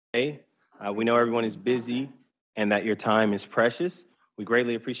Hey, we know everyone is busy and that your time is precious. We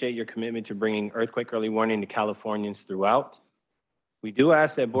greatly appreciate your commitment to bringing earthquake early warning to Californians throughout. We do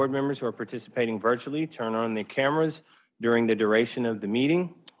ask that board members who are participating virtually turn on their cameras during the duration of the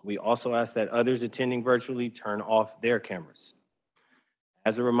meeting. We also ask that others attending virtually turn off their cameras.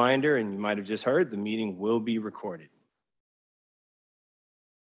 As a reminder, and you might have just heard, the meeting will be recorded.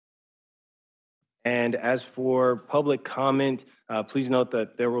 And as for public comment, please note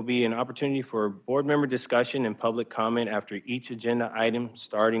that there will be an opportunity for board member discussion and public comment after each agenda item,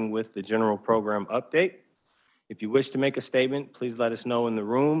 starting with the general program update. If you wish to make a statement, please let us know in the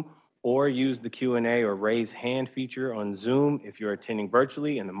room or use the Q&A or raise hand feature on Zoom if you're attending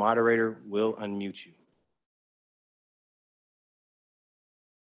virtually, and the moderator will unmute you.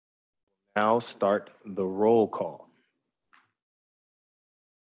 Now start the roll call.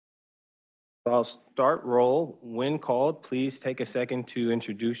 I'll start roll. When called, please take a second to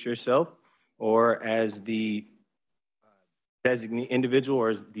introduce yourself, or as the designee individual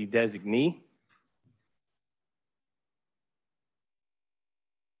or as the designee.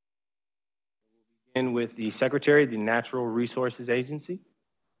 We'll begin with the Secretary of the Natural Resources Agency.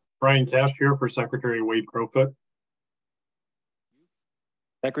 Brian Cashier for Secretary Wade Crowfoot.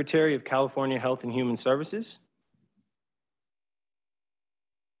 Secretary of California Health and Human Services.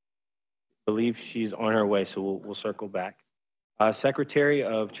 I believe she's on her way, so we'll circle back. Secretary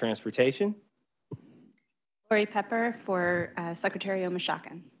of Transportation. Lori Pepper for Secretary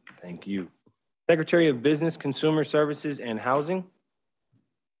Omashakin. Thank you. Secretary of Business, Consumer Services, and Housing.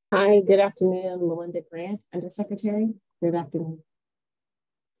 Hi, good afternoon. Melinda Grant, Undersecretary. Good afternoon.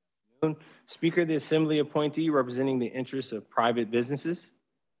 Speaker of the Assembly appointee representing the interests of private businesses.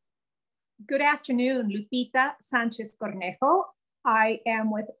 Good afternoon, Lupita Sanchez Cornejo. I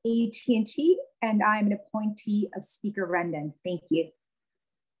am with AT&T and I'm an appointee of Speaker Rendon. Thank you.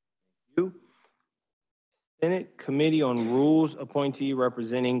 Thank you. Senate Committee on Rules appointee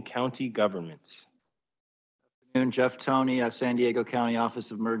representing county governments. Good afternoon, Jeff Toney, San Diego County Office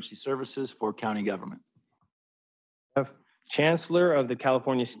of Emergency Services for County Government. Chancellor of the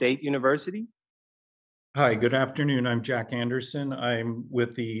California State University. Hi, good afternoon. I'm Jack Anderson. I'm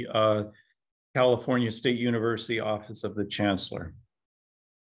with the California State University Office of the Chancellor.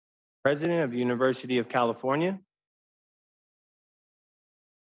 President of the University of California.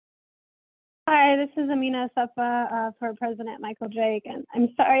 Hi, this is Amina Safa for President Michael Jake, and I'm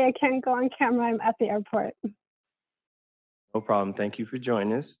sorry I can't go on camera. I'm at the airport. No problem. Thank you for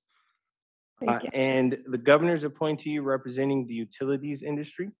joining us. Thank you. And the governor's appointee representing the utilities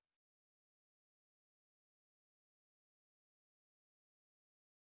industry.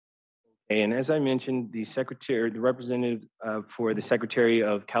 And as I mentioned, the representative for the Secretary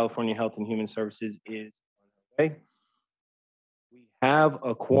of California Health and Human Services is on the way. We have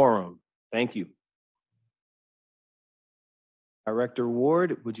a quorum. Thank you. Director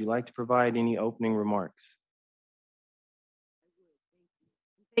Ward, would you like to provide any opening remarks?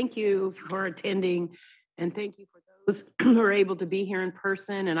 Thank you for attending, and thank you for those who are able to be here in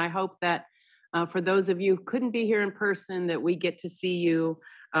person. And I hope that for those of you who couldn't be here in person, that we get to see you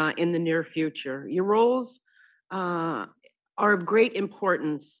in the near future. Your roles are of great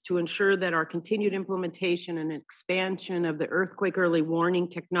importance to ensure that our continued implementation and expansion of the earthquake early warning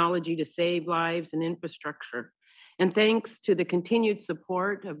technology to save lives and infrastructure. And thanks to the continued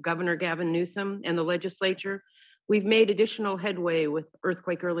support of Governor Gavin Newsom and the legislature, we've made additional headway with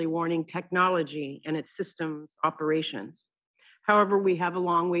earthquake early warning technology and its systems operations. However, we have a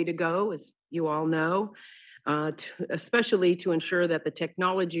long way to go, as you all know, especially to ensure that the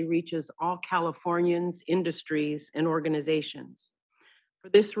technology reaches all Californians, industries, and organizations. For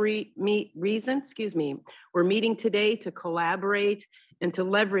this reason, we're meeting today to collaborate and to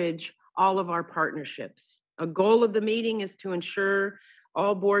leverage all of our partnerships. A goal of the meeting is to ensure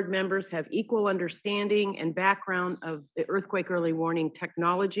all board members have equal understanding and background of the earthquake early warning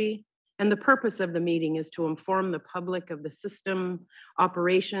technology. And the purpose of the meeting is to inform the public of the system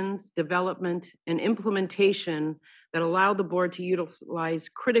operations, development, and implementation that allow the board to utilize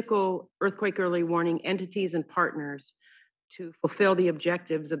critical earthquake early warning entities and partners to fulfill the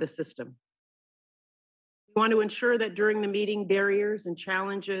objectives of the system. We want to ensure that during the meeting, barriers and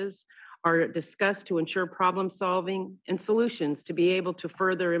challenges are discussed to ensure problem solving and solutions to be able to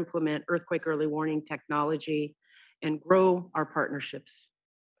further implement earthquake early warning technology and grow our partnerships.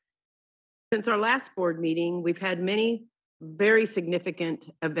 Since our last board meeting, we've had many very significant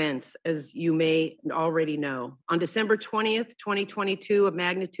events, as you may already know. On December 20th, 2022, a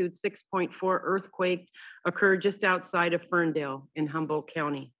magnitude 6.4 earthquake occurred just outside of Ferndale in Humboldt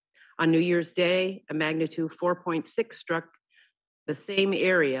County. On New Year's Day, a magnitude 4.6 struck the same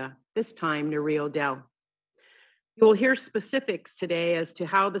area, this time near Rio Del. You will hear specifics today as to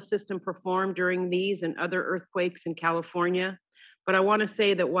how the system performed during these and other earthquakes in California. But I want to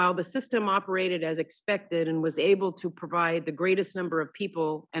say that while the system operated as expected and was able to provide the greatest number of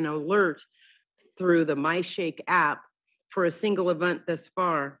people an alert through the MyShake app for a single event thus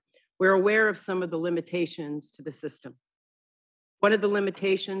far, we're aware of some of the limitations to the system. One of the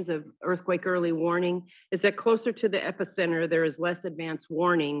limitations of earthquake early warning is that closer to the epicenter, there is less advanced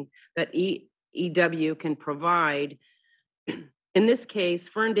warning that EEW can provide. In this case,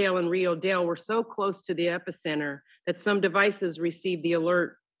 Ferndale and Rio Dale were so close to the epicenter that some devices received the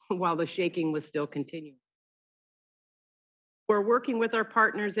alert while the shaking was still continuing. We're working with our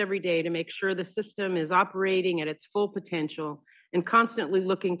partners every day to make sure the system is operating at its full potential and constantly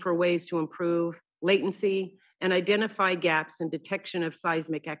looking for ways to improve latency and identify gaps in detection of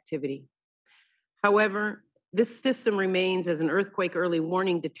seismic activity. However, this system remains as an earthquake early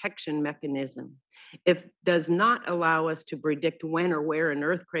warning detection mechanism. It does not allow us to predict when or where an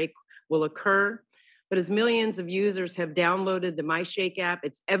earthquake will occur, but as millions of users have downloaded the MyShake app,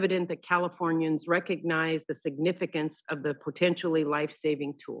 it's evident that Californians recognize the significance of the potentially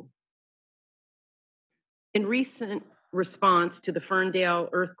life-saving tool. In recent response to the Ferndale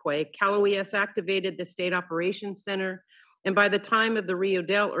earthquake, Cal OES activated the State Operations Center, and by the time of the Rio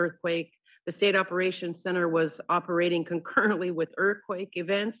Dale earthquake, the State Operations Center was operating concurrently with earthquake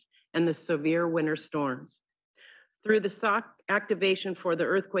events and the severe winter storms. Through the SOC activation for the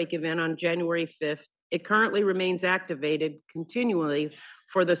earthquake event on January 5th, it currently remains activated continually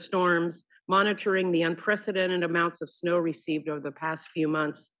for the storms, monitoring the unprecedented amounts of snow received over the past few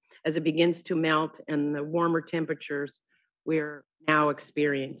months as it begins to melt and the warmer temperatures we're now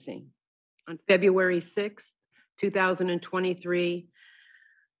experiencing. On February 6th, 2023,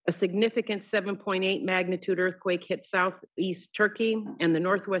 a significant 7.8 magnitude earthquake hit southeast Turkey and the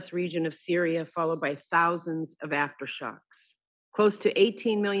northwest region of Syria, followed by thousands of aftershocks. Close to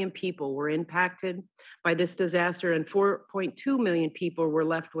 18 million people were impacted by this disaster, and 4.2 million people were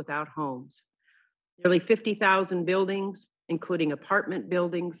left without homes. Nearly 50,000 buildings, including apartment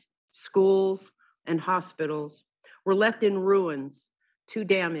buildings, schools, and hospitals, were left in ruins, too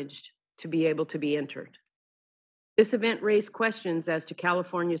damaged to be able to be entered. This event raised questions as to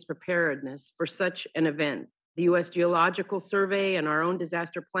California's preparedness for such an event. The U.S. Geological Survey and our own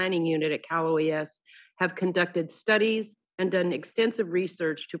disaster planning unit at Cal OES have conducted studies and done extensive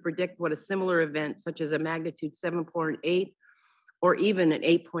research to predict what a similar event, such as a magnitude 7.8 or even an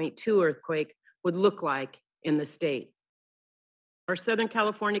 8.2 earthquake, would look like in the state. Our Southern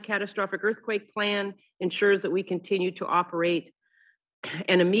California Catastrophic Earthquake Plan ensures that we continue to operate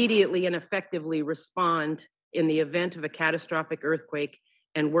and immediately and effectively respond in the event of a catastrophic earthquake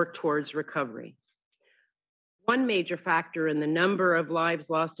and work towards recovery. One major factor in the number of lives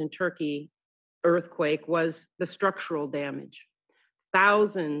lost in Turkey earthquake was the structural damage.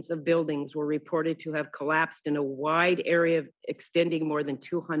 Thousands of buildings were reported to have collapsed in a wide area extending more than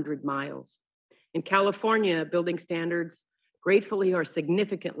 200 miles. In California, building standards gratefully are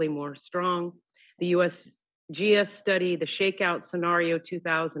significantly more strong. The USGS study, the Shakeout Scenario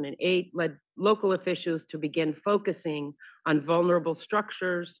 2008, led local officials to begin focusing on vulnerable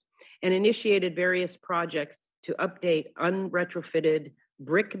structures and initiated various projects to update unretrofitted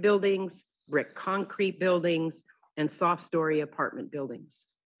brick buildings, brick concrete buildings, and soft story apartment buildings.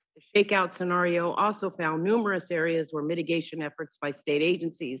 The Shakeout Scenario also found numerous areas where mitigation efforts by state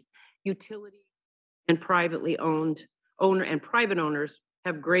agencies, utilities, and privately owned private owners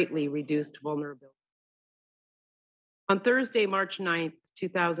have greatly reduced vulnerability. On Thursday, March 9th,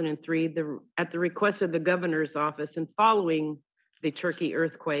 2003, at the request of the governor's office and following the Turkey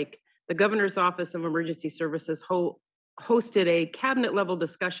earthquake, the governor's office of emergency services hosted a cabinet level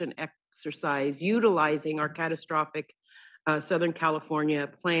discussion exercise utilizing our catastrophic Southern California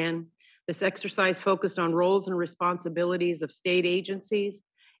plan. This exercise focused on roles and responsibilities of state agencies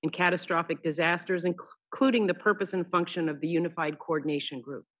in catastrophic disasters, including the purpose and function of the Unified Coordination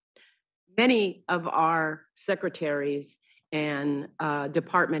Group. Many of our secretaries and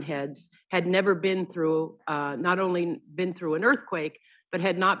department heads had never been through, not only been through an earthquake, but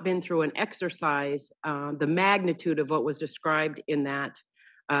had not been through an exercise, the magnitude of what was described in that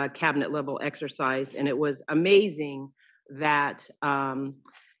cabinet level exercise. And it was amazing that,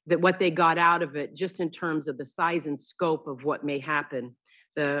 that what they got out of it, just in terms of the size and scope of what may happen.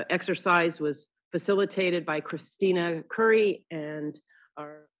 The exercise was facilitated by Christina Curry and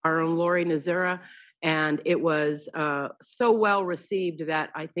our own Lori Nazera, and it was so well received that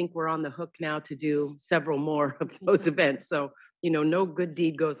I think we're on the hook now to do several more of those events. So, you know, no good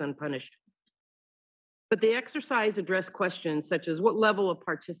deed goes unpunished. But the exercise addressed questions such as what level of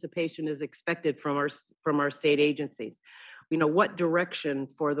participation is expected from our state agencies? You know, what direction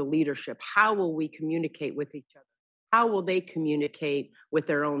for the leadership? How will we communicate with each other? How will they communicate with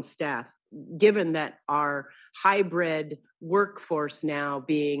their own staff? Given that our hybrid workforce now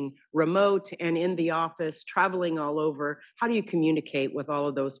being remote and in the office, traveling all over, how do you communicate with all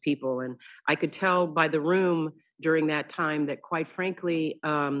of those people? And I could tell by the room during that time that, quite frankly,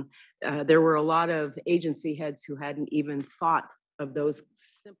 there were a lot of agency heads who hadn't even thought of those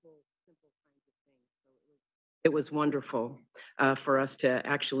simple kinds of things. So it was wonderful for us to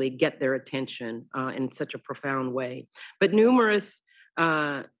actually get their attention in such a profound way. But numerous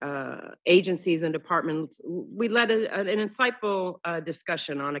agencies and departments, we led an insightful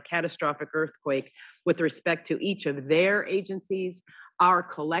discussion on a catastrophic earthquake with respect to each of their agencies, our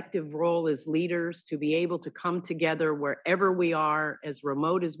collective role as leaders to be able to come together wherever we are, as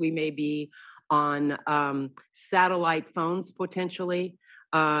remote as we may be, on satellite phones potentially,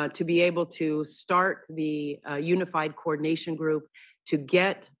 to be able to start the unified coordination group, to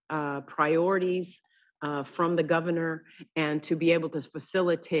get priorities from the governor, and to be able to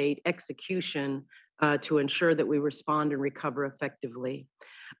facilitate execution to ensure that we respond and recover effectively.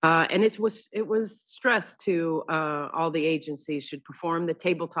 And it was stressed to all the agencies should perform the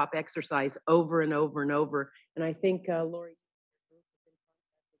tabletop exercise over and over and over. And I think Lori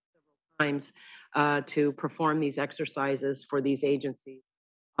several times to perform these exercises for these agencies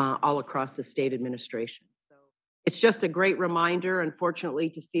all across the state administration. So it's just a great reminder, unfortunately,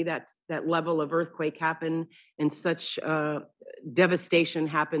 to see that level of earthquake happen and such devastation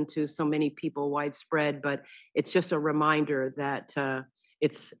happen to so many people widespread. But it's just a reminder that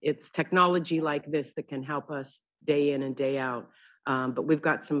it's technology like this that can help us day in and day out. But we've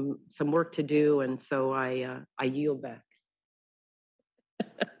got some work to do, and so I yield back.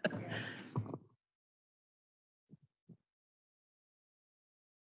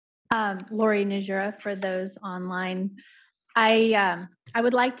 Lori Najura for those online. I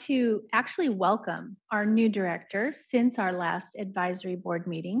would like to actually welcome our new director since our last advisory board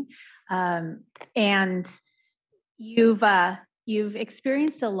meeting. And you've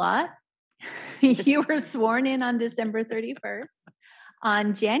experienced a lot. You were sworn in on December 31st.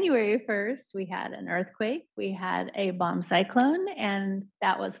 On January 1st, we had an earthquake, we had a bomb cyclone, and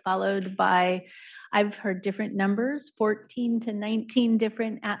that was followed by, I've heard different numbers, 14 to 19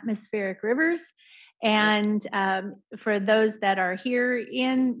 different atmospheric rivers. And for those that are here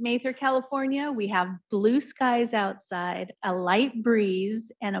in Mather, California, we have blue skies outside, a light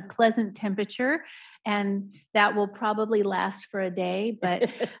breeze, and a pleasant temperature. And that will probably last for a day, but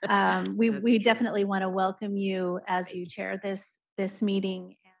we definitely want to welcome you as you chair this meeting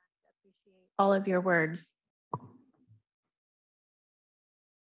and appreciate all of your words.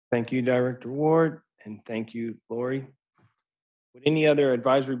 Thank you, Director Ward, and thank you, Lori. Would any other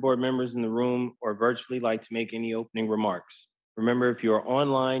advisory board members in the room or virtually like to make any opening remarks? Remember, if you are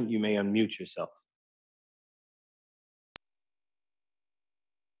online, you may unmute yourself.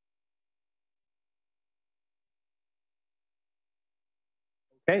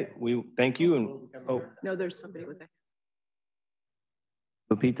 Okay, we thank you. And no, there's somebody with that.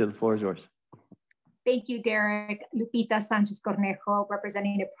 Lupita, the floor is yours. Thank you, Derek. Lupita Sanchez Cornejo,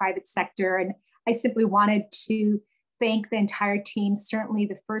 representing the private sector. And I simply wanted to thank the entire team. Certainly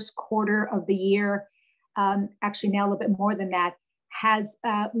the first quarter of the year, actually now a little bit more than that,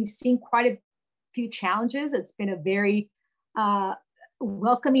 we've seen quite a few challenges. It's been a very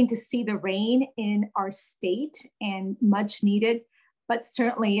welcoming to see the rain in our state and much needed, but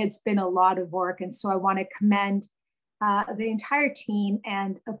certainly it's been a lot of work. And so I want to commend the entire team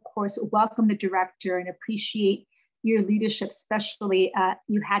and of course, welcome the director and appreciate your leadership, especially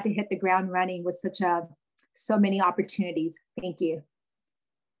you had to hit the ground running with so many opportunities. Thank you.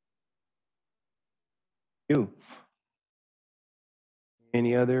 Thank you.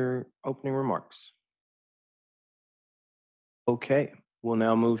 Any other opening remarks? Okay, we'll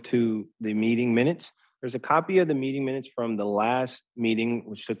now move to the meeting minutes. There's a copy of the meeting minutes from the last meeting,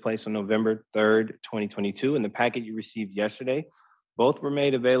 which took place on November 3rd, 2022, in the packet you received yesterday. Both were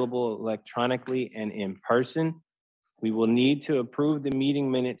made available electronically and in person. We will need to approve the meeting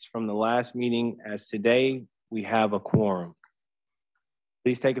minutes from the last meeting, as today we have a quorum.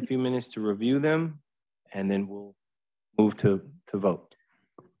 Please take a few minutes to review them, and then we'll move to vote.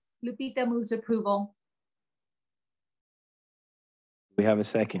 Lupita moves approval. We have a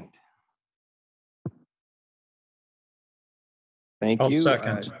second. Thank I'll you.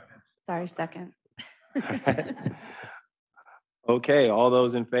 second. Sorry, second. Okay, all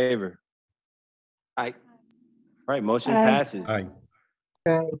those in favor? Aye. All right, motion passes. Aye.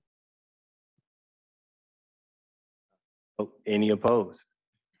 Aye. Any opposed?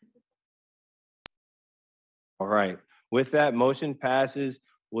 All right. With that, motion passes.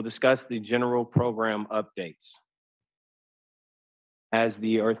 We'll discuss the general program updates. As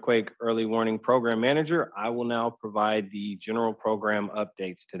the Earthquake Early Warning Program Manager, I will now provide the general program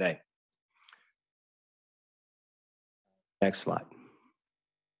updates today. Next slide.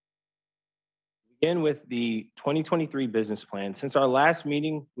 Begin with the 2023 business plan. Since our last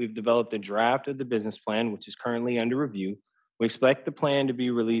meeting, we've developed a draft of the business plan, which is currently under review. We expect the plan to be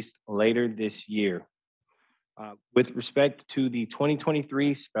released later this year. With respect to the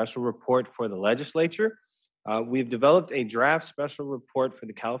 2023 special report for the legislature, we've developed a draft special report for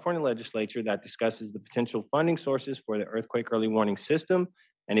the California legislature that discusses the potential funding sources for the earthquake early warning system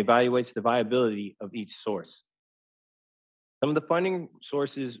and evaluates the viability of each source. Some of the funding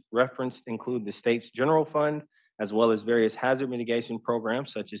sources referenced include the state's general fund, as well as various hazard mitigation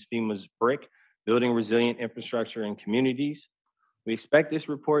programs such as FEMA's BRIC, Building Resilient Infrastructure in Communities. We expect this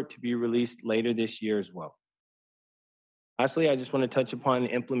report to be released later this year as well. Lastly, I just want to touch upon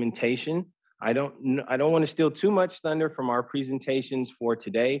implementation. I don't want to steal too much thunder from our presentations for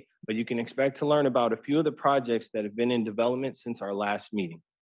today, but you can expect to learn about a few of the projects that have been in development since our last meeting.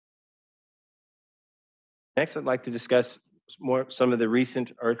 Next, I'd like to discuss some of the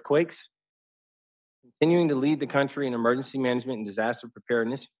recent earthquakes. Continuing to lead the country in emergency management and disaster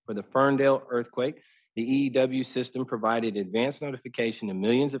preparedness for the Ferndale earthquake, the EEW system provided advance notification to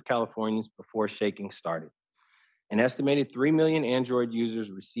millions of Californians before shaking started. An estimated 3 million Android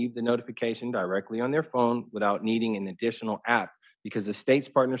users received the notification directly on their phone without needing an additional app because the state's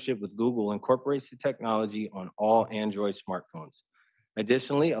partnership with Google incorporates the technology on all Android smartphones.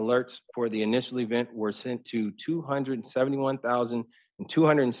 Additionally, alerts for the initial event were sent to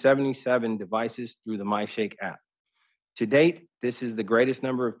 271,277 devices through the MyShake app. To date, this is the greatest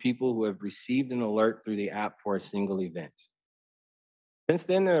number of people who have received an alert through the app for a single event. Since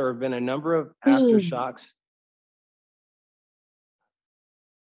then, there have been a number of aftershocks.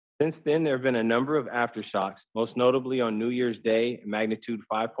 Most notably on New Year's Day, magnitude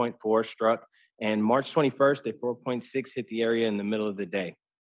 5.4 struck, and March 21st, a 4.6 hit the area in the middle of the day.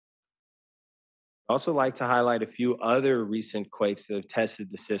 I'd also like to highlight a few other recent quakes that have tested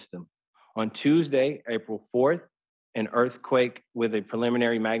the system. On Tuesday, April 4th, an earthquake with a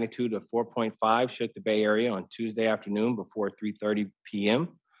preliminary magnitude of 4.5 shook the Bay Area on Tuesday afternoon before 3:30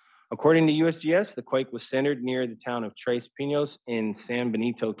 p.m. According to USGS, the quake was centered near the town of Tres Pinos in San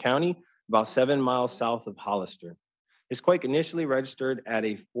Benito County, about 7 miles south of Hollister. This quake initially registered at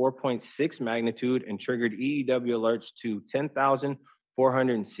a 4.6 magnitude and triggered EEW alerts to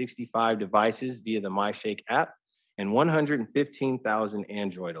 10,465 devices via the MyShake app and 115,000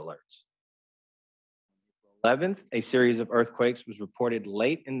 Android alerts. 11th, a series of earthquakes was reported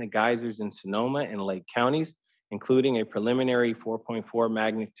late in the geysers in Sonoma and Lake counties, including a preliminary 4.4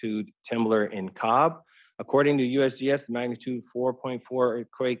 magnitude trembler in Cobb. According to USGS, the magnitude 4.4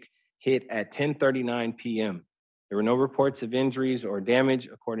 earthquake hit at 10:39 p.m. There were no reports of injuries or damage,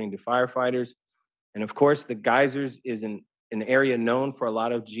 according to firefighters. And of course, the geysers is an area known for a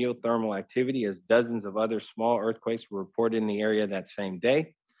lot of geothermal activity, as dozens of other small earthquakes were reported in the area that same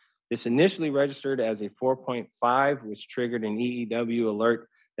day. This initially registered as a 4.5, which triggered an EEW alert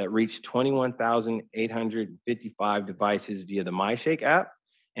that reached 21,855 devices via the MyShake app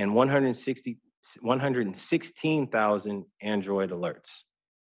and 116,000 Android alerts.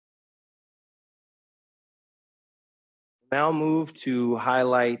 Now move to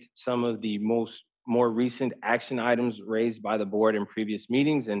highlight some of the more recent action items raised by the board in previous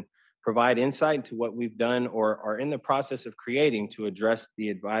meetings and provide insight into what we've done or are in the process of creating to address the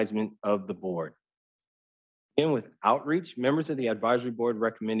advisement of the board. Begin with outreach. Members of the advisory board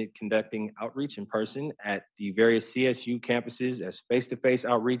recommended conducting outreach in person at the various CSU campuses, as face-to-face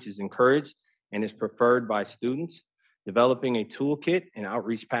outreach is encouraged and is preferred by students. Developing a toolkit and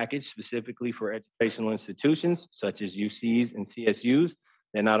outreach package specifically for educational institutions such as UCs and CSUs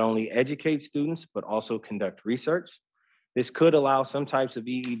that not only educate students, but also conduct research. This could allow some types of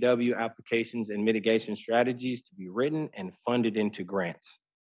EEW applications and mitigation strategies to be written and funded into grants.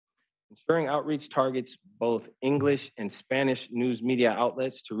 Ensuring outreach targets both English and Spanish news media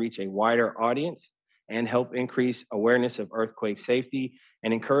outlets to reach a wider audience and help increase awareness of earthquake safety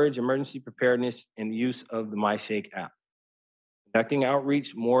and encourage emergency preparedness and the use of the MyShake app. Conducting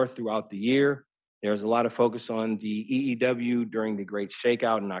outreach more throughout the year. There's a lot of focus on the EEW during the Great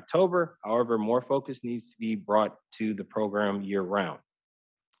Shakeout in October. However, more focus needs to be brought to the program year-round.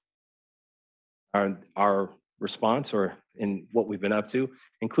 Our response, or in what we've been up to,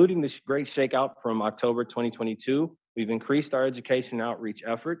 including the Great Shakeout from October 2022, we've increased our education outreach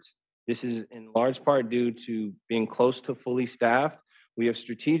efforts. This is in large part due to being close to fully staffed. We have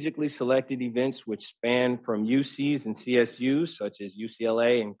strategically selected events which span from UCs and CSUs, such as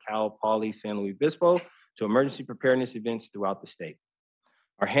UCLA and Cal Poly San Luis Obispo, to emergency preparedness events throughout the state.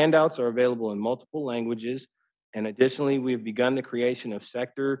 Our handouts are available in multiple languages, and additionally, we have begun the creation of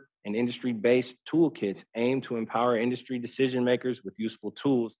sector and industry-based toolkits aimed to empower industry decision makers with useful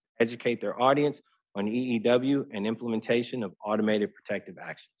tools to educate their audience on EEW and implementation of automated protective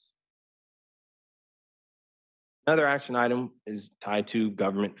actions. Another action item is tied to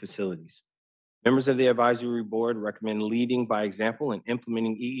government facilities. Members of the advisory board recommend leading by example and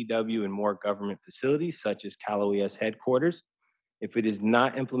implementing EEW in more government facilities, such as Cal OES headquarters. If it is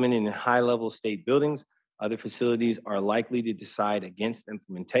not implemented in high-level state buildings, other facilities are likely to decide against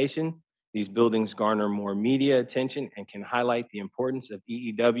implementation. These buildings garner more media attention and can highlight the importance of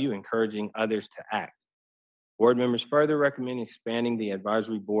EEW, encouraging others to act. Board members further recommend expanding the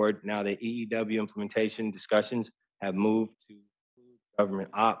advisory board now that EEW implementation discussions have moved to government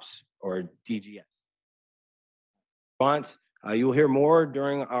ops or DGS. Response, you will hear more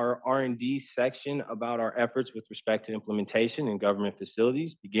during our R&D section about our efforts with respect to implementation in government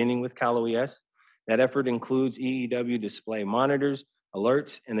facilities, beginning with Cal OES. That effort includes EEW display monitors,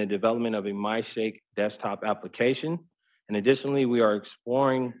 alerts, and the development of a MyShake desktop application. And additionally, we are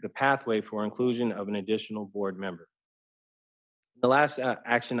exploring the pathway for inclusion of an additional board member. The last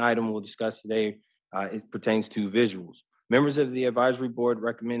action item we'll discuss today, it pertains to visuals. Members of the advisory board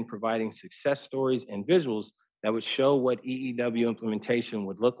recommend providing success stories and visuals that would show what EEW implementation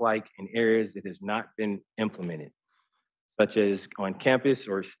would look like in areas that has not been implemented, such as on campus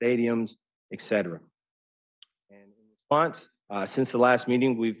or stadiums, etc. And in response, since the last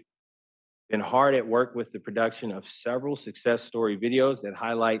meeting, we've been hard at work with the production of several success story videos that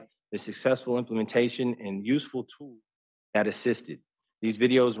highlight the successful implementation and useful tools that assisted. These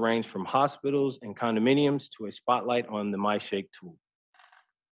videos range from hospitals and condominiums to a spotlight on the MyShake tool.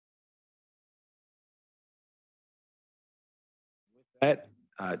 With that,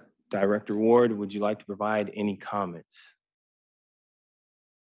 Director Ward, would you like to provide any comments?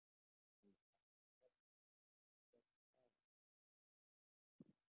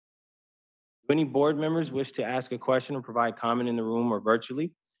 Do any board members wish to ask a question or provide comment in the room or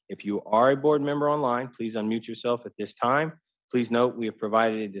virtually? If you are a board member online, please unmute yourself at this time. Please note we have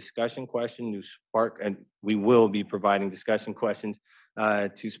provided a discussion question to spark, and we will be providing discussion questions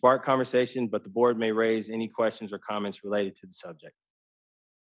to spark conversation, but the board may raise any questions or comments related to the subject.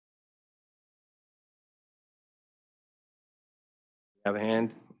 Have a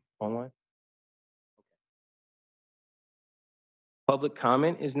hand online? Public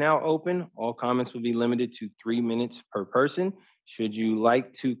comment is now open. All comments will be limited to 3 minutes per person. Should you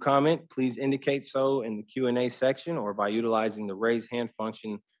like to comment, please indicate so in the Q&A section or by utilizing the raise hand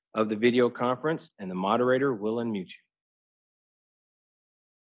function of the video conference, and the moderator will unmute you.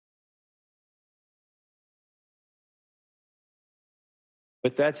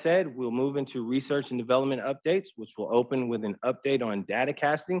 With that said, we'll move into research and development updates, which will open with an update on data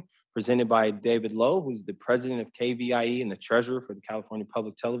casting presented by David Lowe, who's the president of KVIE and the treasurer for the California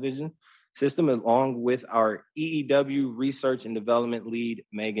Public Television System, along with our EEW research and development lead,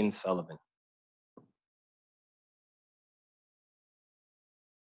 Megan Sullivan.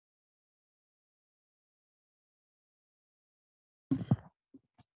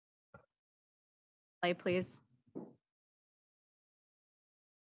 Play, please.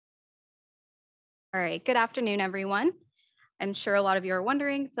 All right, good afternoon, everyone. I'm sure a lot of you are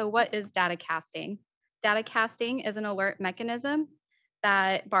wondering, so what is data casting? Data casting is an alert mechanism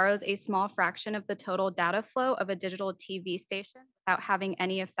that borrows a small fraction of the total data flow of a digital TV station without having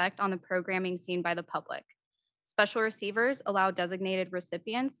any effect on the programming seen by the public. Special receivers allow designated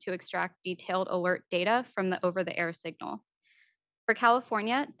recipients to extract detailed alert data from the over-the-air signal. For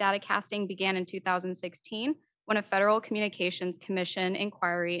California, data casting began in 2016 when a Federal Communications Commission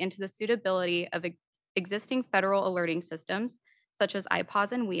inquiry into the suitability of existing federal alerting systems, such as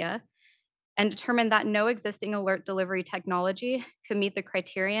iPods and WIA, and determined that no existing alert delivery technology could meet the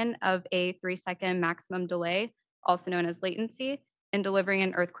criterion of a 3-second maximum delay, also known as latency, in delivering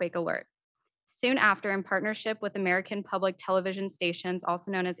an earthquake alert. Soon after, in partnership with American Public Television Stations,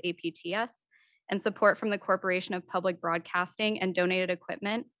 also known as APTS, and support from the Corporation of Public Broadcasting and donated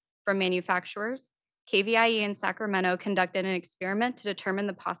equipment from manufacturers, KVIE in Sacramento conducted an experiment to determine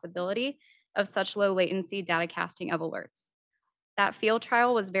the possibility of such low latency data casting of alerts. That field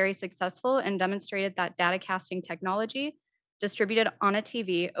trial was very successful and demonstrated that data casting technology distributed on a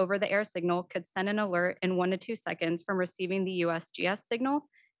TV over the air signal could send an alert in 1 to 2 seconds from receiving the USGS signal,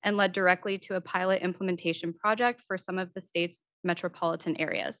 and led directly to a pilot implementation project for some of the state's metropolitan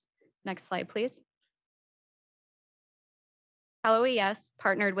areas. Next slide, please. Cal OES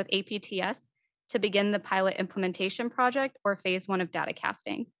partnered with APTS to begin the pilot implementation project, or phase 1 of data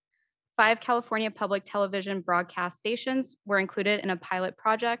casting. 5 California public television broadcast stations were included in a pilot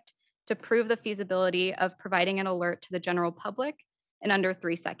project to prove the feasibility of providing an alert to the general public in under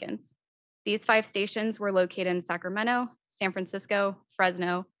 3 seconds. These 5 stations were located in Sacramento, San Francisco,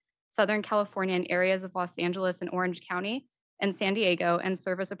 Fresno, Southern California, and areas of Los Angeles and Orange County, and San Diego, and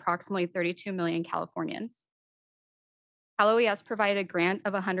service approximately 32 million Californians. Cal OES provided a grant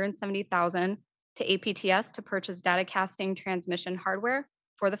of $170,000 to APTS to purchase data casting transmission hardware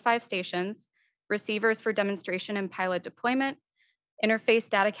for the 5 stations, receivers for demonstration and pilot deployment, interface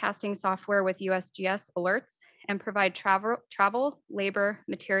data casting software with USGS alerts, and provide travel, labor,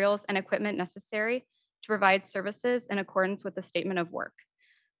 materials, and equipment necessary to provide services in accordance with the statement of work.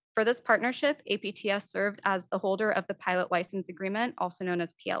 For this partnership, APTS served as the holder of the pilot license agreement, also known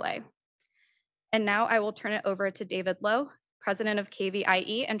as PLA. And now I will turn it over to David Lowe, President of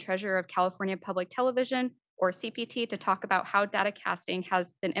KVIE and Treasurer of California Public Television, or CPT, to talk about how data casting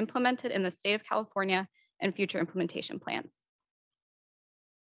has been implemented in the state of California and future implementation plans.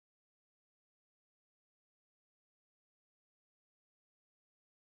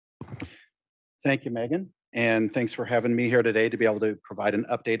 Thank you, Megan. And thanks for having me here today to be able to provide an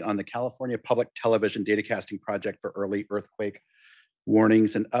update on the California Public Television Data Casting Project for early earthquake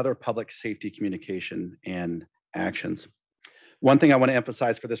warnings and other public safety communication and actions. One thing I want to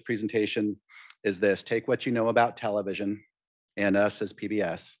emphasize for this presentation is this: take what you know about television and us as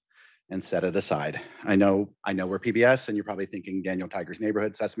PBS and set it aside. I know we're PBS, and you're probably thinking Daniel Tiger's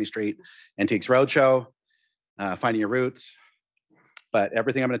Neighborhood, Sesame Street, Antiques Roadshow, Finding Your Roots. But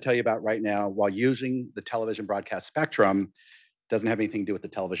everything I'm going to tell you about right now, while using the television broadcast spectrum, doesn't have anything to do with the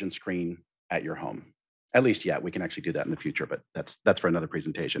television screen at your home. At least yet. We can actually do that in the future, but that's for another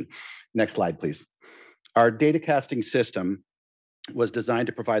presentation. Next slide, please. Our data casting system was designed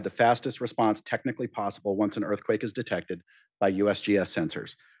to provide the fastest response technically possible once an earthquake is detected by USGS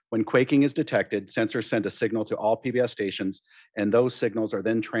sensors. When quaking is detected, sensors send a signal to all PBS stations, and those signals are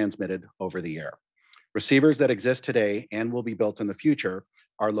then transmitted over the air. Receivers that exist today and will be built in the future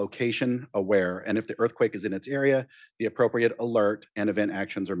are location aware, and if the earthquake is in its area, the appropriate alert and event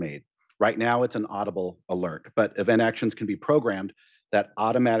actions are made. Right now, it's an audible alert, but event actions can be programmed that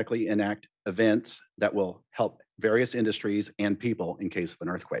automatically enact events that will help various industries and people in case of an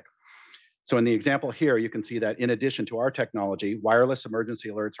earthquake. So in the example here, you can see that in addition to our technology, wireless emergency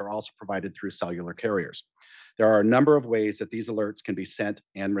alerts are also provided through cellular carriers. There are a number of ways that these alerts can be sent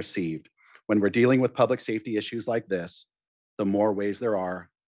and received. When we're dealing with public safety issues like this, the more ways there are,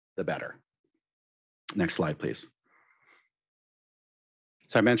 the better. Next slide, please.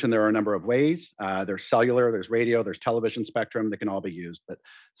 So I mentioned there are a number of ways. There's cellular, there's radio, there's television spectrum that can all be used. But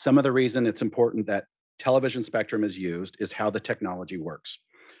some of the reason it's important that television spectrum is used is how the technology works.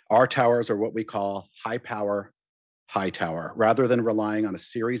 Our towers are what we call high power, high tower. Rather than relying on a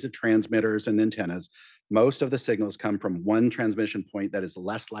series of transmitters and antennas, most of the signals come from one transmission point that is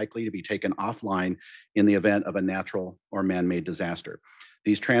less likely to be taken offline in the event of a natural or man-made disaster.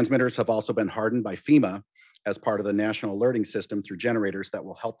 These transmitters have also been hardened by FEMA as part of the national alerting system through generators that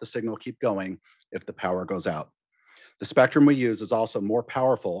will help the signal keep going if the power goes out. The spectrum we use is also more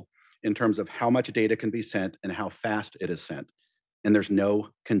powerful in terms of how much data can be sent and how fast it is sent. And there's no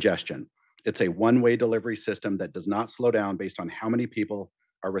congestion. It's a one-way delivery system that does not slow down based on how many people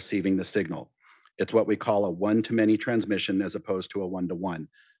are receiving the signal. It's what we call a one-to-many transmission as opposed to a one-to-one.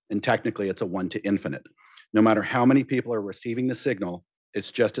 And technically, it's a one-to-infinite. No matter how many people are receiving the signal,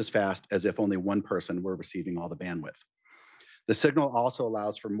 it's just as fast as if only one person were receiving all the bandwidth. The signal also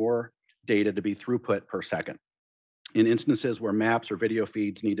allows for more data to be throughput per second. In instances where maps or video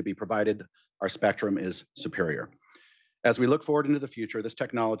feeds need to be provided, our spectrum is superior. As we look forward into the future, this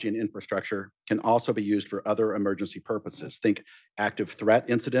technology and infrastructure can also be used for other emergency purposes. Think active threat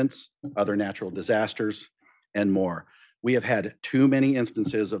incidents, other natural disasters, and more. We have had too many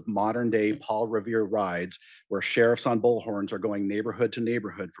instances of modern day Paul Revere rides where sheriffs on bullhorns are going neighborhood to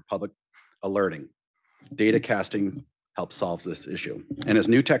neighborhood for public alerting. Data casting helps solve this issue. And as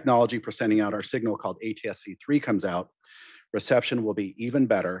new technology for sending out our signal called ATSC3 comes out, reception will be even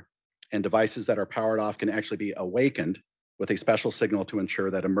better, and devices that are powered off can actually be awakened with a special signal to ensure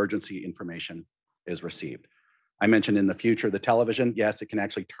that emergency information is received. I mentioned in the future, the television, yes, it can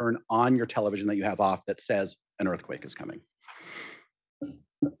actually turn on your television that you have off that says an earthquake is coming.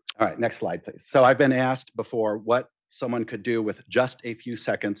 All right, next slide, please. So I've been asked before what someone could do with just a few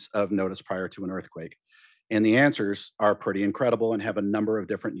seconds of notice prior to an earthquake. And the answers are pretty incredible and have a number of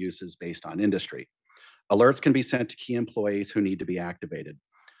different uses based on industry. Alerts can be sent to key employees who need to be activated.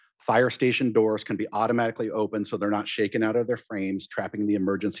 Fire station doors can be automatically opened so they're not shaken out of their frames, trapping the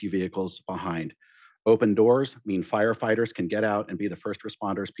emergency vehicles behind. Open doors mean firefighters can get out and be the first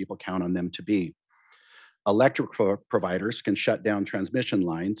responders people count on them to be. Electric providers can shut down transmission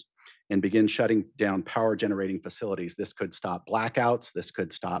lines and begin shutting down power generating facilities. This could stop blackouts. This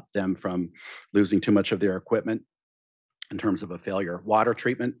could stop them from losing too much of their equipment in terms of a failure. Water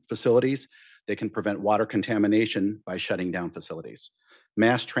treatment facilities, they can prevent water contamination by shutting down facilities.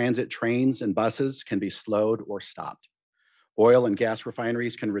 Mass transit trains and buses can be slowed or stopped. Oil and gas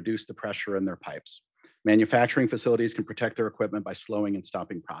refineries can reduce the pressure in their pipes. Manufacturing facilities can protect their equipment by slowing and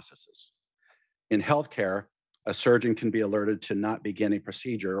stopping processes. In healthcare, a surgeon can be alerted to not begin a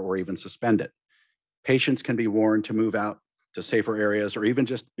procedure or even suspend it. Patients can be warned to move out to safer areas or even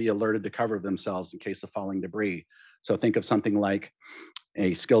just be alerted to cover themselves in case of falling debris. So think of something like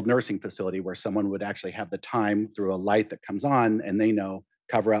a skilled nursing facility where someone would actually have the time through a light that comes on and they know,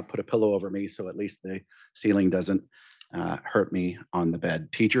 cover up, put a pillow over me so at least the ceiling doesn't hurt me on the bed.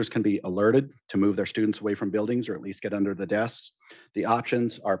 Teachers can be alerted to move their students away from buildings or at least get under the desks. The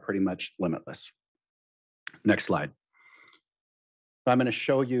options are pretty much limitless. Next slide. I'm going to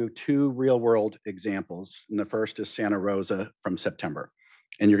show you two real world examples. And the first is Santa Rosa from September.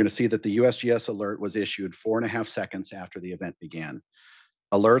 And you're going to see that the USGS alert was issued 4.5 seconds after the event began.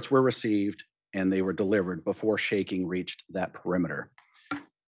 Alerts were received and they were delivered before shaking reached that perimeter.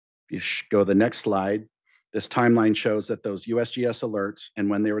 If you go to the next slide, this timeline shows that those USGS alerts and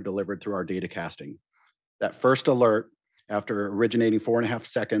when they were delivered through our data casting. That first alert, after originating 4.5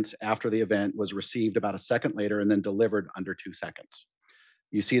 seconds after the event, was received about a second later and then delivered under 2 seconds.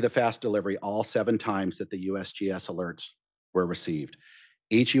 You see the fast delivery all 7 times that the USGS alerts were received.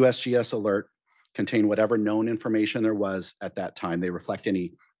 Each USGS alert contained whatever known information there was at that time. They reflect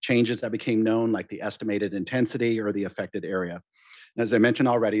any changes that became known, like the estimated intensity or the affected area. And as I mentioned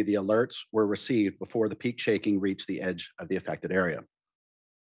already, the alerts were received before the peak shaking reached the edge of the affected area.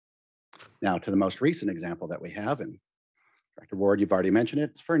 Now to the most recent example that we have, and Director Ward, you've already mentioned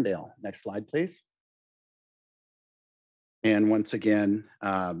it, it's Ferndale. Next slide, please. And once again,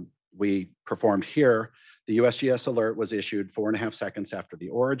 we performed here. The USGS alert was issued 4.5 seconds after the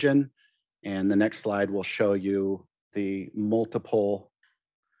origin. And the next slide will show you the multiple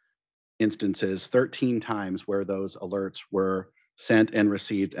instances, 13 times where those alerts were sent and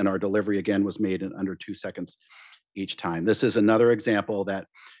received, and our delivery again was made in under 2 seconds each time. This is another example that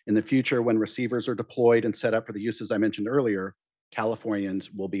in the future, when receivers are deployed and set up for the uses I mentioned earlier,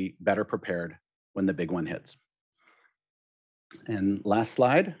 Californians will be better prepared when the big one hits. And last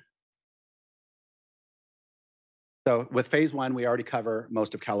slide. So with phase 1, we already cover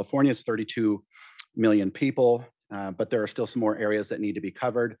most of California's 32 million people, but there are still some more areas that need to be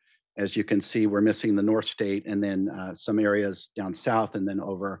covered. As you can see, we're missing the North State and then some areas down south and then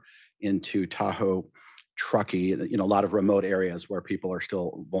over into Tahoe, Truckee, a lot of remote areas where people are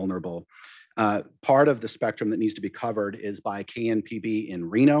still vulnerable. Part of the spectrum that needs to be covered is by KNPB in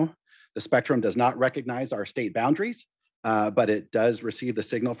Reno. The spectrum does not recognize our state boundaries, but it does receive the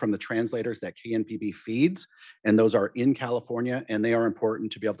signal from the translators that KNPB feeds, and those are in California, and they are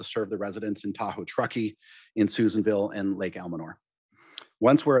important to be able to serve the residents in Tahoe, Truckee, in Susanville, and Lake Elminor.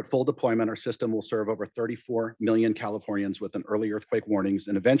 Once we're at full deployment, our system will serve over 34 million Californians with an early earthquake warnings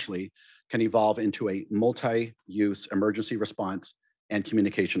and eventually can evolve into a multi-use emergency response and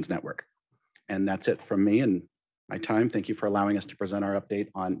communications network. And that's it from me and my time. Thank you for allowing us to present our update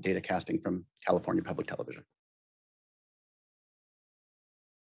on data casting from California Public Television.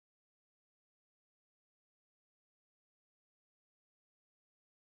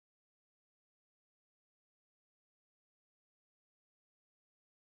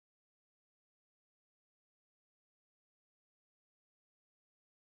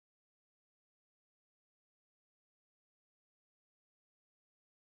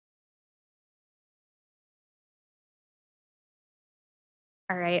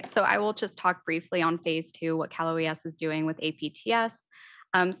 All right, so I will just talk briefly on phase 2, what Cal OES is doing with APTS.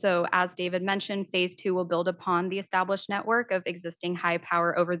 So as David mentioned, phase 2 will build upon the established network of existing high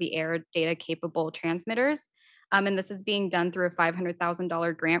power over the air data capable transmitters. And this is being done through a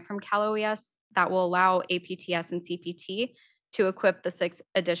 $500,000 grant from Cal OES that will allow APTS and CPT to equip the 6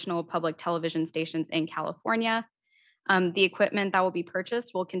 additional public television stations in California. The equipment that will be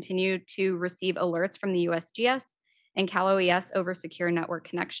purchased will continue to receive alerts from the USGS and Cal OES over secure network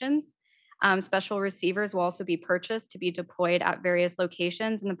connections. Special receivers will also be purchased to be deployed at various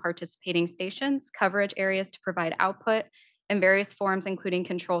locations in the participating stations, coverage areas to provide output in various forms, including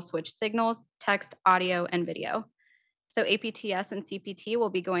control switch signals, text, audio, and video. So APTS and CPT will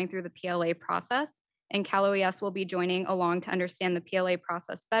be going through the PLA process, and Cal OES will be joining along to understand the PLA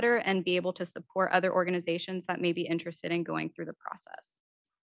process better and be able to support other organizations that may be interested in going through the process.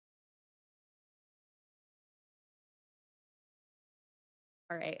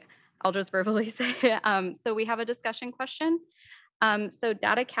 All right, I'll just verbally say it. So we have a discussion question. So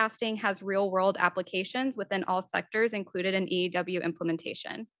data casting has real world applications within all sectors included in EEW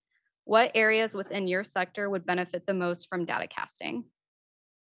implementation. What areas within your sector would benefit the most from data casting?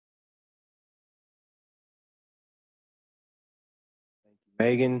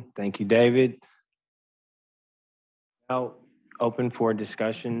 Megan, thank you, David. Now open for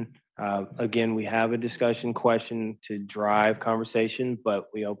discussion. Again, we have a discussion question to drive conversation, but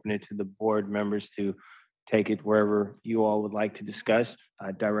we open it to the board members to take it wherever you all would like to discuss.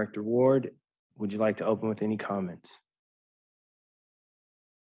 Director Ward, would you like to open with any comments?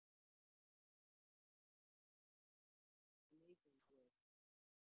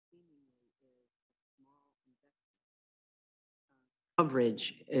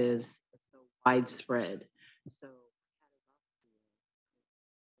 Coverage is so widespread. So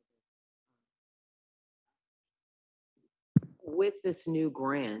with this new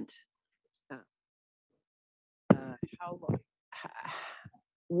grant,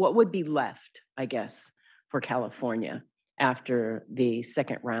 what would be left, I guess, for California after the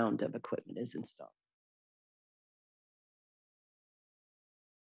second round of equipment is installed?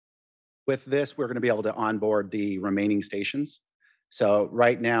 With this, we're going to be able to onboard the remaining stations. So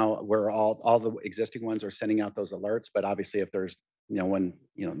right now, we're all the existing ones are sending out those alerts, but obviously if there's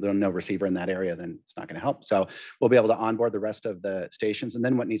there's no receiver in that area, then it's not going to help. So we'll be able to onboard the rest of the stations. And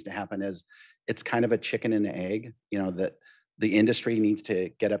then what needs to happen is it's kind of a chicken and egg, that the industry needs to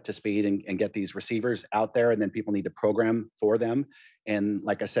get up to speed and get these receivers out there, and then people need to program for them. And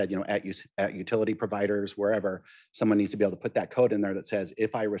like I said, at utility providers, wherever, someone needs to be able to put that code in there that says,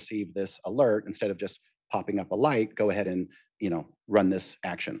 if I receive this alert, instead of just popping up a light, go ahead and run this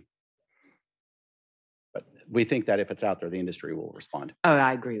action. But we think that if it's out there, the industry will respond. Oh,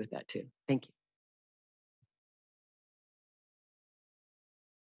 I agree with that too. Thank you.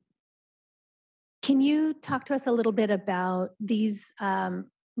 Can you talk to us a little bit about these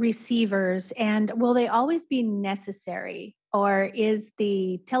receivers, and will they always be necessary, or is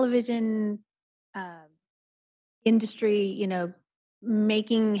the television industry,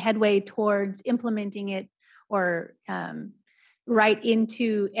 making headway towards implementing it or right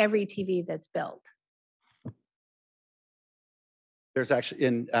into every TV that's built? There's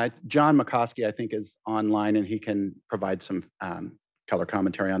actually, John McCoskey, I think, is online, and he can provide some color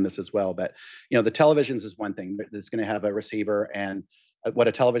commentary on this as well. But the televisions is one thing that's going to have a receiver, and what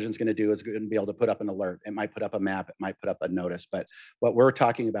a television is going to do is going to be able to put up an alert. It might put up a map, it might put up a notice, but what we're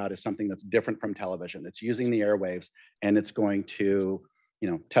talking about is something that's different from television. It's using the airwaves, and it's going to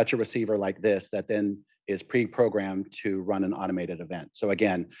touch a receiver like this that then is pre-programmed to run an automated event. So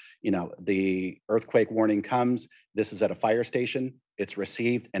again, the earthquake warning comes, this is at a fire station, it's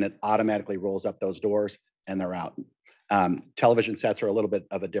received, and it automatically rolls up those doors and they're out. Television sets are a little bit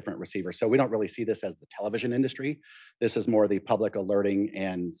of a different receiver. So we don't really see this as the television industry. This is more the public alerting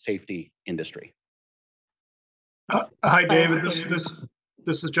and safety industry. Hi, David.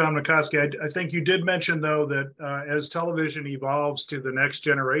 This is John McCoskey. I think you did mention, though, that as television evolves to the next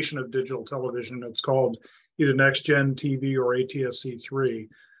generation of digital television, it's called either Next Gen TV or ATSC3,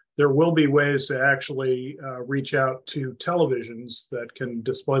 there will be ways to actually reach out to televisions that can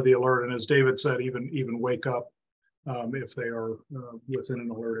display the alert. And as David said, even wake up if they are within an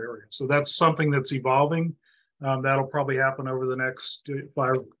alert area. So that's something that's evolving. That'll probably happen over the next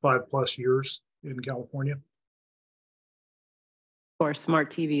five plus years in California. Or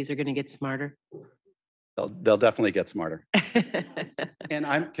smart TVs are going to get smarter. They'll definitely get smarter.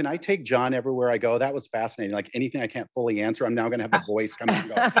 And can I take John everywhere I go? That was fascinating. Like anything I can't fully answer, I'm now going to have a voice come and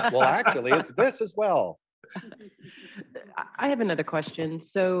go, well, actually, it's this as well. I have another question.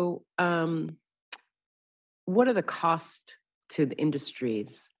 So what are the costs to the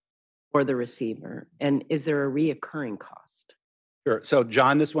industries for the receiver? And is there a reoccurring cost? Sure. So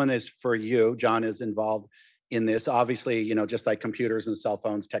John, this one is for you. John is involved in this. Obviously, just like computers and cell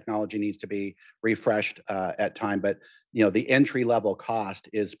phones, technology needs to be refreshed at time, but the entry level cost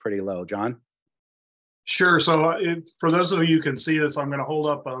is pretty low. John? Sure. So for those of you who can see this, I'm going to hold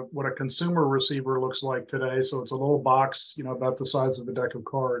up what a consumer receiver looks like today. So it's a little box, about the size of a deck of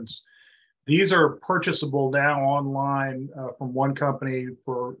cards. These are purchasable now online from one company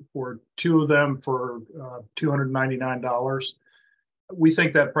for two of them for $299. We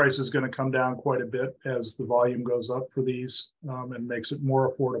think that price is going to come down quite a bit as the volume goes up for these and makes it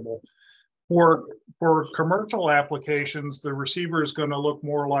more affordable. For commercial applications, the receiver is going to look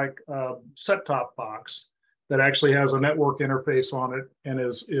more like a set-top box that actually has a network interface on it and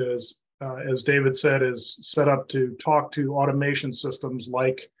is as David said, is set up to talk to automation systems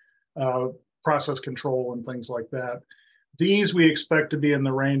like process control and things like that. These we expect to be in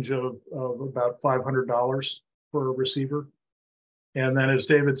the range of about $500 for a receiver. And then, as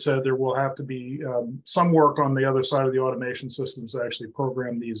David said, there will have to be some work on the other side of the automation systems to actually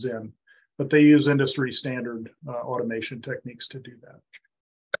program these in. But they use industry standard automation techniques to do that.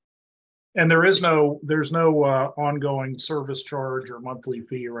 And there's no ongoing service charge or monthly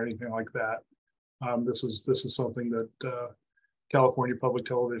fee or anything like that. This is something that California Public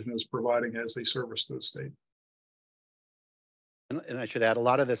Television is providing as a service to the state. And I should add, a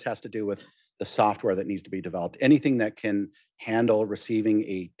lot of this has to do with the software that needs to be developed. Anything that can handle receiving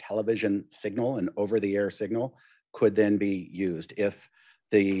a television signal, an over-the-air signal, could then be used. If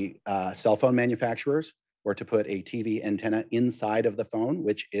the cell phone manufacturers were to put a TV antenna inside of the phone,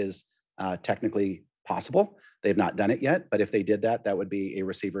 which is technically possible, they've not done it yet, but if they did that, that would be a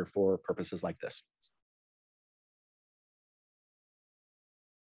receiver for purposes like this.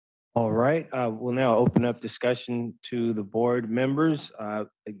 All right, we'll now open up discussion to the board members.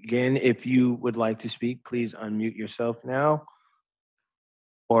 Again, if you would like to speak, please unmute yourself now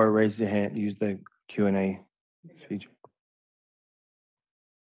or raise your hand, use the Q&A feature.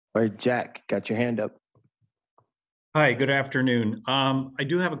 Or Jack, got your hand up. Hi, good afternoon. I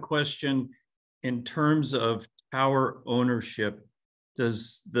do have a question in terms of tower ownership.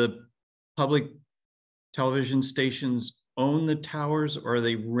 Does the public television stations own the towers, or are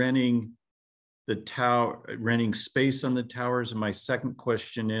they renting the renting space on the towers? And my second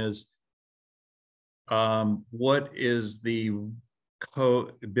question is, what is the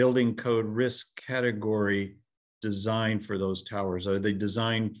building code risk category designed for those towers? Are they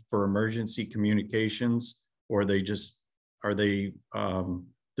designed for emergency communications, or are they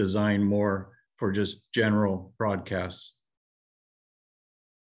designed more for just general broadcasts?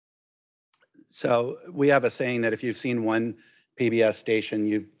 So we have a saying that if you've seen one PBS station,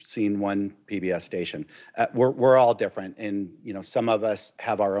 you've seen one PBS station. We're all different, and some of us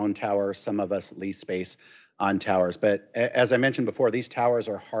have our own towers, some of us lease space on towers. But as I mentioned before, these towers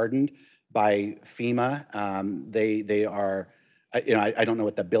are hardened by FEMA. They are, I don't know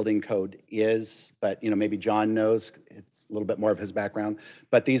what the building code is, but maybe John knows. It's a little bit more of his background.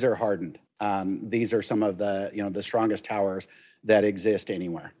 But these are hardened. These are some of the the strongest towers that exist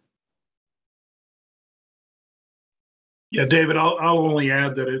anywhere. Yeah, David, I'll only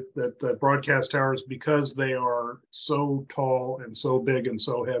add that the broadcast towers, because they are so tall and so big and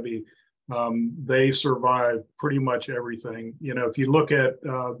so heavy, they survive pretty much everything. If you look at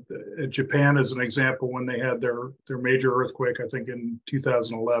Japan as an example, when they had their major earthquake, I think in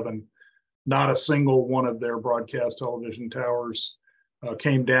 2011, not a single one of their broadcast television towers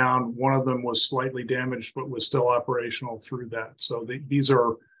came down. One of them was slightly damaged, but was still operational through that. So these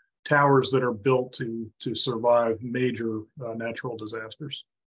are towers that are built to survive major natural disasters.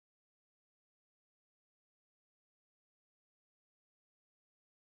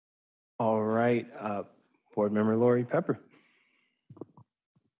 All right, board member Lori Pepper.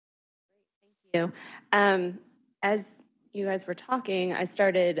 Thank you. As you guys were talking, I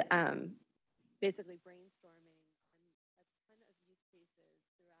started basically brainstorming on a ton of use cases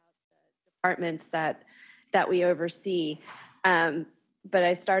throughout the departments that we oversee. But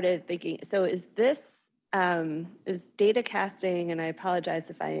I started thinking, so is data casting, and I apologize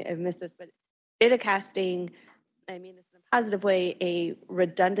if I have missed this, but data casting, I mean this in a positive way, a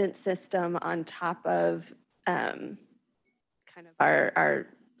redundant system on top of kind of our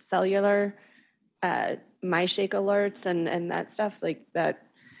cellular MyShake alerts and that stuff like that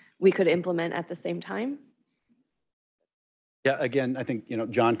we could implement at the same time? Yeah, again, I think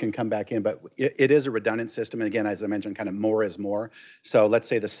John can come back in, but it is a redundant system. And again, as I mentioned, kind of more is more. So let's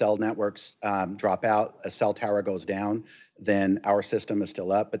say the cell networks drop out, a cell tower goes down, then our system is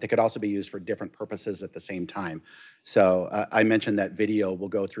still up, but they could also be used for different purposes at the same time. So I mentioned that video will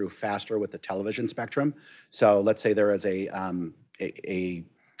go through faster with the television spectrum. So let's say there is an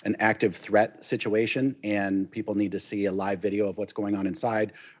active threat situation and people need to see a live video of what's going on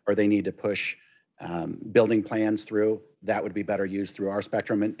inside, or they need to push building plans through. That would be better used through our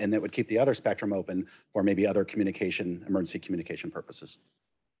spectrum, and that would keep the other spectrum open for maybe other emergency communication purposes.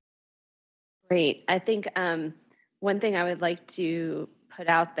 Great. I think one thing I would like to put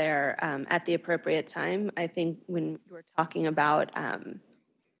out there at the appropriate time, I think when we're talking about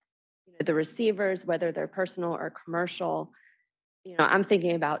the receivers, whether they're personal or commercial, I'm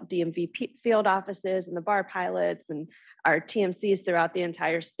thinking about DMV field offices and the bar pilots and our TMCs throughout the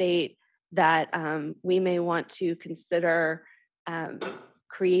entire state. that we may want to consider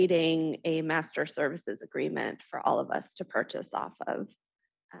creating a master services agreement for all of us to purchase off of.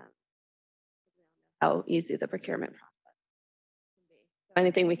 How easy the procurement process can be. So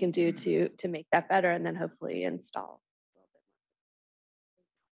anything we can do to make that better, and then hopefully install a little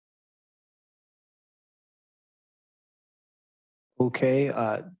bit more.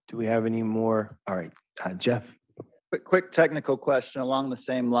 Okay, do we have any more? All right, Jeff. Quick technical question along the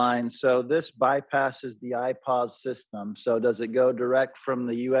same line. So this bypasses the iPod system. So does it go direct from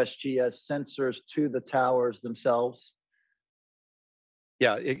the USGS sensors to the towers themselves?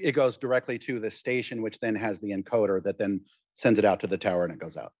 Yeah, it goes directly to the station, which then has the encoder that then sends it out to the tower and it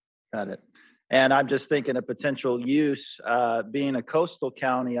goes out. Got it. And I'm just thinking of potential use. Being a coastal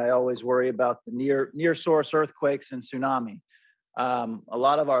county, I always worry about the near source earthquakes and tsunami. A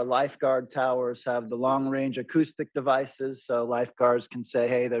lot of our lifeguard towers have the long range acoustic devices, so lifeguards can say,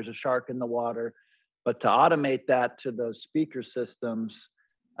 hey, there's a shark in the water. But to automate that to those speaker systems,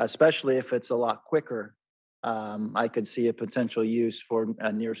 especially if it's a lot quicker, I could see a potential use for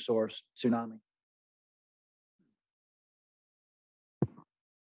a near source tsunami.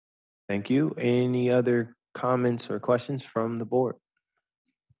 Thank you. Any other comments or questions from the board?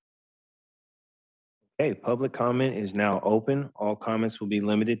 Okay, public comment is now open. All comments will be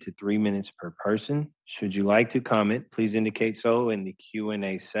limited to 3 minutes per person. Should you like to comment, please indicate so in the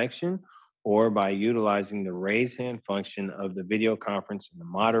Q&A section or by utilizing the raise hand function of the video conference, and the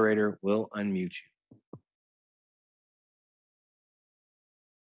moderator will unmute you.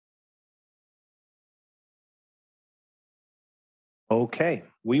 Okay,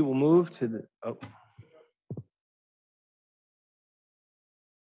 we will move to the,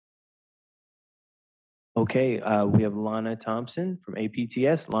 Okay, we have Lana Thompson from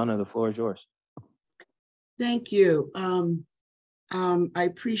APTS. Lana, the floor is yours. Thank you. I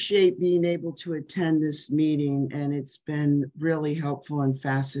appreciate being able to attend this meeting, and it's been really helpful and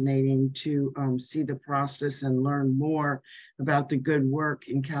fascinating to see the process and learn more about the good work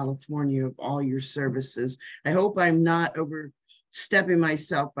in California of all your services. I hope I'm not overstepping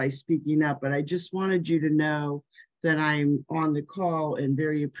myself by speaking up, but I just wanted you to know that I'm on the call and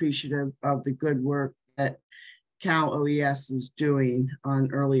very appreciative of the good work that Cal OES is doing on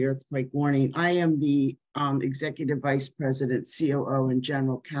early earthquake warning. I am the Executive Vice President, COO, and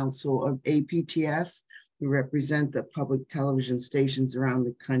General Counsel of APTS. We represent the public television stations around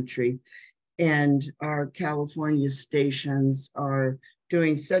the country. And our California stations are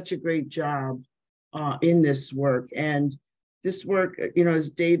doing such a great job in this work. And this work, you know,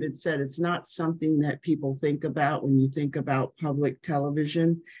 as David said, it's not something that people think about when you think about public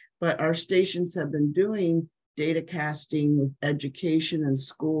television, but our stations have been doing data casting with education and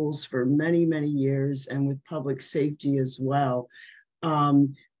schools for many, many years, and with public safety as well.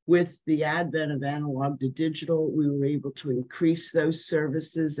 With the advent of analog to digital, we were able to increase those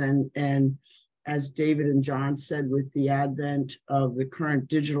services. And as David and John said, with the advent of the current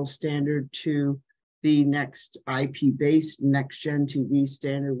digital standard to the next IP-based next-gen TV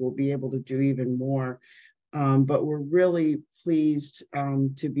standard, we'll be able to do even more. But we're really pleased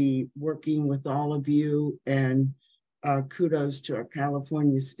to be working with all of you, and kudos to our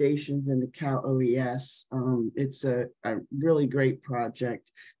California stations and to Cal OES. It's a really great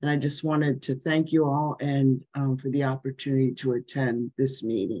project. And I just wanted to thank you all and for the opportunity to attend this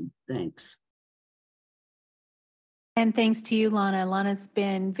meeting. Thanks. And thanks to you, Lana. Lana's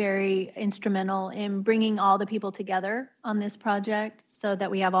been very instrumental in bringing all the people together on this project so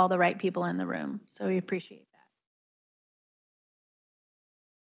that we have all the right people in the room. So we appreciate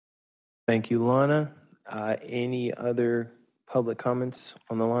that. Thank you, Lana. Any other public comments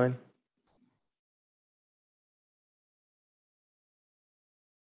on the line?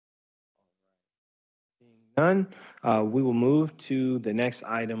 Seeing none, we will move to the next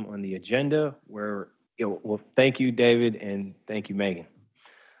item on the agenda where, well, thank you, David, and thank you, Megan.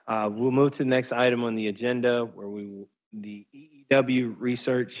 We'll move to the next item on the agenda where the EEW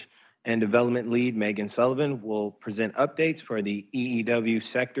Research and Development Lead, Megan Sullivan, will present updates for the EEW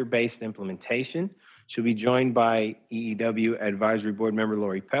sector-based implementation. She'll be joined by EEW Advisory Board Member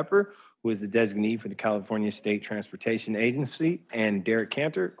Lori Pepper, who is the designee for the California State Transportation Agency, and Derek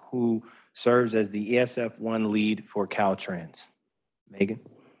Cantor, who serves as the ESF1 lead for Caltrans. Megan.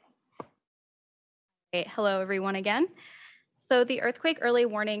 Okay, hello, everyone again. So the earthquake early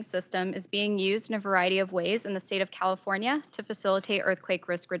warning system is being used in a variety of ways in the state of California to facilitate earthquake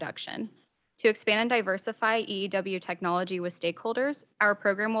risk reduction. To expand and diversify EEW technology with stakeholders, our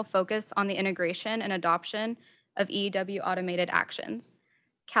program will focus on the integration and adoption of EEW automated actions.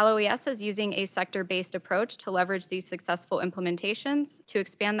 Cal OES is using a sector-based approach to leverage these successful implementations to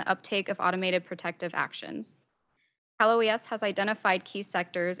expand the uptake of automated protective actions. Cal OES has identified key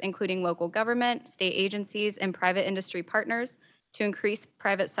sectors, including local government, state agencies, and private industry partners, to increase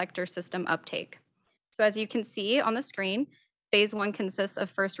private sector system uptake. So as you can see on the screen, phase 1 consists of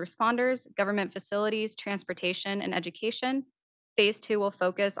first responders, government facilities, transportation, and education. Phase 2 will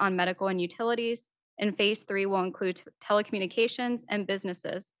focus on medical and utilities, and phase 3 will include telecommunications and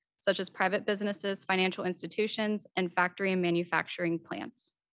businesses, such as private businesses, financial institutions, and factory and manufacturing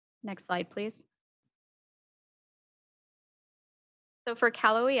plants. Next slide, please. So for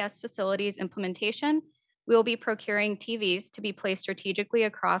Cal OES facilities implementation, we will be procuring TVs to be placed strategically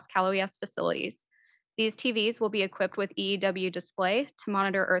across Cal OES facilities. These TVs will be equipped with EEW display to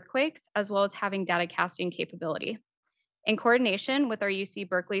monitor earthquakes, as well as having data casting capability. In coordination with our UC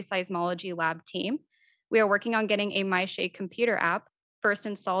Berkeley Seismology Lab team, we are working on getting a MyShake computer app first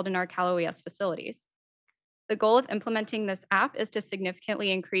installed in our Cal OES facilities. The goal of implementing this app is to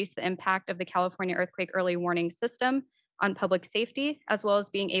significantly increase the impact of the California Earthquake Early Warning System on public safety, as well as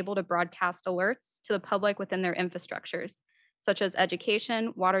being able to broadcast alerts to the public within their infrastructures, such as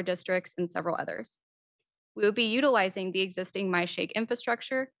education, water districts, and several others. We will be utilizing the existing MyShake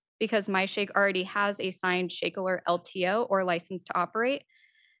infrastructure because MyShake already has a signed Shake Alert LTO or license to operate,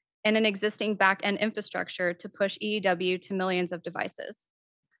 and an existing back-end infrastructure to push EEW to millions of devices.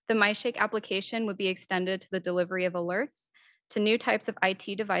 The MyShake application would be extended to the delivery of alerts to new types of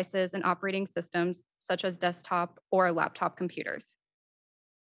IT devices and operating systems, such as desktop or laptop computers.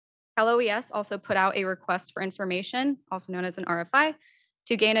 Cal OES also put out a request for information, also known as an RFI,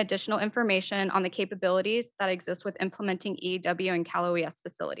 to gain additional information on the capabilities that exist with implementing EEW in Cal OES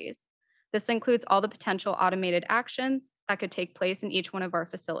facilities. This includes all the potential automated actions that could take place in each one of our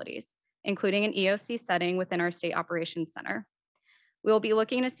facilities, including an EOC setting within our State Operations Center. We will be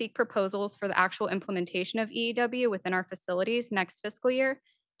looking to seek proposals for the actual implementation of EEW within our facilities next fiscal year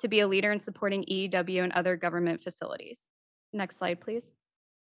to be a leader in supporting EEW and other government facilities. Next slide, please.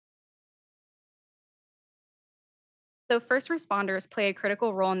 So first responders play a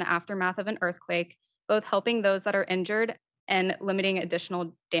critical role in the aftermath of an earthquake, both helping those that are injured and limiting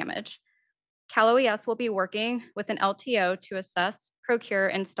additional damage. Cal OES will be working with an LTO to assess, procure,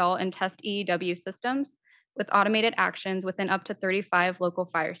 install, and test EEW systems with automated actions within up to 35 local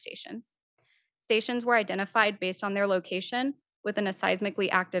fire stations. Stations were identified based on their location within a seismically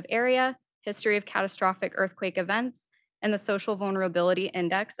active area, history of catastrophic earthquake events, and the social vulnerability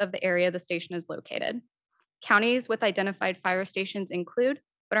index of the area the station is located. Counties with identified fire stations include,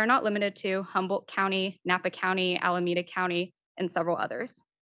 but are not limited to, Humboldt County, Napa County, Alameda County, and several others.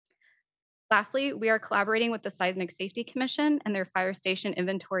 Lastly, we are collaborating with the Seismic Safety Commission and their fire station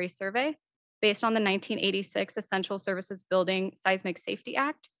inventory survey based on the 1986 Essential Services Building Seismic Safety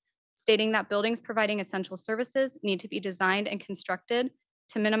Act, stating that buildings providing essential services need to be designed and constructed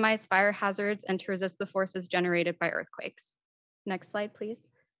to minimize fire hazards and to resist the forces generated by earthquakes. Next slide, please.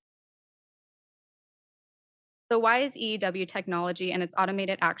 So why is EEW technology and its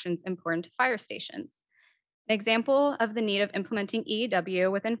automated actions important to fire stations? An example of the need of implementing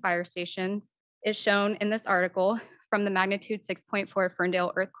EEW within fire stations is shown in this article from the magnitude 6.4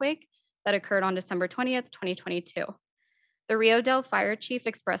 Ferndale earthquake that occurred on December 20th, 2022. The Rio Dell fire chief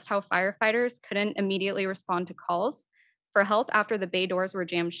expressed how firefighters couldn't immediately respond to calls for help after the bay doors were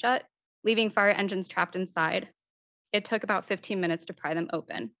jammed shut, leaving fire engines trapped inside. It took about 15 minutes to pry them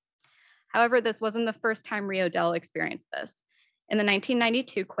open. However, this wasn't the first time Rio Dell experienced this. In the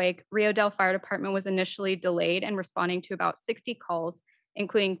 1992 quake, Rio Dell Fire Department was initially delayed in responding to about 60 calls,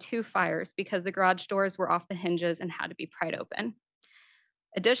 including 2 fires, because the garage doors were off the hinges and had to be pried open.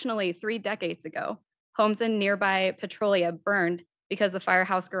 Additionally, 3 decades ago, homes in nearby Petrolia burned because the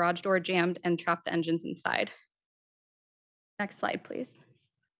firehouse garage door jammed and trapped the engines inside. Next slide, please.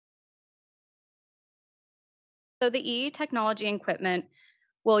 So the EE technology and equipment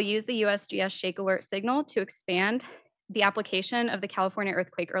will use the USGS Shake Alert signal to expand the application of the California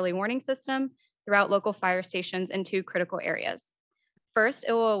Earthquake Early Warning System throughout local fire stations in 2 critical areas. First,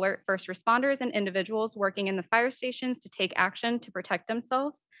 it will alert first responders and individuals working in the fire stations to take action to protect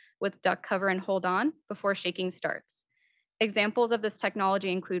themselves with duck cover and hold on before shaking starts. Examples of this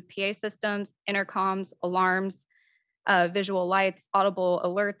technology include PA systems, intercoms, alarms, visual lights, audible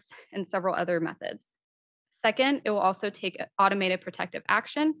alerts, and several other methods. Second, it will also take automated protective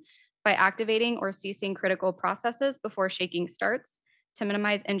action by activating or ceasing critical processes before shaking starts to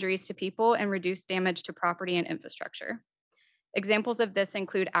minimize injuries to people and reduce damage to property and infrastructure. Examples of this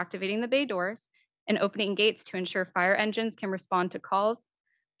include activating the bay doors and opening gates to ensure fire engines can respond to calls,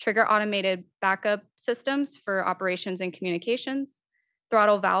 trigger automated backup systems for operations and communications,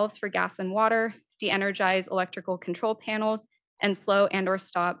 throttle valves for gas and water, de-energize electrical control panels, and slow and/or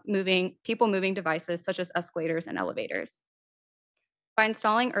stop people moving devices such as escalators and elevators. By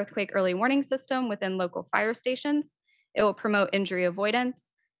installing earthquake early warning system within local fire stations, it will promote injury avoidance,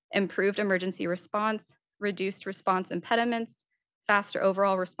 improved emergency response, reduced response impediments, faster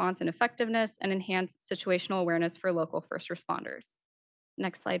overall response and effectiveness, and enhanced situational awareness for local first responders.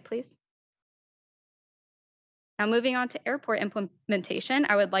 Next slide, please. Now moving on to airport implementation,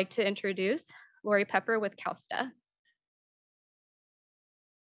 I would like to introduce Lori Pepper with CalSTA.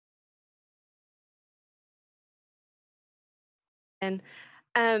 And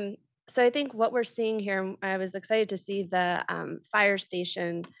so I think what we're seeing here, I was excited to see the fire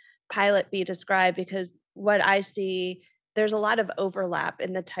station pilot be described, because what I see, there's a lot of overlap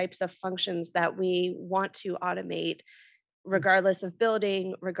in the types of functions that we want to automate, regardless of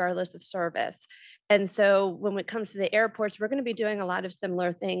building, regardless of service. And so when it comes to the airports, we're going to be doing a lot of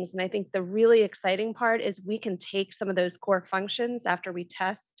similar things. And I think the really exciting part is we can take some of those core functions after we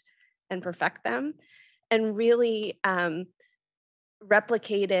test and perfect them and really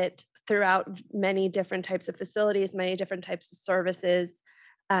replicate it throughout many different types of facilities, many different types of services.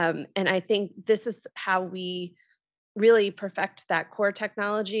 And I think this is how we really perfect that core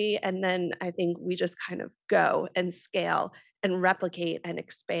technology. And then I think we just kind of go and scale and replicate and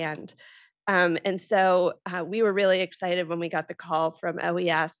expand. And so we were really excited when we got the call from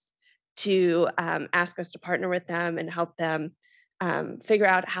OES to ask us to partner with them and help them figure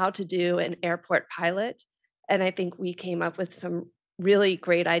out how to do an airport pilot. And I think we came up with some really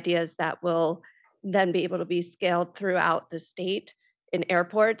great ideas that will then be able to be scaled throughout the state in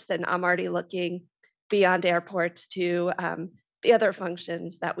airports. And I'm already looking beyond airports to the other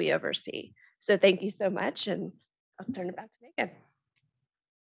functions that we oversee. So thank you so much, and I'll turn it back to Megan.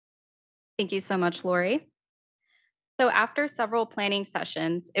 Thank you so much, Lori. So after several planning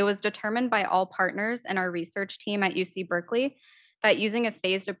sessions, it was determined by all partners and our research team at UC Berkeley that using a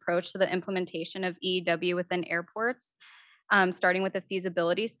phased approach to the implementation of EEW within airports, starting with a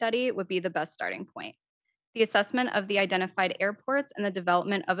feasibility study, would be the best starting point. The assessment of the identified airports and the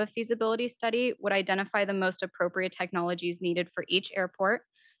development of a feasibility study would identify the most appropriate technologies needed for each airport,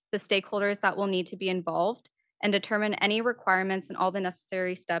 the stakeholders that will need to be involved, and determine any requirements and all the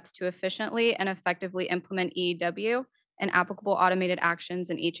necessary steps to efficiently and effectively implement EEW and applicable automated actions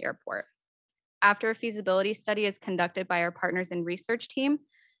in each airport. After a feasibility study is conducted by our partners and research team,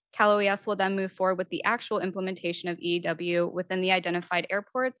 Cal OES will then move forward with the actual implementation of EEW within the identified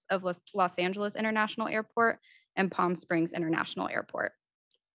airports of Los Angeles International Airport and Palm Springs International Airport.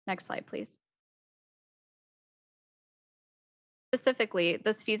 Next slide, please. Specifically,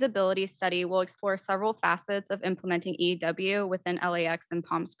 this feasibility study will explore several facets of implementing EEW within LAX and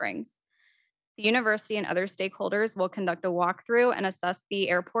Palm Springs. The university and other stakeholders will conduct a walkthrough and assess the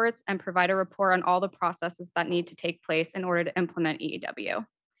airports and provide a report on all the processes that need to take place in order to implement EEW.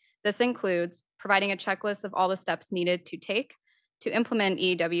 This includes providing a checklist of all the steps needed to take to implement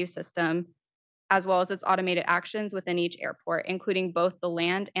EEW system, as well as its automated actions within each airport, including both the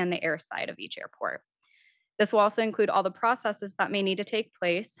land and the air side of each airport. This will also include all the processes that may need to take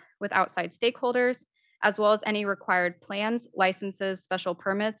place with outside stakeholders, as well as any required plans, licenses, special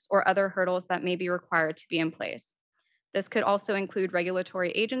permits, or other hurdles that may be required to be in place. This could also include regulatory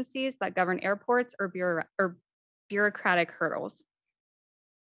agencies that govern airports or bureaucratic hurdles.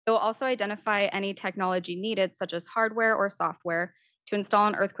 It will also identify any technology needed, such as hardware or software, to install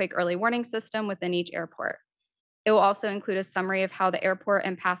an earthquake early warning system within each airport. It will also include a summary of how the airport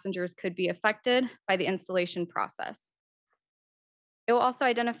and passengers could be affected by the installation process. It will also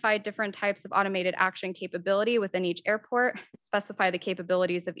identify different types of automated action capability within each airport, specify the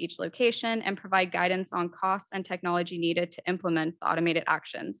capabilities of each location, and provide guidance on costs and technology needed to implement the automated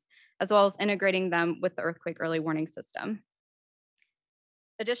actions, as well as integrating them with the earthquake early warning system.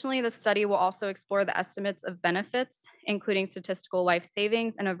 Additionally, the study will also explore the estimates of benefits, including statistical life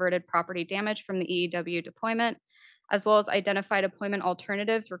savings and averted property damage from the EEW deployment, as well as identify deployment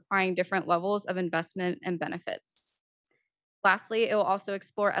alternatives requiring different levels of investment and benefits. Lastly, it will also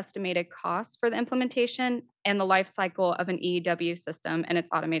explore estimated costs for the implementation and the life cycle of an EEW system and its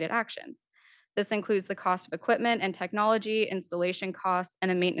automated actions. This includes the cost of equipment and technology, installation costs, and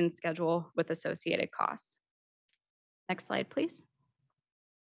a maintenance schedule with associated costs. Next slide, please.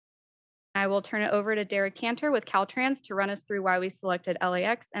 I will turn it over to Derek Cantor with Caltrans to run us through why we selected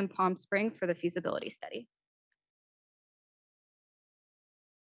LAX and Palm Springs for the feasibility study.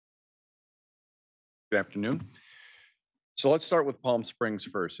 Good afternoon. So let's start with Palm Springs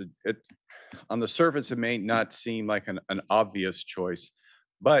first. On the surface, it may not seem like an obvious choice,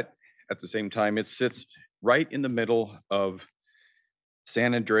 but at the same time, it sits right in the middle of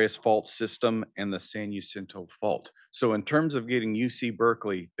San Andreas Fault System, and the San Jacinto Fault. So in terms of getting UC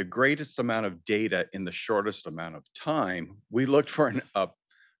Berkeley the greatest amount of data in the shortest amount of time, we looked for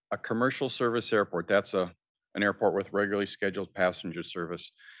a commercial service airport. That's an airport with regularly scheduled passenger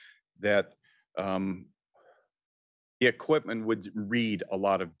service that the equipment would read a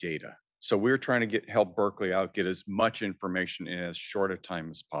lot of data. So we're trying to help Berkeley out, get as much information in as short a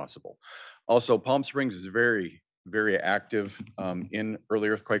time as possible. Also, Palm Springs is very, very active in early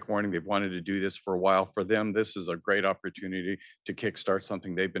earthquake warning. They've wanted to do this for a while. For them, this is a great opportunity to kickstart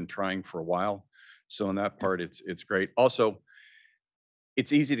something they've been trying for a while. So in that part, it's great. Also,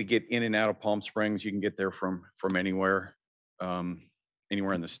 it's easy to get in and out of Palm Springs. You can get there from anywhere,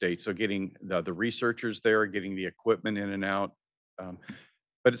 anywhere in the state. So getting the researchers there, getting the equipment in and out.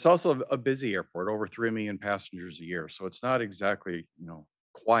 But it's also a busy airport, over 3 million passengers a year. So it's not exactly,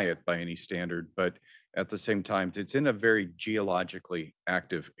 quiet by any standard, but at the same time, it's in a very geologically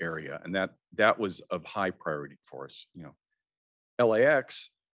active area. And that was of high priority for us. LAX,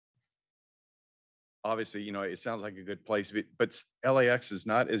 obviously, it sounds like a good place, but LAX is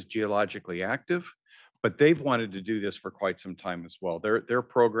not as geologically active, but they've wanted to do this for quite some time as well. Their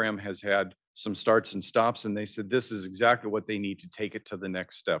program has had some starts and stops, and they said this is exactly what they need to take it to the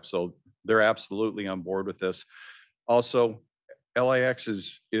next step. So they're absolutely on board with this. Also, LAX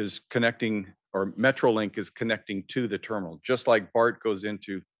is connecting, or Metrolink is connecting to the terminal, just like BART goes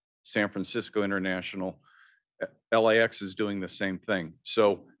into San Francisco International. LAX is doing the same thing.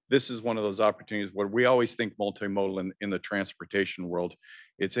 So this is one of those opportunities where we always think multimodal in the transportation world.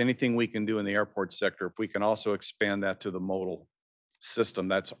 It's anything we can do in the airport sector. If we can also expand that to the modal system,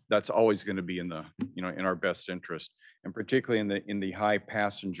 that's always going to be in our best interest, and particularly in the high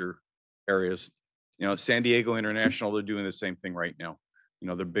passenger areas. San Diego International, they're doing the same thing right now.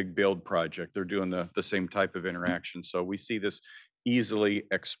 The big build project, they're doing the same type of interaction. So we see this easily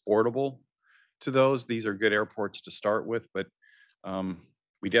exportable to those. These are good airports to start with, but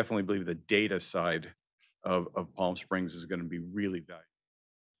we definitely believe the data side of Palm Springs is going to be really valuable.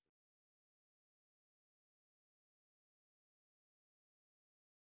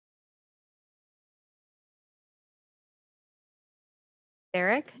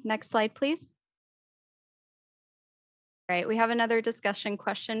 Derek, next slide, please. All right, we have another discussion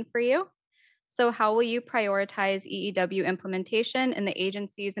question for you. So how will you prioritize EEW implementation in the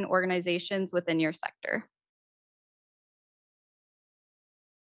agencies and organizations within your sector?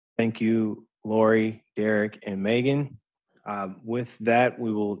 Thank you, Lori, Derek, and Megan. With that,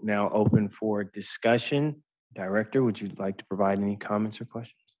 we will now open for discussion. Director, would you like to provide any comments or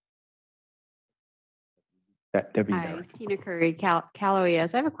questions? Deputy Hi, Director. Tina Curry, Cal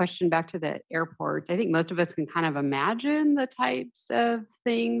OES. I have a question back to the airports. I think most of us can kind of imagine the types of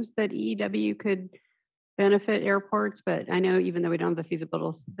things that EEW could benefit airports, but I know even though we don't have the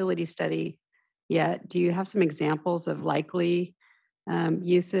feasibility study yet, do you have some examples of likely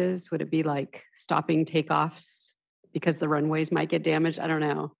uses? Would it be like stopping takeoffs because the runways might get damaged? I don't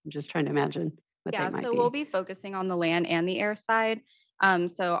know. I'm just trying to imagine what they might so be. we'll be focusing on the land and the air side.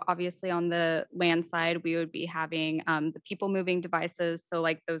 So obviously on the land side, we would be having the people moving devices. So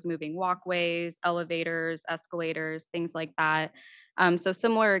like those moving walkways, elevators, escalators, things like that. So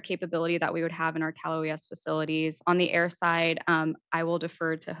similar capability that we would have in our Cal OES facilities. On the air side, I will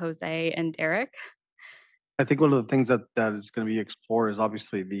defer to Jose and Derek. I think one of the things that is going to be explored is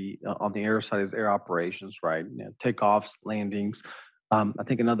obviously on the air side is air operations, right? Takeoffs, landings. I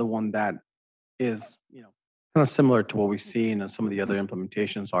think another one that is, kind of similar to what we see in some of the other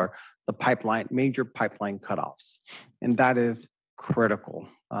implementations are the major pipeline cutoffs. And that is critical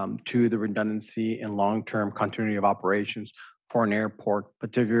to the redundancy and long-term continuity of operations for an airport,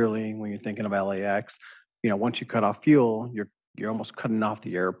 particularly when you're thinking of LAX. Once you cut off fuel, you're almost cutting off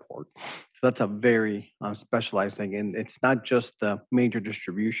the airport. So that's a very specialized thing. And it's not just the major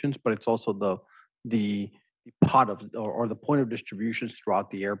distributions, but it's also the pot of or the point of distributions throughout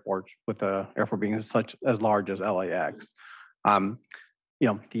the airport, with the airport being as large as LAX.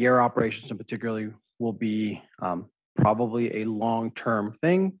 The air operations in particularly will be probably a long-term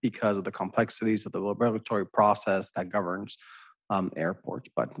thing because of the complexities of the regulatory process that governs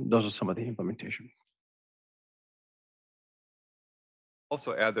airports. But those are some of the implementation.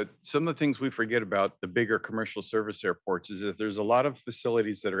 Also add that some of the things we forget about the bigger commercial service airports is that there's a lot of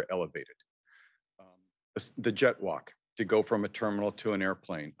facilities that are elevated. The jet walk to go from a terminal to an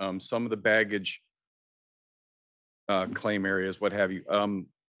airplane, some of the baggage claim areas, what have you.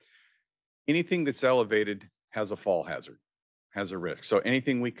 Anything that's elevated has a fall hazard, has a risk. So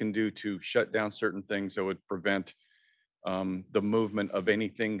anything we can do to shut down certain things that would prevent the movement of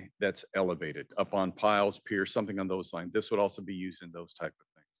anything that's elevated up on piles, piers, something on those lines. This would also be used in those type of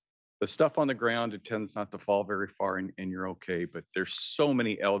things. The stuff on the ground, it tends not to fall very far and you're okay, but there's so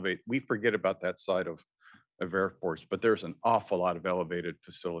many we forget about that side of airports, but there's an awful lot of elevated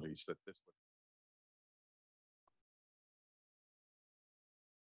facilities that this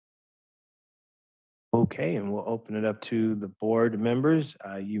would. Okay, and we'll open it up to the board members.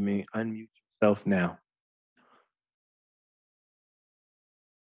 You may unmute yourself now.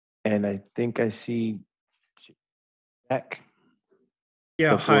 And I think I see Jack.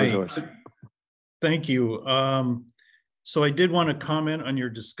 Yeah, The floor is hi. yours. Thank you. So I did want to comment on your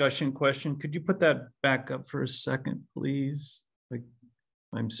discussion question. Could you put that back up for a second, please? Like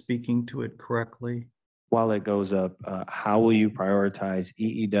I'm speaking to it correctly. While it goes up, how will you prioritize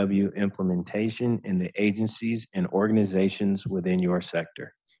EEW implementation in the agencies and organizations within your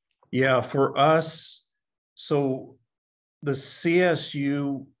sector? Yeah, for us, so the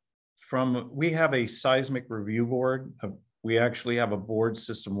CSU we have a seismic review board. We actually have a board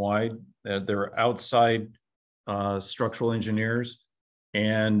system-wide. They're outside structural engineers,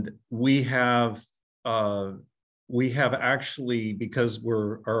 and we have actually, because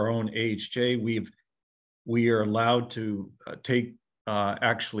we're our own AHJ, we are allowed to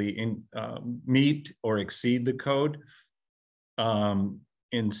meet or exceed the code.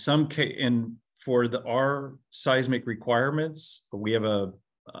 In some case, for our seismic requirements, we have a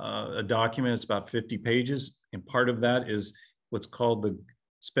document. It's about 50 pages, and part of that is what's called the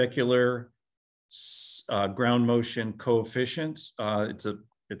specular ground motion coefficients.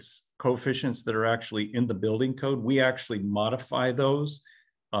 It's coefficients that are actually in the building code. We actually modify those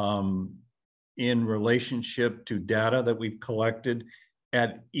in relationship to data that we've collected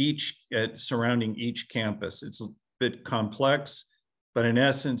at surrounding each campus. It's a bit complex, but in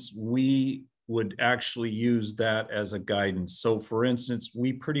essence, we would actually use that as a guidance. So for instance,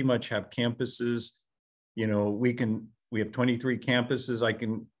 we pretty much have campuses, you know, we have 23 campuses. I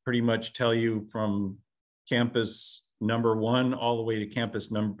can pretty much tell you from campus number 1 all the way to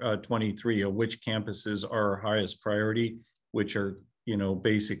campus number 23 of which campuses are our highest priority, which are, you know,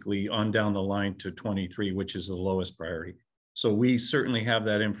 basically on down the line to 23, which is the lowest priority. So we certainly have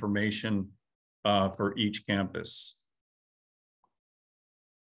that information for each campus.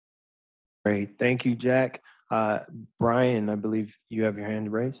 Great, thank you, Jack. Brian, I believe you have your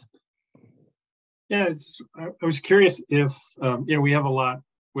hand raised. Yeah, I was curious if, we have a lot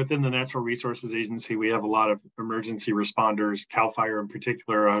within the Natural Resources Agency. We have a lot of emergency responders, CAL FIRE in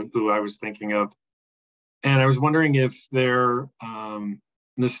particular, who I was thinking of. And I was wondering if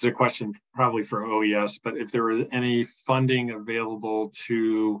this is a question probably for OES, but if there was any funding available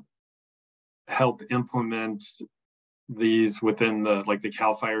to help implement these within the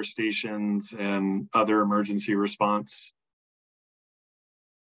CAL FIRE stations and other emergency response.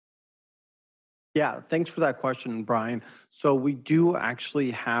 Yeah, thanks for that question, Brian. So we do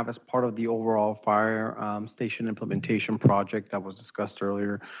actually have, as part of the overall fire station implementation project that was discussed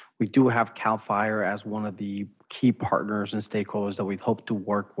earlier, we do have CAL FIRE as one of the key partners and stakeholders that we hope to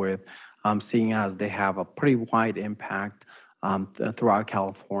work with, seeing as they have a pretty wide impact throughout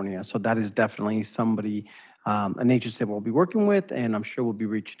California. So that is definitely somebody, an agency that we'll be working with, and I'm sure we'll be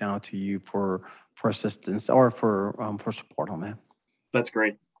reaching out to you for assistance or for support on that. That's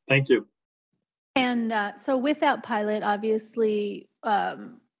great. Thank you. And so with that pilot, obviously,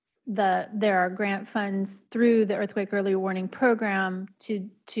 there are grant funds through the Earthquake Early Warning Program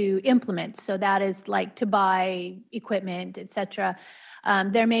to implement. So that is like to buy equipment, et cetera.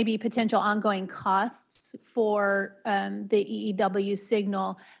 There may be potential ongoing costs for the EEW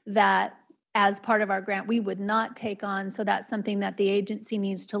signal that, as part of our grant, we would not take on. So that's something that the agency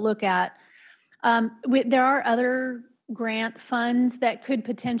needs to look at. There are other grant funds that could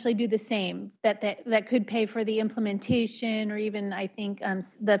potentially do the same, that could pay for the implementation or even, I think,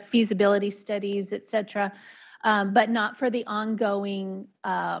 the feasibility studies, et cetera, but not for the ongoing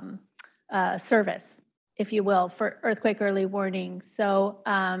service, if you will, for earthquake early warning. So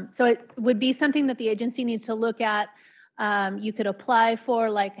it would be something that the agency needs to look at. You could apply for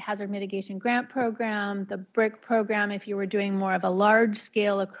like hazard mitigation grant program, the BRIC program, if you were doing more of a large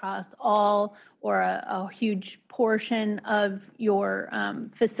scale across all or a huge portion of your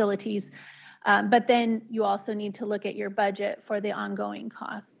facilities. But then you also need to look at your budget for the ongoing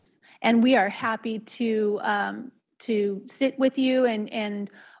costs. And we are happy to sit with you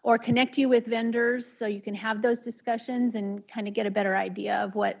or connect you with vendors so you can have those discussions and kind of get a better idea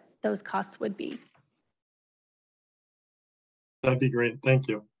of what those costs would be. That'd be great. Thank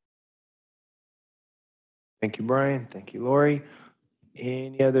you. Thank you, Brian. Thank you, Lori.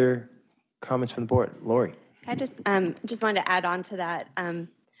 Any other comments from the board? Lori. I just wanted to add on to that.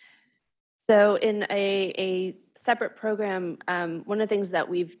 So in a separate program, one of the things that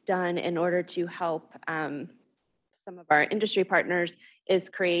we've done in order to help some of our industry partners is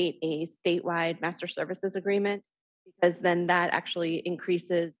create a statewide master services agreement, because then that actually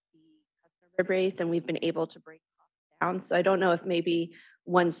increases the customer base and we've been able to bring costs down. So I don't know if maybe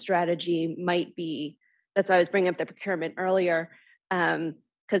one strategy might be, that's why I was bringing up the procurement earlier,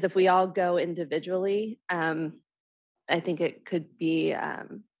 because if we all go individually, I think it could be a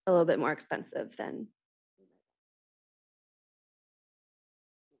little bit more expensive than.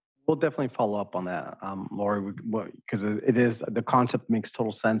 We'll definitely follow up on that, Lori, because it is, the concept makes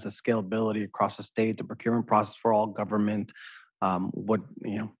total sense, the scalability across the state, the procurement process for all government,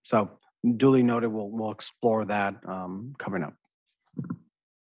 so duly noted, we'll explore that coming up.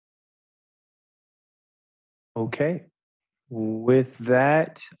 Okay. With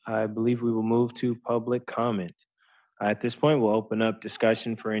that, I believe we will move to public comment. At this point, we'll open up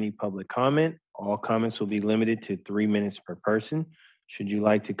discussion for any public comment. All comments will be limited to 3 minutes per person. Should you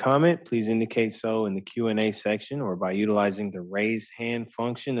like to comment, please indicate so in the Q&A section or by utilizing the raise hand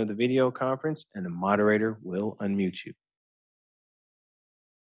function of the video conference, and the moderator will unmute you.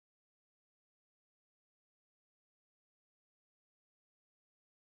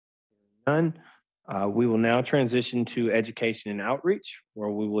 None. We will now transition to education and outreach, where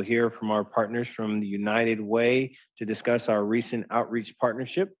we will hear from our partners from the United Way to discuss our recent outreach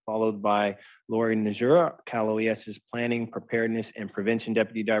partnership, followed by Lori Najura, Cal OES's Planning, Preparedness, and Prevention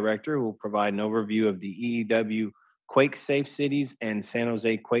Deputy Director, who will provide an overview of the EEW Quake Safe Cities and San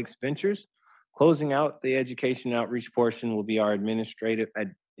Jose Quakes Ventures. Closing out the education and outreach portion will be our administrative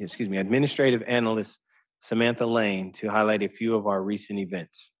analyst, Samantha Lane, to highlight a few of our recent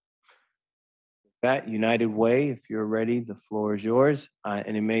events. That United Way, if you're ready, the floor is yours.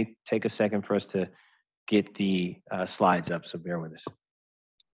 And it may take a second for us to get the slides up, so bear with us.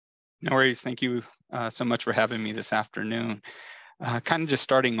 No worries. Thank you so much for having me this afternoon. Kind of just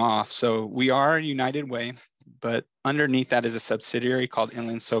starting off. So we are United Way, but underneath that is a subsidiary called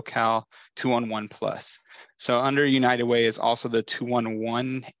Inland SoCal 211 Plus. So under United Way is also the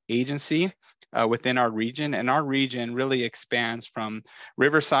 211 agency within our region, and our region really expands from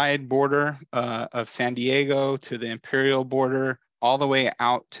Riverside border of San Diego to the Imperial border, all the way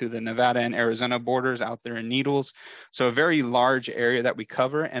out to the Nevada and Arizona borders out there in Needles. So a very large area that we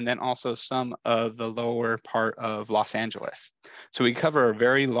cover, and then also some of the lower part of Los Angeles. So we cover a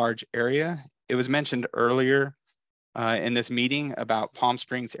very large area. It was mentioned earlier in this meeting about Palm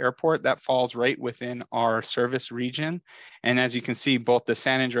Springs Airport. That falls right within our service region. And as you can see, both the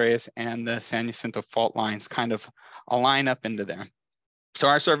San Andreas and the San Jacinto fault lines kind of align up into there. So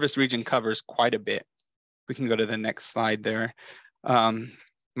our service region covers quite a bit. We can go to the next slide there.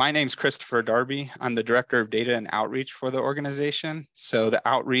 My name's Christopher Darby. I'm the Director of Data and Outreach for the organization. So the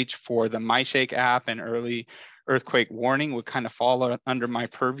outreach for the MyShake app and early earthquake warning would kind of fall under my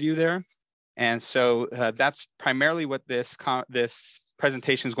purview there. And so that's primarily what this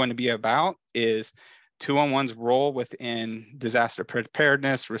presentation is going to be about, is 211's role within disaster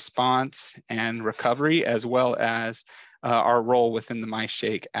preparedness, response, and recovery, as well as our role within the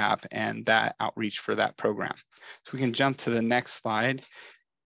MyShake app and that outreach for that program. So we can jump to the next slide.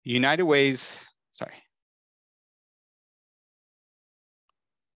 United Way's, sorry.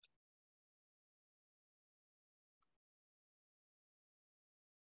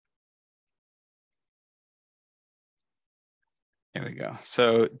 There we go.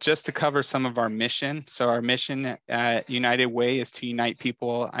 So just to cover some of our mission. So our mission at United Way is to unite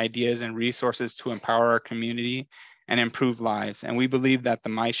people, ideas, and resources to empower our community and improve lives. And we believe that the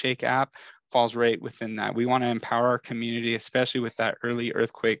MyShake app falls right within that. We want to empower our community, especially with that early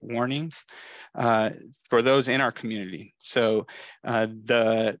earthquake warnings for those in our community. So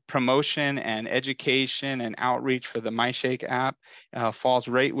the promotion and education and outreach for the MyShake app falls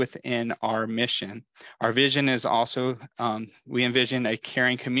right within our mission. Our vision is also, we envision a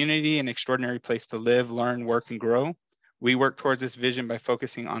caring community, an extraordinary place to live, learn, work, and grow. We work towards this vision by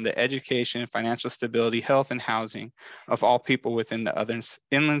focusing on the education, financial stability, health, and housing of all people within the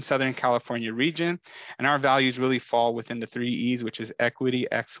inland Southern California region. And our values really fall within the 3 E's, which is equity,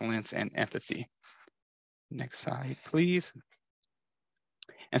 excellence, and empathy. Next slide, please.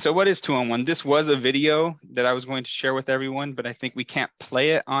 And so what is 211? This was a video that I was going to share with everyone, but I think we can't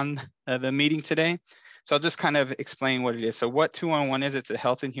play it on the meeting today. So I'll just kind of explain what it is. So what 211 is, it's a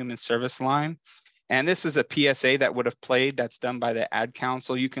health and human service line. And this is a PSA that would have played that's done by the Ad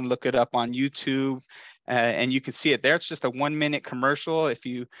Council. You can look it up on YouTube And you can see it there. It's just a 1-minute commercial. If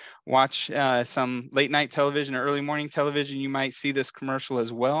you watch some late night television or early morning television, you might see this commercial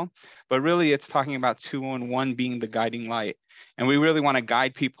as well. But really, it's talking about 211 being the guiding light. And we really want to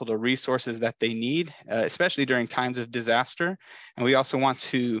guide people to resources that they need, especially during times of disaster. And we also want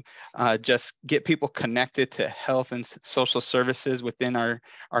to just get people connected to health and social services within our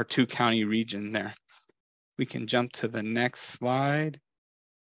 2-county region there. We can jump to the next slide.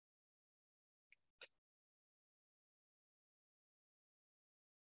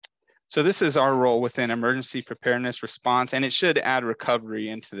 So this is our role within emergency preparedness response, and it should add recovery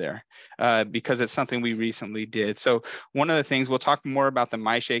into there because it's something we recently did. So one of the things, we'll talk more about the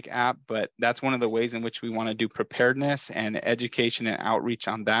MyShake app, but that's one of the ways in which we want to do preparedness and education and outreach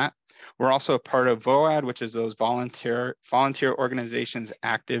on that. We're also a part of VOAD, which is those volunteer organizations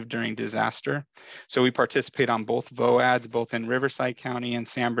active during disaster. So we participate on both VOADs, both in Riverside County and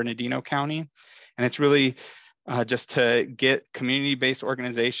San Bernardino County. And it's really just to get community-based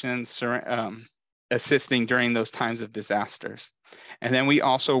organizations assisting during those times of disasters. And then we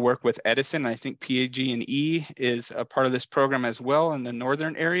also work with Edison. I think PG&E is a part of this program as well in the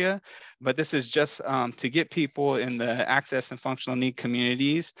northern area. But this is just to get people in the access and functional need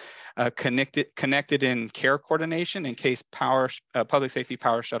communities connected in care coordination in case public safety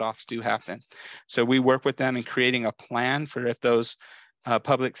power shutoffs do happen. So we work with them in creating a plan for if those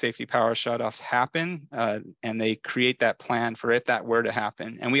public safety power shutoffs happen, and they create that plan for if that were to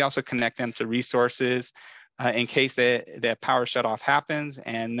happen. And we also connect them to resources in case that power shutoff happens,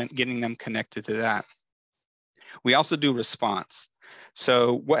 and then getting them connected to that. We also do response.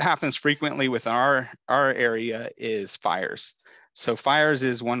 So what happens frequently with our area is fires. So fires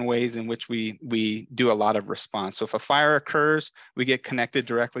is one ways in which we do a lot of response. So if a fire occurs, we get connected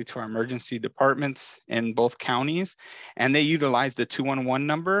directly to our emergency departments in both counties, and they utilize the 211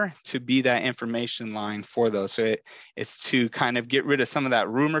 number to be that information line for those. So it's to kind of get rid of some of that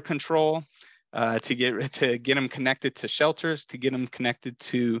rumor control, to get them connected to shelters, to get them connected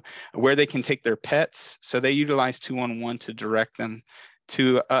to where they can take their pets. So they utilize 211 to direct them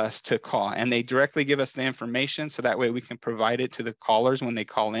to us to call, and they directly give us the information so that way we can provide it to the callers when they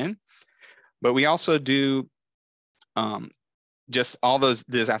call in. But we also do just all those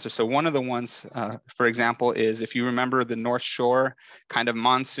disasters. So one of the ones, for example, is if you remember the North Shore kind of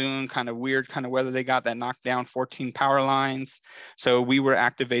monsoon, kind of weird kind of weather they got that knocked down 14 power lines. So we were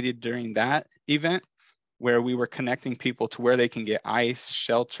activated during that event where we were connecting people to where they can get ice,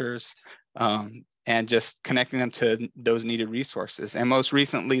 shelters, and just connecting them to those needed resources. And most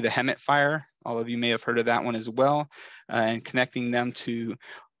recently, the Hemet fire, all of you may have heard of that one as well, and connecting them to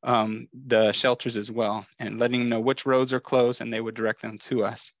the shelters as well, and letting them know which roads are closed, and they would direct them to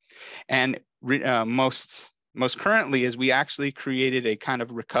us. And most currently is we actually created a kind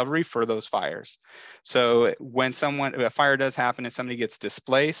of recovery for those fires. So when a fire does happen and somebody gets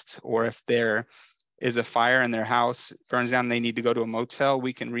displaced, or if there is a fire and their house burns down and they need to go to a motel,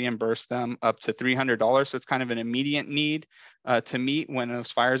 we can reimburse them up to $300. So it's kind of an immediate need to meet when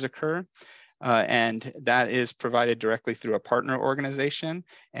those fires occur. And that is provided directly through a partner organization.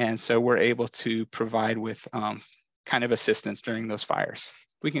 And so we're able to provide with kind of assistance during those fires.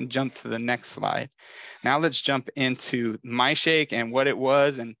 We can jump to the next slide. Now let's jump into MyShake and what it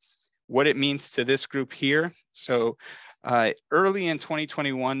was and what it means to this group here. So early in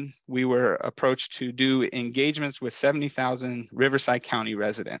 2021, we were approached to do engagements with 70,000 Riverside County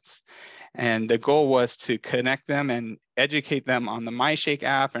residents. And the goal was to connect them and educate them on the MyShake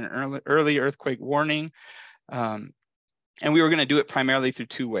app and early earthquake warning. And we were going to do it primarily through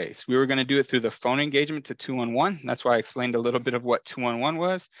two ways. We were going to do it through the phone engagement to 211. That's why I explained a little bit of what 211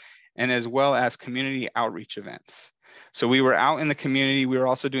 was, and as well as community outreach events. So we were out in the community. We were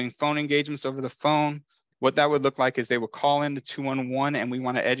also doing phone engagements over the phone. What that would look like is they would call into 211, and we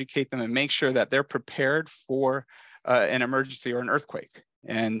want to educate them and make sure that they're prepared for an emergency or an earthquake.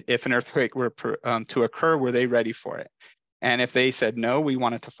 And if an earthquake were to occur, were they ready for it? And if they said no, we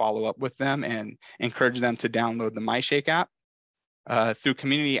wanted to follow up with them and encourage them to download the MyShake app. Through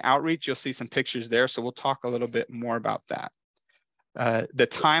community outreach, you'll see some pictures there, so we'll talk a little bit more about that. The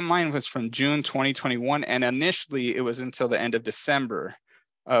timeline was from June 2021, and initially it was until the end of December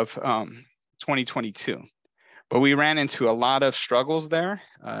of 2022. But we ran into a lot of struggles there,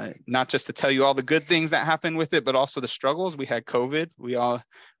 not just to tell you all the good things that happened with it, but also the struggles. We had COVID. We all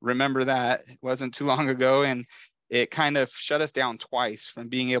remember that. It wasn't too long ago, and it kind of shut us down twice from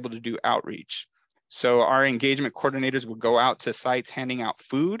being able to do outreach. So our engagement coordinators would go out to sites handing out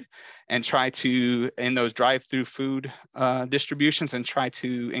food and try to, in those drive-through food distributions, and try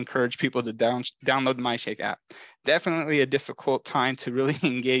to encourage people to download the MyShake app. Definitely a difficult time to really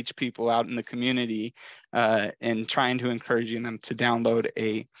engage people out in the community and trying to encourage them to download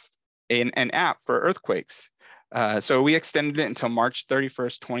an app for earthquakes. So we extended it until March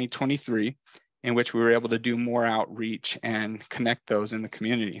 31st, 2023, in which we were able to do more outreach and connect those in the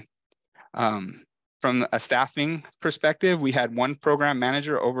community. From a staffing perspective, we had one program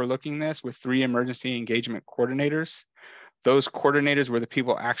manager overlooking this with 3 emergency engagement coordinators. Those coordinators were the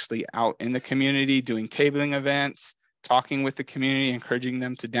people actually out in the community doing tabling events, talking with the community, encouraging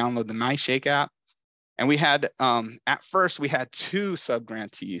them to download the MyShake app. And we had, at first, we had 2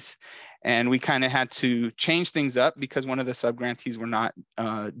 subgrantees, and we kind of had to change things up because one of the subgrantees were not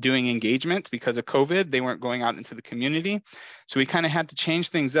doing engagements because of COVID. They weren't going out into the community. So we kind of had to change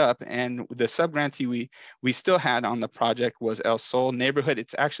things up. And the subgrantee we still had on the project was El Sol Neighborhood.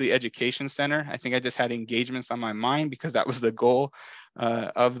 It's actually Education Center. I think I just had engagements on my mind because that was the goal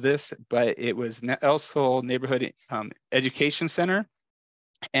of this, but it was El Sol Neighborhood Education Center.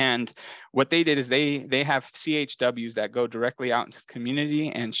 And what they did is they have CHWs that go directly out into the community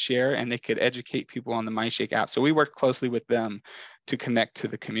and share, and they could educate people on the MyShake app. So we worked closely with them to connect to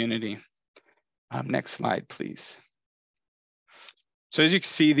the community. Next slide, please. So as you can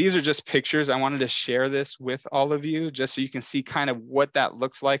see, these are just pictures. I wanted to share this with all of you just so you can see kind of what that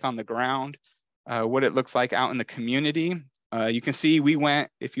looks like on the ground, what it looks like out in the community. You can see we went,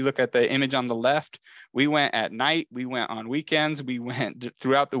 if you look at the image on the left, we went at night, we went on weekends, we went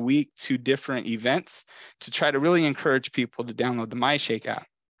throughout the week to different events to try to really encourage people to download the MyShake app.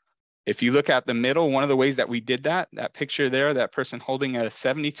 If you look at the middle, one of the ways that we did that picture there, that person holding a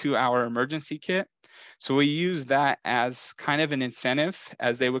 72-hour emergency kit. So we used that as kind of an incentive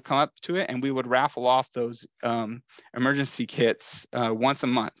as they would come up to it, and we would raffle off those emergency kits once a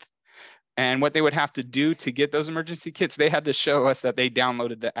month. And what they would have to do to get those emergency kits, they had to show us that they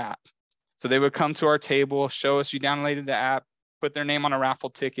downloaded the app. So they would come to our table, show us you downloaded the app, put their name on a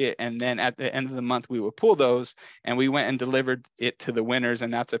raffle ticket, and then at the end of the month, we would pull those, and we went and delivered it to the winners.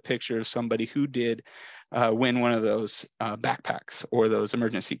 And that's a picture of somebody who did win one of those backpacks or those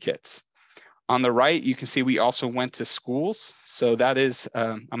emergency kits. On the right, you can see we also went to schools. So that is,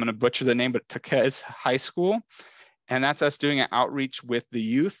 I'm going to butcher the name, but Taquez High School. And that's us doing an outreach with the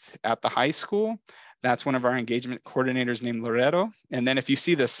youth at the high school. That's one of our engagement coordinators named Loreto. And then if you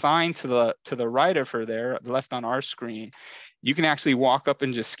see the sign to the right of her there, left on our screen, you can actually walk up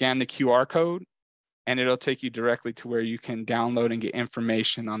and just scan the QR code, and it'll take you directly to where you can download and get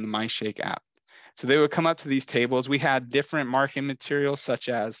information on the MyShake app. So they would come up to these tables. We had different marketing materials such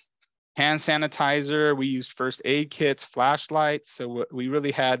as hand sanitizer. We used first aid kits, flashlights. So we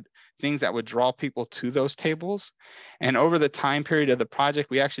really had things that would draw people to those tables. And over the time period of the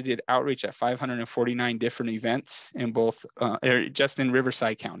project, we actually did outreach at 549 different events in both, just in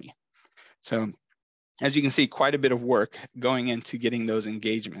Riverside County. So as you can see, quite a bit of work going into getting those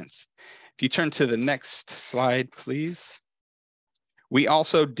engagements. If you turn to the next slide, please. We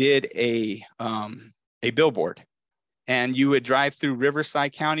also did a billboard. And you would drive through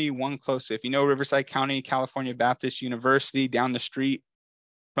Riverside County, one close. If you know Riverside County, California Baptist University, down the street.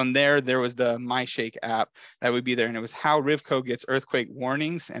 From there, there was the MyShake app that would be there. And it was how Rivco gets earthquake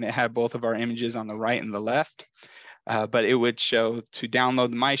warnings. And it had both of our images on the right and the left. But it would show to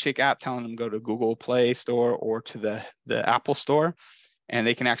download the MyShake app, telling them go to Google Play Store or to the Apple Store. And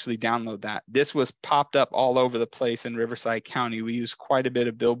they can actually download that. This was popped up all over the place in Riverside County. We used quite a bit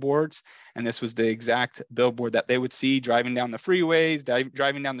of billboards, and this was the exact billboard that they would see driving down the freeways,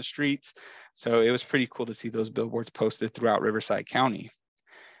 driving down the streets. So it was pretty cool to see those billboards posted throughout Riverside County.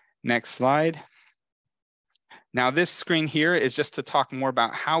 Next slide. Now this screen here is just to talk more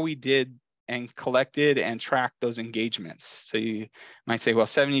about how we did and collected and tracked those engagements. So you might say, well,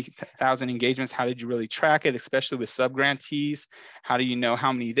 70,000 engagements, how did you really track it, especially with subgrantees? How do you know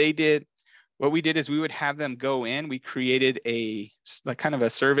how many they did? What we did is we would have them go in. We created kind of a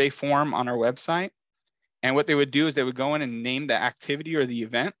survey form on our website. And what they would do is they would go in and name the activity or the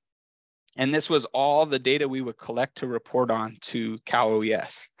event. And this was all the data we would collect to report on to Cal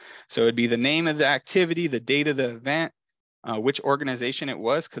OES. So it'd be the name of the activity, the date of the event, which organization it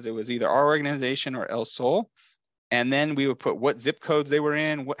was, because it was either our organization or El Sol. And then we would put what zip codes they were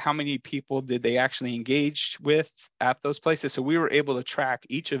in, how many people did they actually engage with at those places. So we were able to track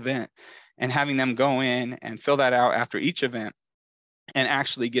each event and having them go in and fill that out after each event and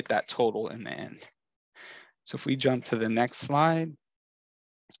actually get that total in the end. So if we jump to the next slide.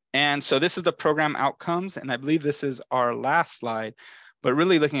 And so this is the program outcomes. And I believe this is our last slide. But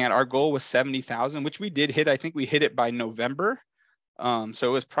really looking at our goal was 70,000, which we did hit. I think we hit it by November. So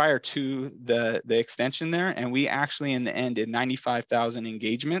it was prior to the extension there. And we actually in the end did 95,000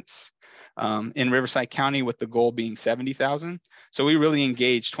 engagements in Riverside County, with the goal being 70,000. So we really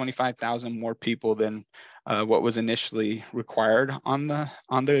engaged 25,000 more people than what was initially required on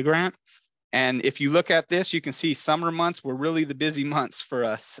the grant. And if you look at this, you can see summer months were really the busy months for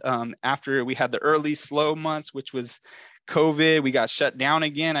us. After we had the early slow months, which was COVID, we got shut down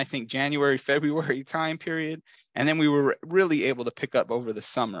again, I think January, February time period. And then we were really able to pick up over the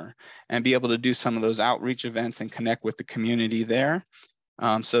summer and be able to do some of those outreach events and connect with the community there.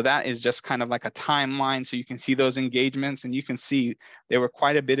 So that is just kind of like a timeline. So you can see those engagements, and you can see there were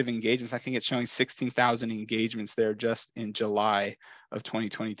quite a bit of engagements. I think it's showing 16,000 engagements there just in July of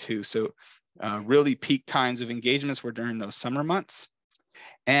 2022. So really peak times of engagements were during those summer months.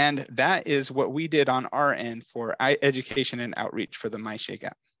 And that is what we did on our end for education and outreach for the MyShake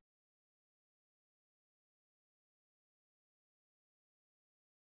app.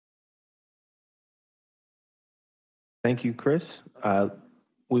 Thank you, Chris.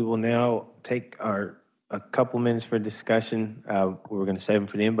 We will now take a couple minutes for discussion. We're going to save them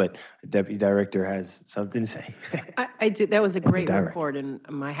for the end, but the Deputy Director has something to say. I do. That was a great Direct. report, and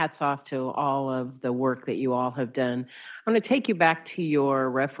my hat's off to all of the work that you all have done. I'm going to take you back to your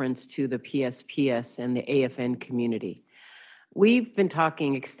reference to the PSPS and the AFN community. We've been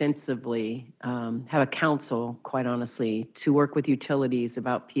talking extensively, have a council, quite honestly, to work with utilities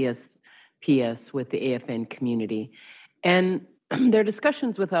about PSPS with the AFN community. And their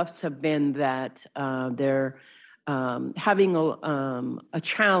discussions with us have been that they're having a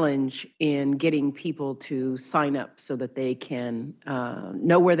challenge in getting people to sign up so that they can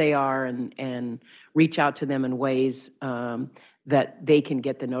know where they are and reach out to them in ways that they can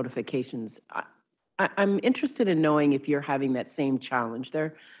get the notifications. I'm interested in knowing if you're having that same challenge.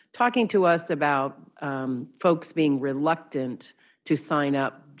 They're talking to us about folks being reluctant to sign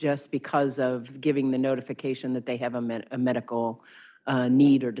up just because of giving the notification that they have a medical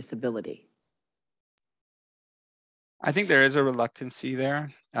need or disability. I think there is a reluctancy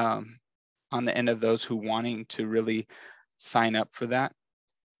there on the end of those who wanting to really sign up for that.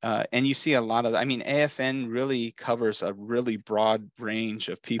 And you see a lot of, I mean, AFN really covers a really broad range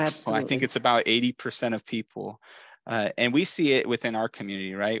of people. Absolutely. I think it's about 80% of people. And we see it within our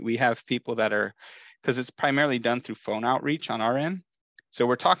community, right? We have people that are, because it's primarily done through phone outreach on our end. So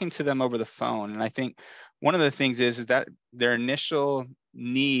we're talking to them over the phone. And I think one of the things is that their initial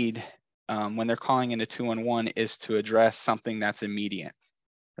need when they're calling into 211 is to address something that's immediate,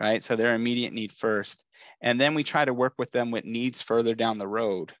 right? So their immediate need first. And then we try to work with them with needs further down the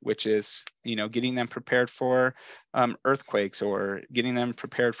road, which is, you know, getting them prepared for earthquakes or getting them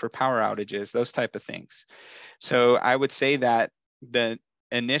prepared for power outages, those type of things. So I would say that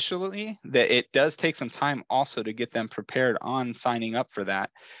initially that it does take some time also to get them prepared on signing up for that.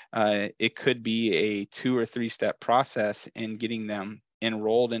 It could be a 2 or 3 step process in getting them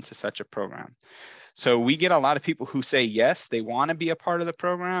enrolled into such a program. So we get a lot of people who say yes, they want to be a part of the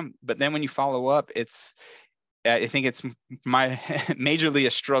program, but then when you follow up, I think it's majorly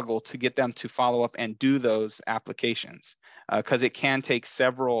a struggle to get them to follow up and do those applications because it can take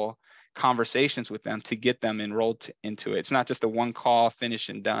several conversations with them to get them enrolled into it. It's not just a one call, finish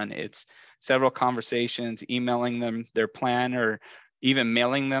and done. It's several conversations, emailing them their plan or even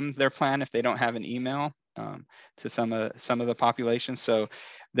mailing them their plan if they don't have an email to some of the population. So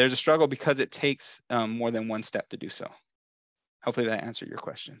there's a struggle because it takes more than one step to do so. Hopefully that answered your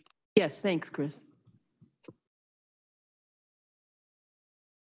question. Yes, thanks, Chris.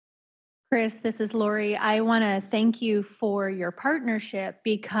 Chris, this is Lori. I want to thank you for your partnership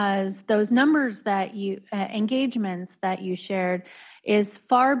because those numbers that you, engagements that you shared is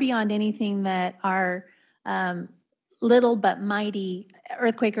far beyond anything that our little but mighty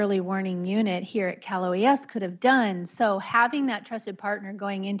earthquake early warning unit here at Cal OES could have done. So having that trusted partner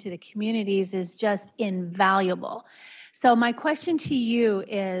going into the communities is just invaluable. So my question to you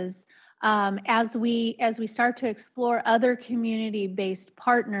is, as we start to explore other community-based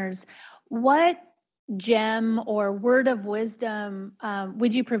partners, what gem or word of wisdom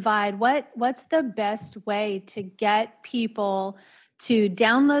would you provide? What's the best way to get people to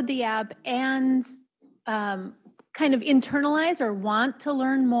download the app and kind of internalize or want to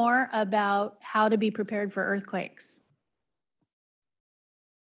learn more about how to be prepared for earthquakes?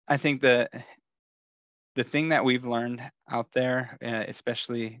 I think the thing that we've learned out there,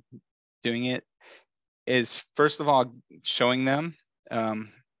 especially doing it, is first of all showing them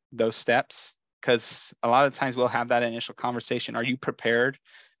those steps, because a lot of times we'll have that initial conversation. Are you prepared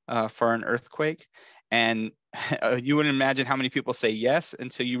for an earthquake. And you wouldn't imagine how many people say yes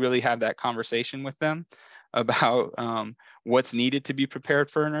until you really have that conversation with them about what's needed to be prepared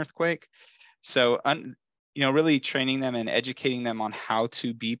for an earthquake. So, really training them and educating them on how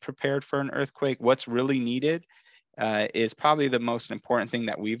to be prepared for an earthquake, what's really needed, is probably the most important thing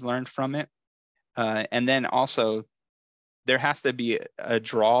that we've learned from it. And then also, there has to be a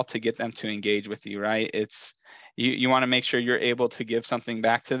draw to get them to engage with you, right? You want to make sure you're able to give something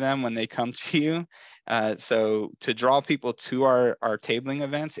back to them when they come to you. So to draw people to our tabling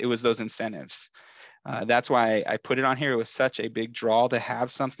events, it was those incentives. That's why I put it on here. It was such a big draw to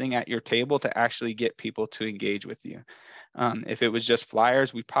have something at your table to actually get people to engage with you. If it was just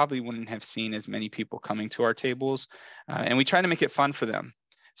flyers, we probably wouldn't have seen as many people coming to our tables. And we try to make it fun for them.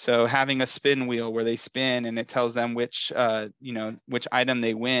 So having a spin wheel where they spin and it tells them which item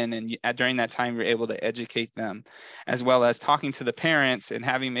they win, and during that time you're able to educate them, as well as talking to the parents and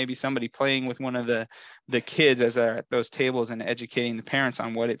having maybe somebody playing with one of the kids as they're at those tables and educating the parents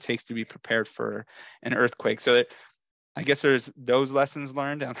on what it takes to be prepared for an earthquake. So I guess there's those lessons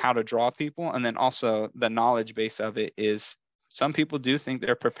learned on how to draw people, and then also the knowledge base of it is some people do think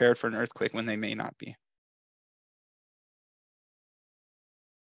they're prepared for an earthquake when they may not be.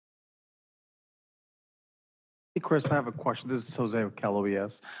 Hey, Chris, I have a question. This is Jose with Cal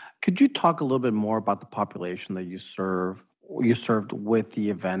OES. Could you talk a little bit more about the population that you served with the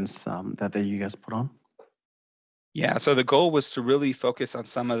events that you guys put on? Yeah, so the goal was to really focus on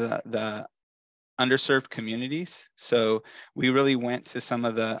some of the underserved communities. So we really went to some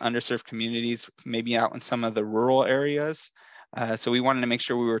of the underserved communities, maybe out in some of the rural areas. So we wanted to make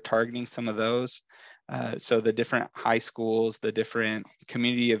sure we were targeting some of those. So the different high schools, the different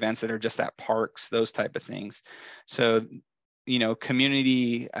community events that are just at parks, those type of things. So,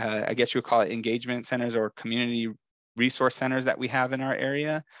 community, I guess you would call it engagement centers or community resource centers that we have in our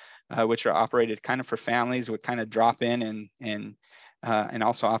area, which are operated kind of for families, would kind of drop in and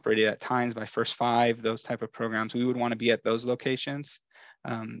also operated at times by First Five, those type of programs. We would want to be at those locations.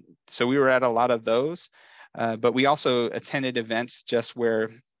 So we were at a lot of those, but we also attended events just where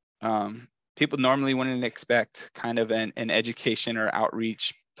people normally wouldn't expect kind of an education or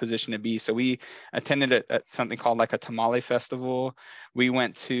outreach position to be. So we attended something called like a tamale festival. We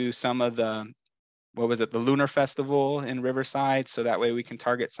went to some of the Lunar Festival in Riverside. So that way we can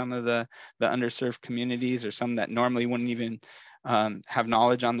target some of the underserved communities or some that normally wouldn't even have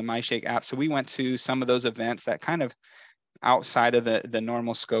knowledge on the MyShake app. So we went to some of those events that kind of outside of the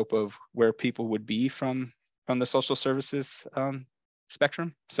normal scope of where people would be from the social services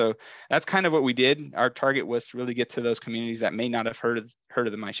spectrum. So that's kind of what we did. Our target was to really get to those communities that may not have heard of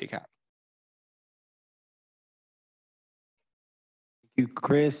the MyShake app. Thank you,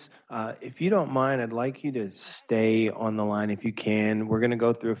 Chris. If you don't mind, I'd like you to stay on the line if you can. We're going to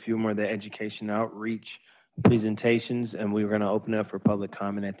go through a few more of the education outreach presentations, and we're going to open up for public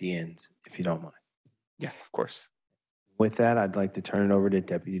comment at the end, if you don't mind. Yeah, of course. With that, I'd like to turn it over to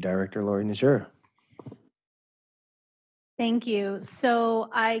Deputy Director Lori Najura. Thank you. So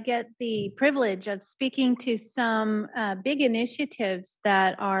I get the privilege of speaking to some big initiatives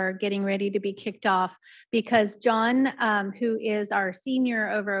that are getting ready to be kicked off because John, who is our senior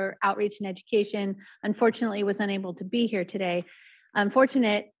over outreach and education, unfortunately was unable to be here today.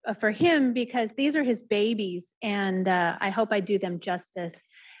 Unfortunate for him because these are his babies and I hope I do them justice.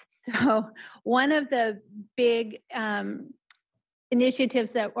 So one of the big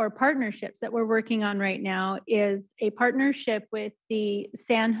initiatives or partnerships that we're working on right now is a partnership with the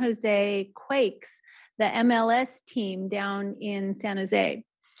San Jose Quakes, the MLS team down in San Jose.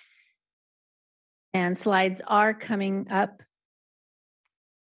 And slides are coming up.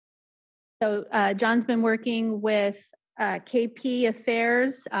 So John's been working with KP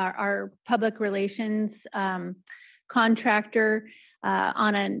Affairs, our public relations contractor,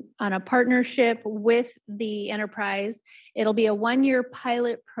 on a partnership with the enterprise. It'll be a one-year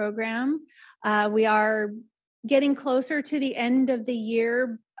pilot program. We are getting closer to the end of the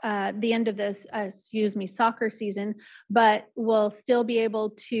year, the end of this, soccer season, but we'll still be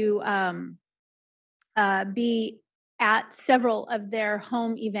able to be at several of their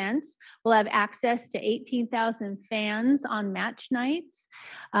home events. We'll have access to 18,000 fans on match nights.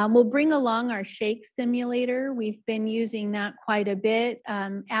 We'll bring along our Shake simulator. We've been using that quite a bit.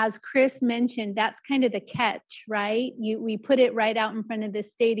 As Chris mentioned, that's kind of the catch, right? We put it right out in front of the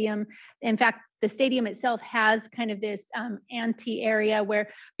stadium. In fact, the stadium itself has kind of this ante area where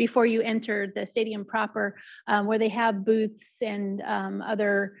before you enter the stadium proper, where they have booths and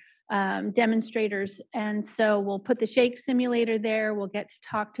other demonstrators. And so we'll put the Shake simulator there. We'll get to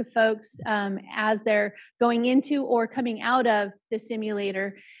talk to folks as they're going into or coming out of the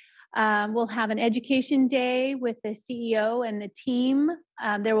simulator. We'll have an education day with the CEO and the team.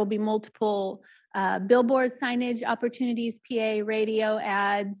 There will be multiple billboard signage opportunities, PA, radio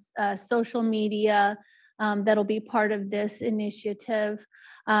ads, social media that'll be part of this initiative.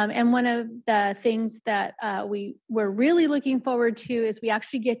 And one of the things that we're really looking forward to is we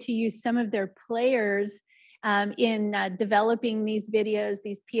actually get to use some of their players in developing these videos,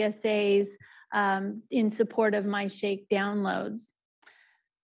 these PSAs in support of MyShake downloads.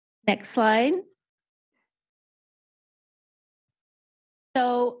 Next slide.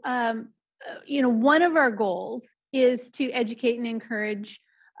 So, one of our goals is to educate and encourage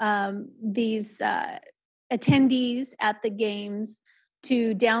these attendees at the games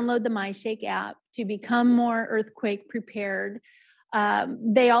to download the MyShake app, to become more earthquake prepared.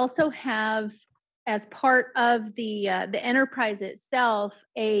 They also have, as part of the enterprise itself,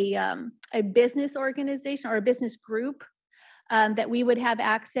 a business organization or a business group that we would have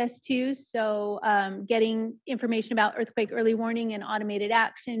access to. So getting information about earthquake early warning and automated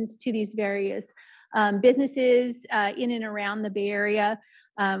actions to these various businesses in and around the Bay Area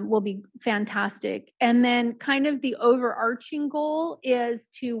will be fantastic. And then kind of the overarching goal is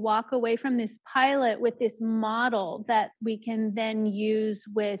to walk away from this pilot with this model that we can then use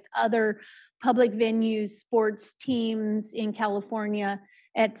with other public venues, sports teams in California,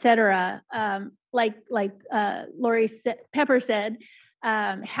 et cetera. Like Lori Pepper said,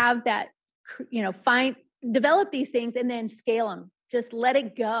 have that, develop these things and then scale them. Just let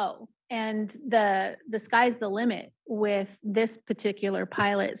it go. And the sky's the limit with this particular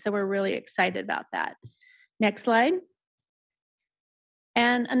pilot. So we're really excited about that. Next slide.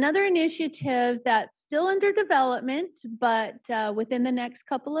 And another initiative that's still under development, but within the next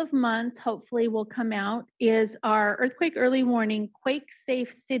couple of months, hopefully will come out, is our Earthquake Early Warning Quake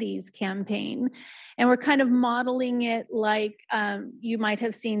Safe Cities campaign. And we're kind of modeling it like you might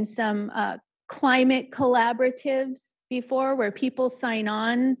have seen some climate collaboratives before, where people sign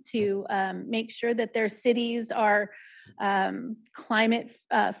on to make sure that their cities are climate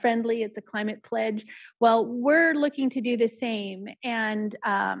friendly. It's a climate pledge. Well, we're looking to do the same. And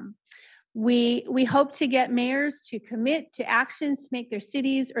we hope to get mayors to commit to actions to make their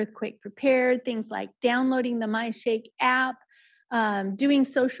cities earthquake prepared, things like downloading the MyShake app, doing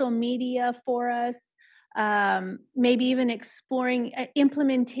social media for us, maybe even exploring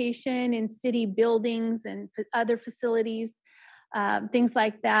implementation in city buildings and other facilities, things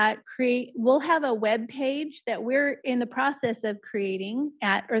like that. We'll have a web page that we're in the process of creating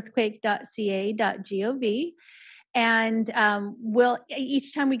at earthquake.ca.gov. And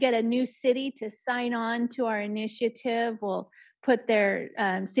each time we get a new city to sign on to our initiative, we'll put their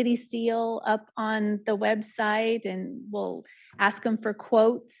city seal up on the website, and we'll ask them for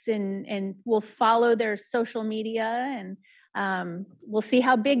quotes, and we'll follow their social media, and we'll see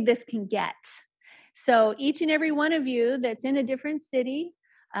how big this can get. So each and every one of you that's in a different city,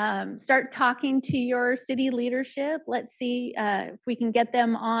 start talking to your city leadership. Let's see if we can get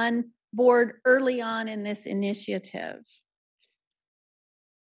them on board early on in this initiative.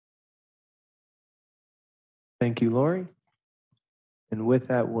 Thank you, Lori. And with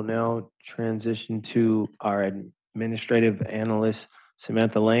that, we'll now transition to our administrative analyst,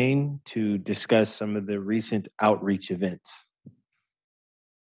 Samantha Lane, to discuss some of the recent outreach events.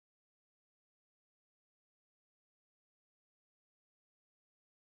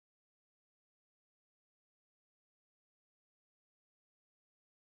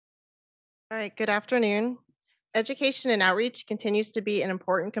 All right, good afternoon. Education and outreach continues to be an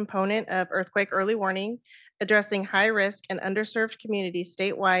important component of earthquake early warning, addressing high risk and underserved communities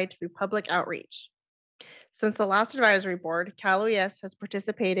statewide through public outreach. Since the last advisory board, Cal OES has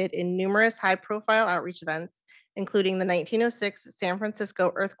participated in numerous high profile outreach events, including the 1906 San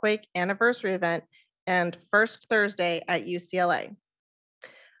Francisco Earthquake Anniversary event and First Thursday at UCLA.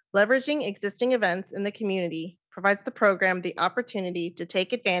 Leveraging existing events in the community provides the program the opportunity to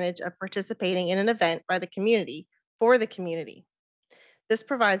take advantage of participating in an event by the community for the community. This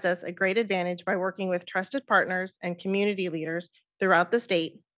provides us a great advantage by working with trusted partners and community leaders throughout the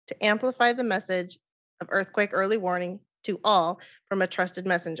state to amplify the message of earthquake early warning to all from a trusted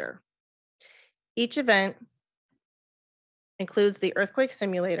messenger. Each event includes the earthquake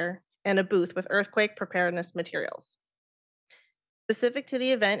simulator and a booth with earthquake preparedness materials. Specific to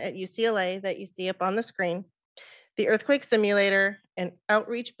the event at UCLA that you see up on the screen, the earthquake simulator and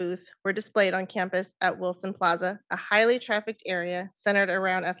outreach booth were displayed on campus at Wilson Plaza, a highly trafficked area centered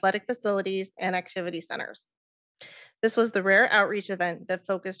around athletic facilities and activity centers. This was the rare outreach event that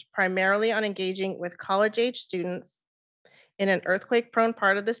focused primarily on engaging with college-age students in an earthquake-prone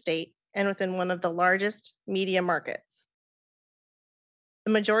part of the state and within one of the largest media markets.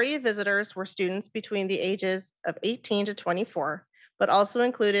 The majority of visitors were students between the ages of 18 to 24, but also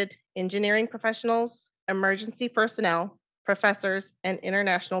included engineering professionals, emergency personnel, professors, and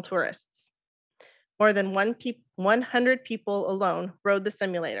international tourists. More than 100 people alone rode the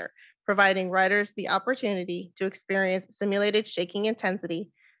simulator, providing riders the opportunity to experience simulated shaking intensity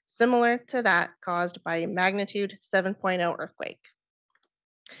similar to that caused by a magnitude 7.0 earthquake.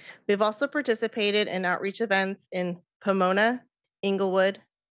 We've also participated in outreach events in Pomona, Inglewood,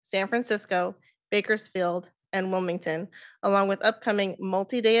 San Francisco, Bakersfield, and Wilmington, along with upcoming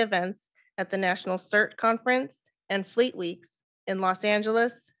multi-day events at the National CERT Conference and Fleet Weeks in Los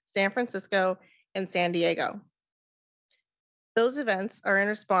Angeles, San Francisco, and San Diego. Those events are in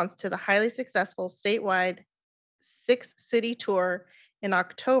response to the highly successful statewide 6-city tour in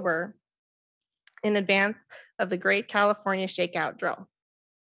October in advance of the Great California Shakeout Drill.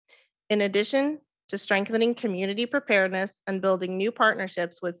 In addition to strengthening community preparedness and building new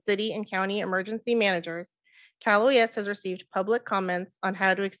partnerships with city and county emergency managers, Cal OES has received public comments on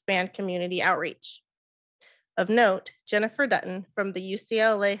how to expand community outreach. Of note, Jennifer Dutton from the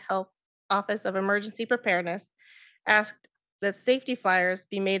UCLA Health Office of Emergency Preparedness asked that safety flyers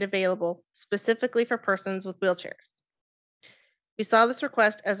be made available specifically for persons with wheelchairs. We saw this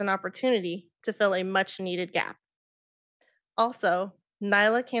request as an opportunity to fill a much needed gap. Also,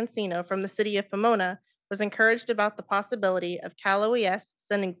 Nyla Cancino from the city of Pomona was encouraged about the possibility of Cal OES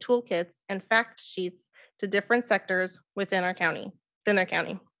sending toolkits and fact sheets to different sectors within their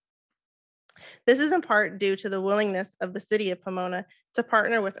county. This is in part due to the willingness of the city of Pomona to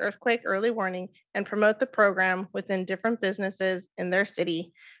partner with Earthquake Early Warning and promote the program within different businesses in their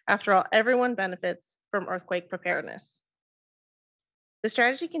city. After all, everyone benefits from earthquake preparedness. The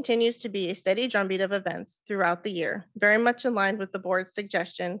strategy continues to be a steady drumbeat of events throughout the year, very much in line with the board's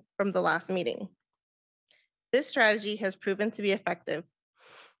suggestion from the last meeting. This strategy has proven to be effective,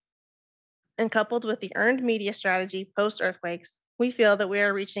 and coupled with the earned media strategy post-earthquakes, we feel that we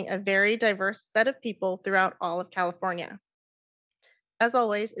are reaching a very diverse set of people throughout all of California. As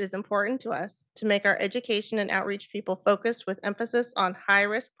always, it is important to us to make our education and outreach people focused with emphasis on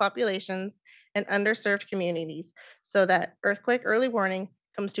high-risk populations and underserved communities so that earthquake early warning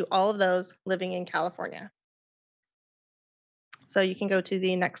comes to all of those living in California. So you can go to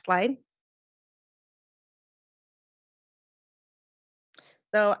the next slide.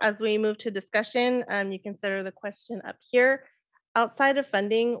 So as we move to discussion, you consider the question up here. Outside of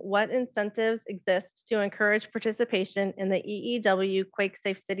funding, what incentives exist to encourage participation in the EEW Quake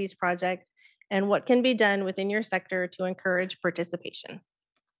Safe Cities project, and what can be done within your sector to encourage participation?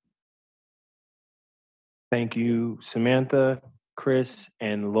 Thank you, Samantha, Chris,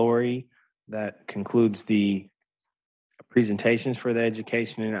 and Lori. That concludes the presentations for the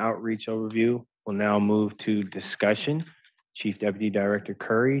education and outreach overview. We'll now move to discussion. Chief Deputy Director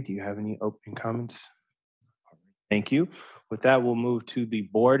Curry, do you have any opening comments? Thank you. With that, we'll move to the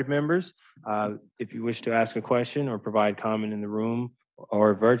board members. If you wish to ask a question or provide comment in the room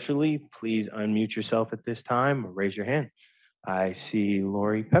or virtually, please unmute yourself at this time or raise your hand. I see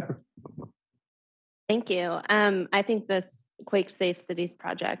Lori Pepper. Thank you. I think this Quake Safe Cities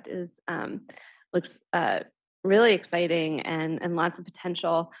project looks really exciting and lots of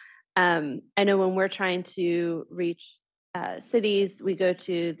potential. I know when we're trying to reach cities, we go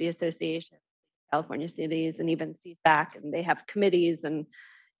to the Association of California Cities and even CSAC, and they have committees and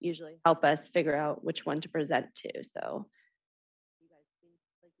usually help us figure out which one to present to. So you guys seem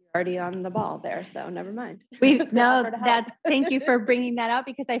like you're already on the ball there, so never mind. Thank you for bringing that up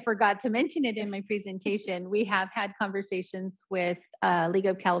because I forgot to mention it in my presentation. We have had conversations with League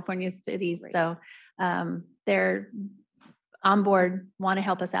of California Cities, right. So they're on board, want to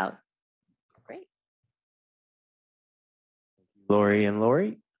help us out. Great. Lori and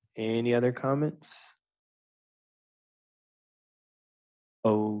Lori, any other comments?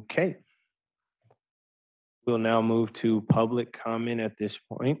 Okay. We'll now move to public comment at this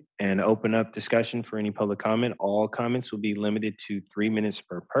point and open up discussion for any public comment. All comments will be limited to 3 minutes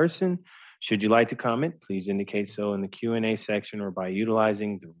per person. Should you like to comment, please indicate so in the Q&A section or by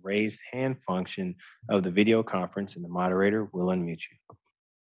utilizing the raise hand function of the video conference, and the moderator will unmute you.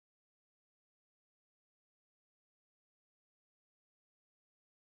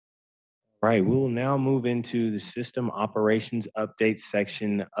 All right, we will now move into the system operations update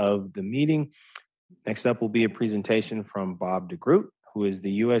section of the meeting. Next up will be a presentation from Bob DeGroot, who is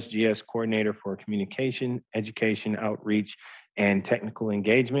the USGS Coordinator for Communication, Education, Outreach, and Technical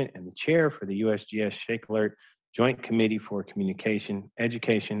Engagement, and the Chair for the USGS Shake Alert Joint Committee for Communication,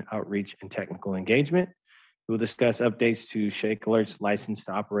 Education, Outreach, and Technical Engagement. We will discuss updates to Shake Alert's license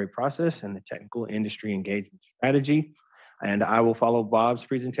to operate process and the technical industry engagement strategy. And I will follow Bob's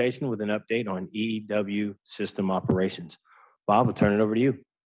presentation with an update on EEW system operations. Bob, I'll turn it over to you.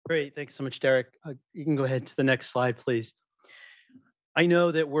 Great, thanks so much, Derek. You can go ahead to the next slide, please. I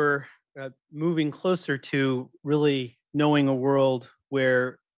know that we're moving closer to really knowing a world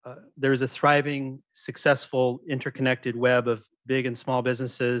where there's a thriving, successful, interconnected web of big and small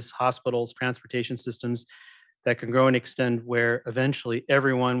businesses, hospitals, transportation systems that can grow and extend, where eventually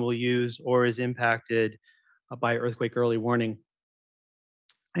everyone will use or is impacted by earthquake early warning.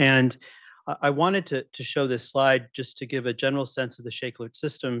 And I wanted to show this slide just to give a general sense of the Shake Alert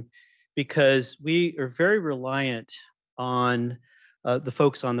system, because we are very reliant on the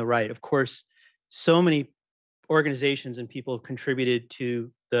folks on the right. Of course, so many organizations and people contributed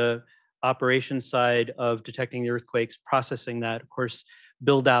to the operations side of detecting the earthquakes, processing that, of course,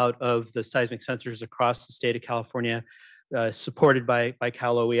 build out of the seismic sensors across the state of California, supported by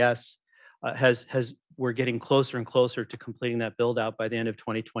Cal OES, we're getting closer and closer to completing that build out by the end of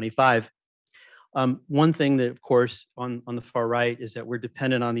 2025. One thing that, of course, on the far right is that we're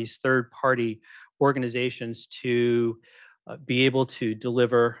dependent on these third-party organizations to be able to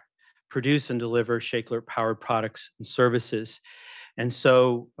produce and deliver Shake Alert powered products and services. And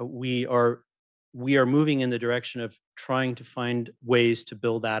so we are moving in the direction of trying to find ways to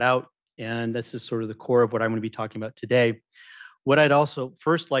build that out. And this is sort of the core of what I'm going to be talking about today. What I'd also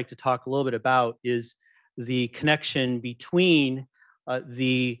first like to talk a little bit about is the connection between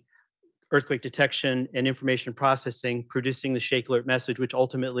the earthquake detection and information processing, producing the Shake Alert message, which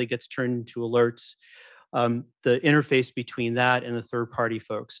ultimately gets turned into alerts, the interface between that and the third-party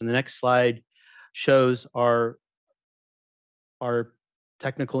folks. And the next slide shows our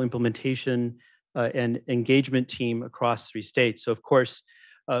technical implementation and engagement team across 3 states. So of course,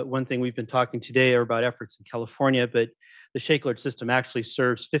 one thing we've been talking today are about efforts in California, but the Shake Alert system actually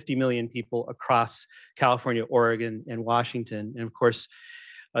serves 50 million people across California, Oregon, and Washington. And of course,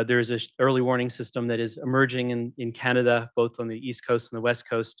 there is an early warning system that is emerging in Canada, both on the East Coast and the West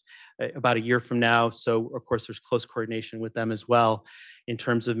Coast, about a year from now. So of course, there's close coordination with them as well in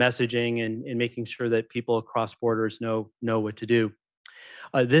terms of messaging and making sure that people across borders know what to do.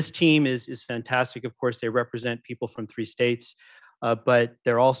 This team is fantastic. Of course, they represent people from 3 states, but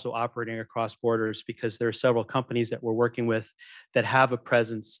they're also operating across borders because there are several companies that we're working with that have a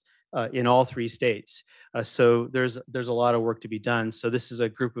presence in all 3 states. So there's a lot of work to be done. So this is a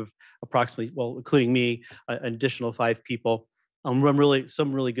group of approximately, well, including me, an additional 5 people. Some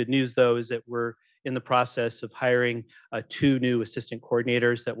really good news though is that we're in the process of hiring 2 new assistant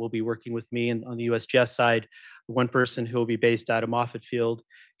coordinators that will be working with me on the USGS side. One person who will be based out of Moffett Field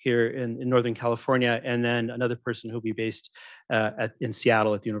here in Northern California, and then another person who will be based in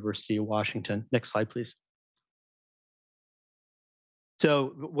Seattle at the University of Washington. Next slide, please.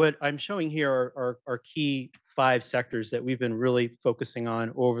 So what I'm showing here are key 5 sectors that we've been really focusing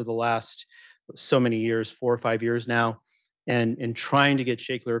on over the last so many years, 4 or 5 years now, and trying to get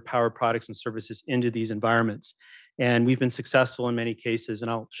Shake Alert powered products and services into these environments. And we've been successful in many cases, and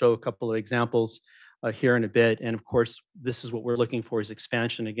I'll show a couple of examples here in a bit. And of course, this is what we're looking for is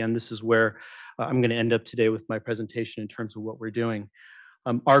expansion. Again, this is where I'm going to end up today with my presentation in terms of what we're doing.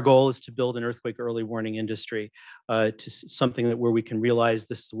 Our goal is to build an earthquake early warning industry to something where we can realize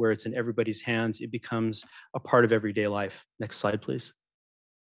this is where it's in everybody's hands. It becomes a part of everyday life. Next slide, please.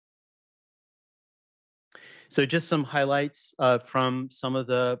 So just some highlights from some of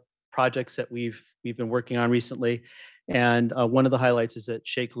the projects that we've been working on recently. And one of the highlights is that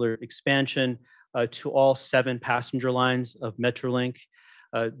Shake Alert expansion to all 7 passenger lines of Metrolink.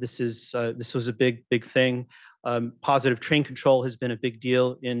 This was a big thing. Positive train control has been a big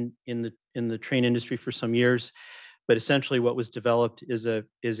deal in the train industry for some years, but essentially what was developed is an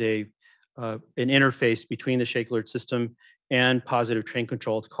interface between the Shake Alert system and positive train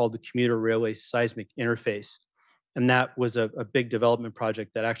control. It's called the Commuter Railway Seismic Interface. And that was a big development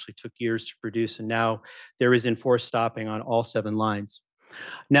project that actually took years to produce. And now there is enforced stopping on all 7 lines.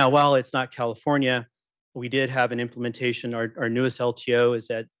 Now, while it's not California, we did have an implementation. Our newest LTO is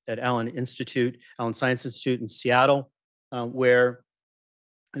at Allen Science Institute in Seattle, where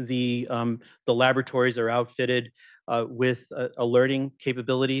the laboratories are outfitted with alerting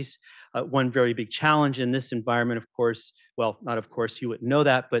capabilities. One very big challenge in this environment, of course, well, not of course, you wouldn't know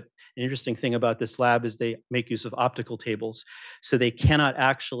that, but an interesting thing about this lab is they make use of optical tables. So they cannot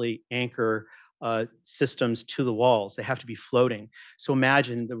actually anchor systems to the walls. They have to be floating. So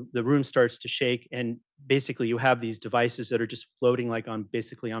imagine the room starts to shake and basically you have these devices that are just floating like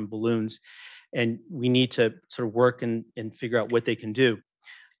basically on balloons. And we need to sort of work and figure out what they can do.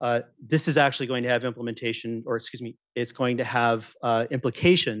 This is actually going to have it's going to have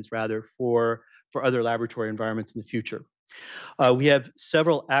implications rather for other laboratory environments in the future. We have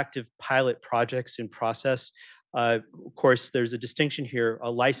several active pilot projects in process. Of course, there's a distinction here.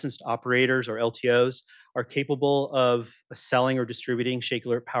 Licensed operators, or LTOs, are capable of selling or distributing shake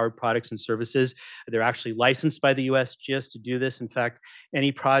alert powered products and services. They're actually licensed by the USGS to do this. In fact,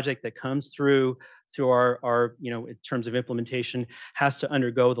 any project that comes through our in terms of implementation has to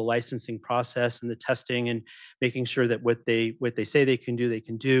undergo the licensing process and the testing and making sure that what they say they can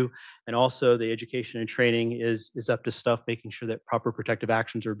do, and also the education and training is up to stuff, making sure that proper protective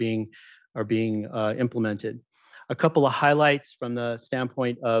actions are being implemented. A couple of highlights from the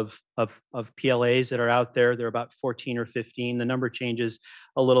standpoint of PLAs that are out there. There are about 14 or 15. The number changes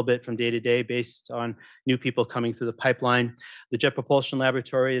a little bit from day to day based on new people coming through the pipeline. The Jet Propulsion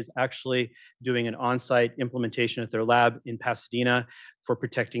Laboratory is actually doing an on-site implementation at their lab in Pasadena for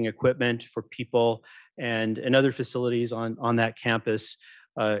protecting equipment for people and other facilities on that campus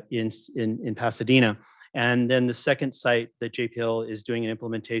in Pasadena. And then the second site that JPL is doing an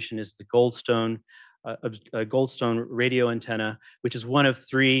implementation is the Goldstone radio antenna, which is one of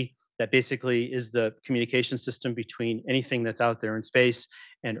three that basically is the communication system between anything that's out there in space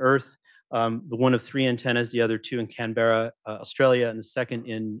and Earth. The one of three antennas, the other two in Canberra, Australia, and the second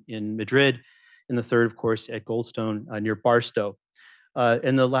in Madrid, and the third, of course, at Goldstone near Barstow.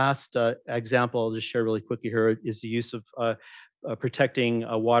 And the last example I'll just share really quickly here is the use of protecting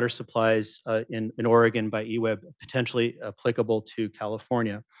water supplies in Oregon by EWEB, potentially applicable to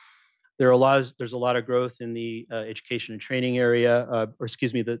California. There's a lot of growth in the education and training area,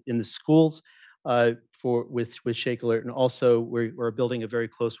 in the schools with Shake Alert, and also we're building a very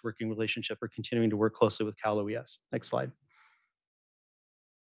close working relationship. We're continuing to work closely with Cal OES. Next slide.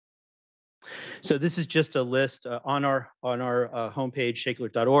 So this is just a list on our homepage,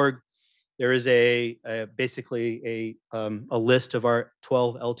 shakealert.org. There is basically a list of our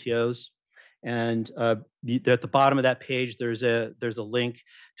 12 LTOs. And at the bottom of that page, there's a link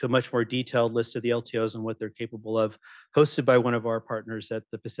to a much more detailed list of the LTOs and what they're capable of, hosted by one of our partners at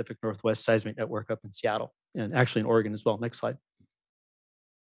the Pacific Northwest Seismic Network up in Seattle, and actually in Oregon as well. Next slide.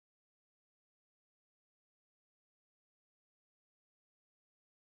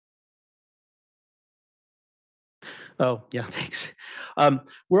 Oh, yeah, thanks.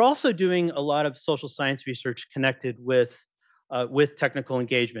 We're also doing a lot of social science research connected with technical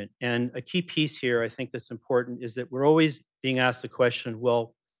engagement. And a key piece here, I think that's important, is that we're always being asked the question,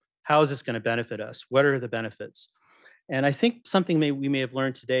 well, how is this going to benefit us? What are the benefits? And I think something we may have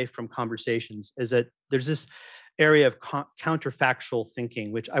learned today from conversations is that there's this area of counterfactual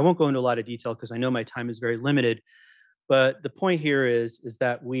thinking, which I won't go into a lot of detail because I know my time is very limited. But the point here is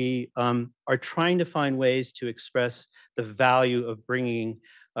that we are trying to find ways to express the value of bringing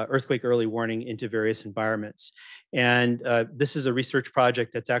earthquake early warning into various environments. And this is a research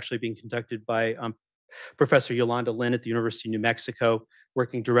project that's actually being conducted by Professor Yolanda Lin at the University of New Mexico,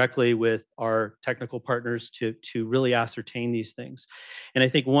 working directly with our technical partners to really ascertain these things. And I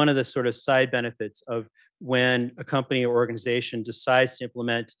think one of the sort of side benefits of when a company or organization decides to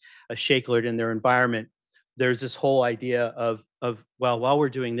implement a shake alert in their environment, there's this whole idea of well, while we're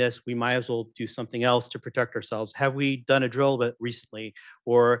doing this, we might as well do something else to protect ourselves. Have we done a drill bit recently,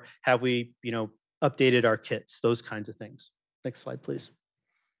 or have we, updated our kits? Those kinds of things. Next slide, please.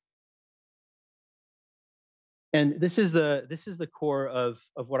 And this is the core of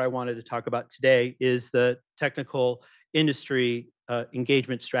what I wanted to talk about today, is the technical industry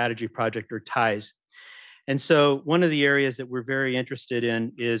engagement strategy project, or TIES. And so one of the areas that we're very interested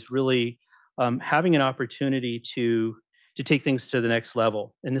in is really having an opportunity to take things to the next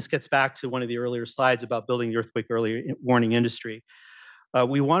level. And this gets back to one of the earlier slides about building the earthquake early warning industry.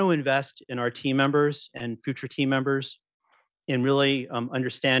 We want to invest in our team members and future team members in really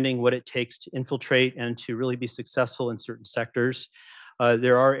understanding what it takes to infiltrate and to really be successful in certain sectors.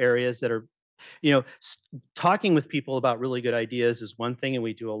 There are areas that are, talking with people about really good ideas is one thing, and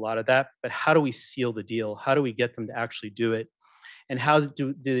we do a lot of that, but how do we seal the deal? How do we get them to actually do it? And how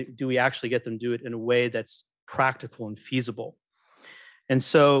do we actually get them to do it in a way that's practical and feasible? And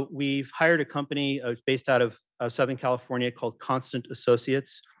so we've hired a company based out of Southern California called Constant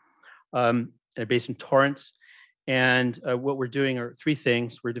Associates. They're based in Torrance. And what we're doing are three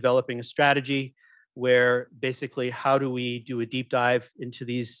things. We're developing a strategy where basically how do we do a deep dive into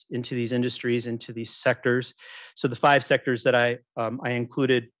these industries, into these sectors. So the 5 sectors that I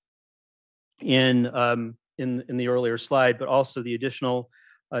included in the earlier slide, but also the additional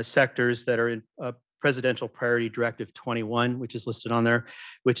sectors that are in Presidential Priority Directive 21, which is listed on there,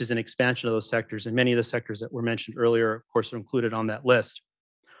 which is an expansion of those sectors. And many of the sectors that were mentioned earlier, of course, are included on that list.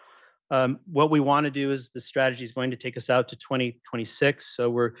 What we want to do is the strategy is going to take us out to 2026. So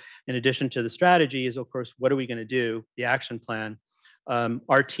we're, in addition to the strategy is, of course, what are we going to do? The action plan.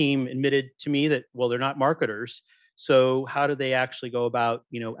 Our team admitted to me that, well, they're not marketers. So how do they actually go about,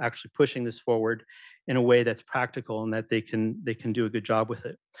 actually pushing this forward in a way that's practical and that they can do a good job with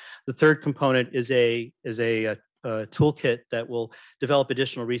it? The third component is a toolkit that will develop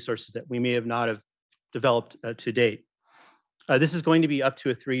additional resources that we may have not have developed to date. This is going to be up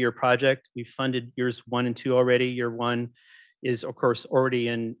to a 3-year project. We've funded years 1 and 2 already. Year 1 is, of course, already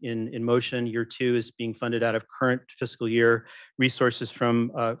in motion. Year 2 is being funded out of current fiscal year resources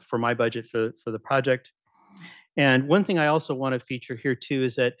from for my budget for the project. And one thing I also want to feature here too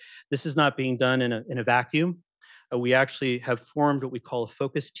is that this is not being done in a vacuum. We actually have formed what we call a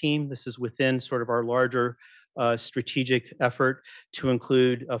focus team. This is within sort of our larger strategic effort to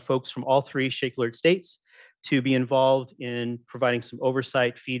include folks from all 3 Shake Alert states to be involved in providing some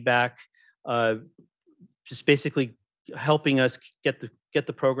oversight, feedback, just basically helping us get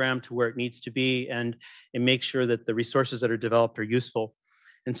the program to where it needs to be and make sure that the resources that are developed are useful.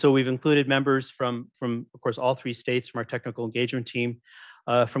 And so we've included members from of course, all 3 states from our technical engagement team.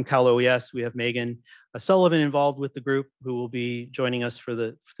 From Cal OES, we have Megan Sullivan involved with the group, who will be joining us for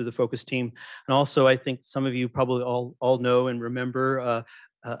the focus team. And also, I think some of you probably all know and remember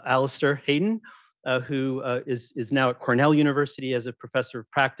Alistair Hayden, who is now at Cornell University as a professor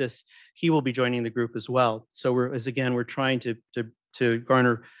of practice. He will be joining the group as well. So we're trying to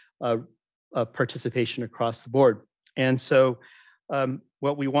garner participation across the board. And so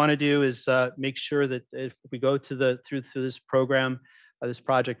what we want to do is make sure that if we go through this program, this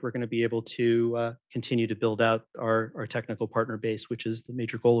project, we're going to be able to continue to build out our technical partner base, which is the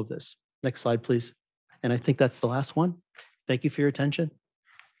major goal of this. Next slide, please. And I think that's the last one. Thank you for your attention.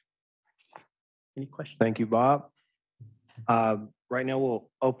 Any questions? Thank you, Bob. Right now, we'll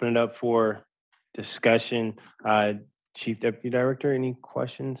open it up for discussion. Chief Deputy Director, any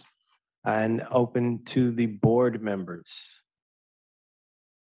questions? And open to the board members.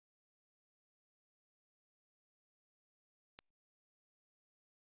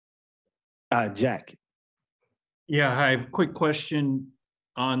 Jack. Yeah, hi. Quick question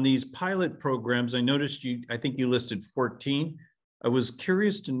on these pilot programs. I noticed I think you listed 14. I was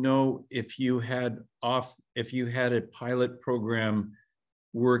curious to know if you had a pilot program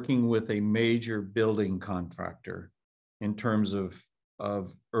working with a major building contractor in terms of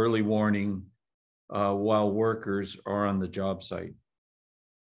early warning while workers are on the job site.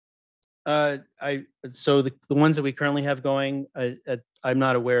 So the ones that we currently have going, I'm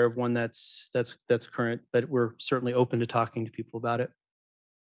not aware of one that's current, but we're certainly open to talking to people about it.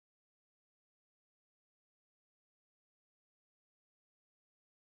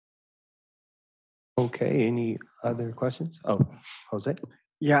 Okay, any other questions? Oh, Jose.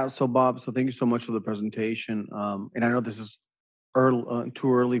 Yeah, so Bob, so thank you so much for the presentation. And I know this is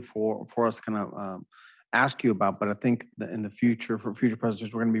too early for us to kind of ask you about, but I think that in the future, for future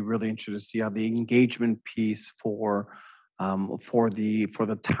presentations, we're going to be really interested to see how the engagement piece for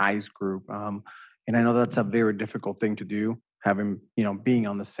the ties group. And I know that's a very difficult thing to do, having, being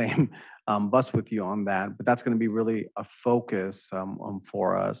on the same bus with you on that, but that's going to be really a focus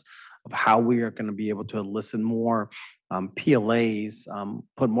for us of how we are going to be able to listen more PLAs,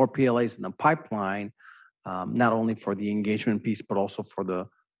 put more PLAs in the pipeline, not only for the engagement piece, but also for the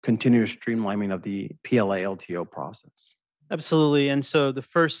continuous streamlining of the PLA LTO process. Absolutely. And so the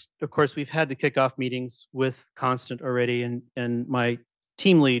first, of course, we've had the kickoff meetings with Constant already, and my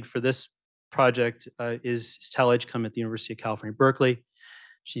team lead for this project is Tal Edgecombe at the University of California, Berkeley.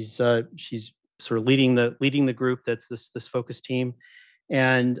 She's sort of leading the group that's this focus team.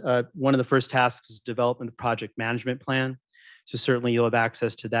 And one of the first tasks is development of project management plan. So certainly you'll have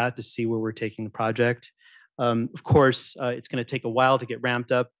access to that to see where we're taking the project. Of course, it's going to take a while to get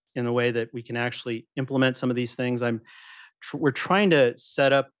ramped up in a way that we can actually implement some of these things. We're trying to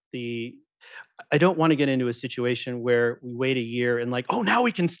set up I don't want to get into a situation where we wait a year and oh, now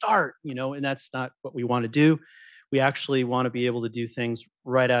we can start, and that's not what we want to do. We actually want to be able to do things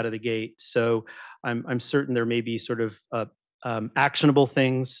right out of the gate. So I'm certain there may be sort of actionable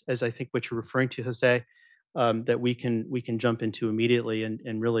things, as I think what you're referring to, Jose, that we can jump into immediately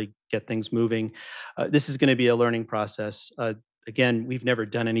and really get things moving. This is going to be a learning process. Again, we've never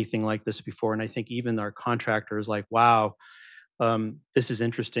done anything like this before, and I think even our contractor is like, wow, this is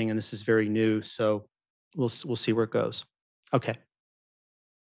interesting and this is very new. So we'll see where it goes. Okay.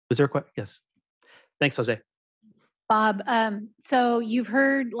 Was there a question? Yes. Thanks, Jose. Bob, so you've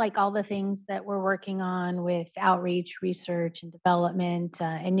heard all the things that we're working on with outreach, research and development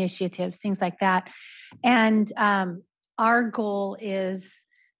initiatives, things like that. And our goal is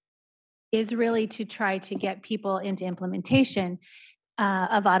is really to try to get people into implementation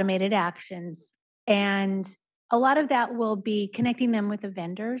of automated actions. And a lot of that will be connecting them with the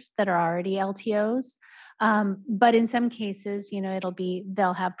vendors that are already LTOs. But in some cases,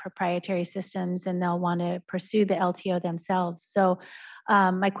 they'll have proprietary systems and they'll want to pursue the LTO themselves. So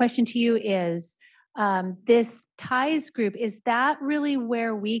my question to you is, this ties group, is that really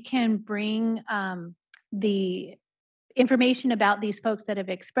where we can bring the information about these folks that have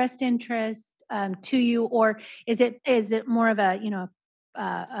expressed interest to you, or is it more of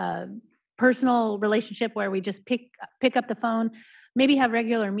a personal relationship where we just pick up the phone, maybe have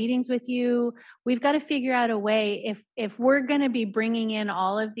regular meetings with you? We've got to figure out a way, if we're going to be bringing in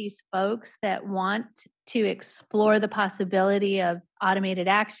all of these folks that want to explore the possibility of automated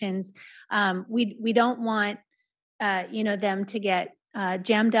actions, we don't want them to get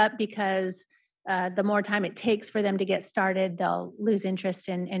jammed up, because the more time it takes for them to get started, they'll lose interest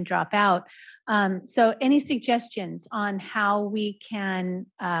and drop out. So any suggestions on how we can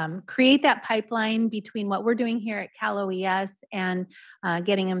create that pipeline between what we're doing here at Cal OES and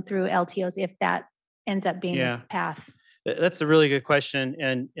getting them through LTOs, if that ends up being the path? That's a really good question.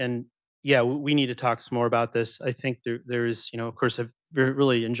 And yeah, we need to talk some more about this. I think there is, of course, I've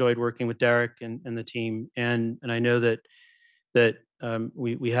really enjoyed working with Derek and the team. And I know that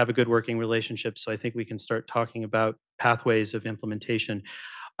we have a good working relationship. So I think we can start talking about pathways of implementation.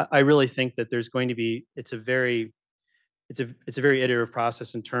 I really think that there's going to be, it's a very iterative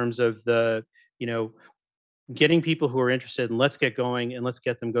process in terms of the, getting people who are interested, and let's get going and let's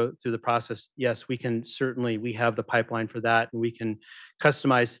get them go through the process. Yes, we have the pipeline for that, and we can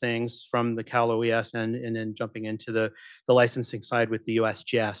customize things from the Cal OES and then jumping into the licensing side with the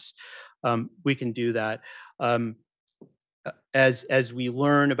USGS. We can do that. As we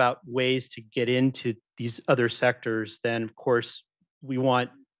learn about ways to get into these other sectors, then of course we want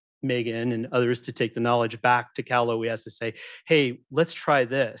Megan and others to take the knowledge back to Cal OES to say, hey, let's try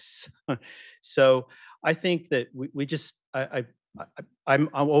this. So I think that I'm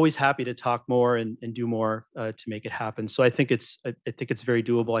always happy to talk more and do more to make it happen. So I think it's very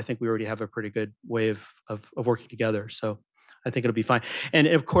doable. I think we already have a pretty good way of working together. So I think it'll be fine. And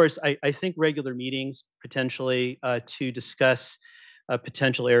of course, I think regular meetings potentially to discuss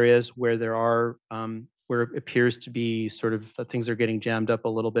potential areas where there are where it appears to be sort of things are getting jammed up a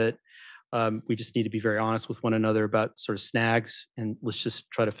little bit. We just need to be very honest with one another about sort of snags, and let's just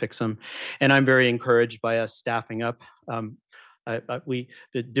try to fix them. And I'm very encouraged by us staffing up. We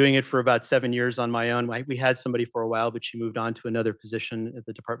been doing it for about 7 years on my own. We had somebody for a while, but she moved on to another position at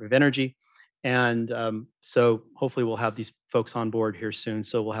the Department of Energy. And so hopefully we'll have these folks on board here soon.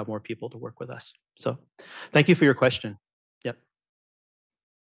 So we'll have more people to work with us. So thank you for your question. Yep.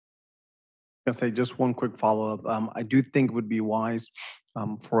 I'll say just one quick follow-up. I do think it would be wise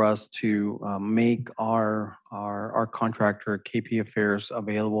for us to make our contractor KP Affairs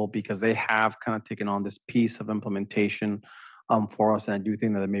available, because they have kind of taken on this piece of implementation for us. And I do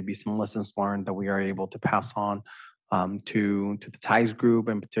think that there may be some lessons learned that we are able to pass on to the ties group,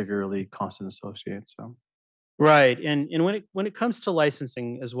 and particularly Constant Associates. So. Right, and when it comes to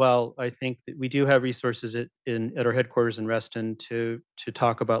licensing as well, I think that we do have resources at our headquarters in Reston to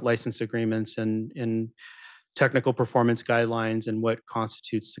talk about license agreements and technical performance guidelines and what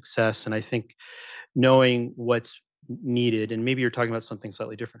constitutes success. And I think knowing what's needed, and maybe you're talking about something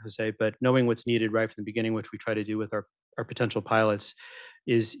slightly different, Jose, but knowing what's needed right from the beginning, which we try to do with our potential pilots,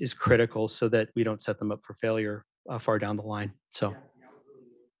 is critical so that we don't set them up for failure far down the line. So.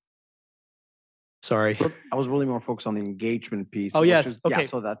 Sorry. I was really more focused on the engagement piece. Oh, yes. Okay. Yeah,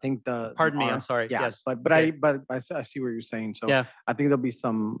 so I think Pardon me. I'm sorry. Yeah, yes. But I see what you're saying. So yeah, I think there's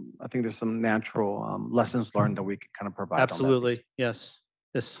some natural lessons learned that we can kind of provide. Absolutely. Yes.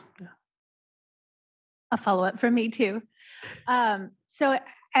 Yes. A follow-up for me too. So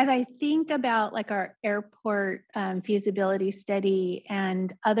as I think about like our airport feasibility study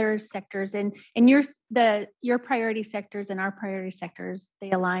and other sectors, and your priority sectors and our priority sectors,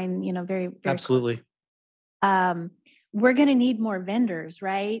 they align, very, very absolutely. We're going to need more vendors,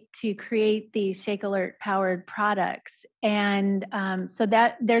 right, to create these Shake Alert powered products, and so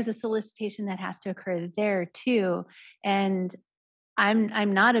that there's a solicitation that has to occur there too. And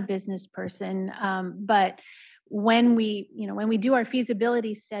I'm not a business person, but when we do our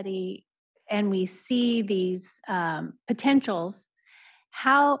feasibility study and we see these potentials,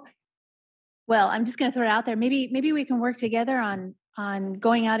 I'm just going to throw it out there. Maybe we can work together on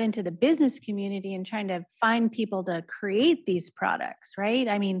going out into the business community and trying to find people to create these products, right?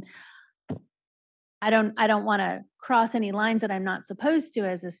 I mean, I don't want to cross any lines that I'm not supposed to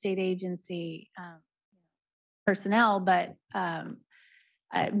as a state agency personnel, but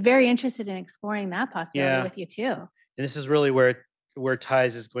very interested in exploring that possibility Yeah. with you too. And this is really where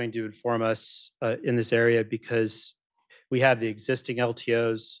TIES is going to inform us in this area, because we have the existing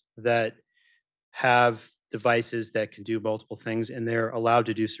LTOs that have devices that can do multiple things, and they're allowed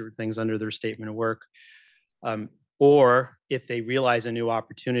to do certain things under their statement of work. Or if they realize a new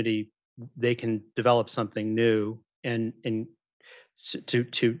opportunity, they can develop something new and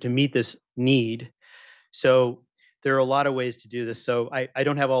to meet this need. So there are a lot of ways to do this. So I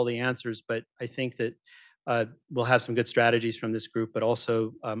don't have all the answers, but I think that we'll have some good strategies from this group. But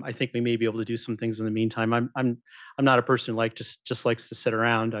also, I think we may be able to do some things in the meantime. I'm not a person who like just likes to sit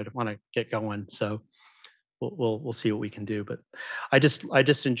around. I want to get going. So we'll see what we can do. But I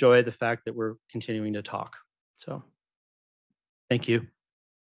just enjoy the fact that we're continuing to talk. So thank you.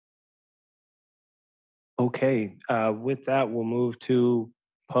 Okay, with that, we'll move to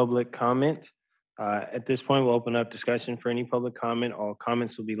public comment. At this point, we'll open up discussion for any public comment. All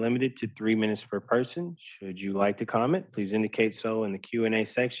comments will be limited to 3 minutes per person. Should you like to comment, please indicate so in the Q&A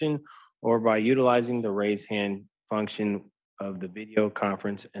section or by utilizing the raise hand function of the video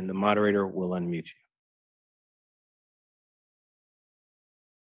conference, and the moderator will unmute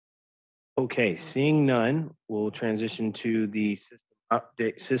you. Okay, seeing none, we'll transition to the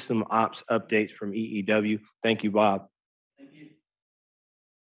system ops updates from EEW. Thank you, Bob. Thank you.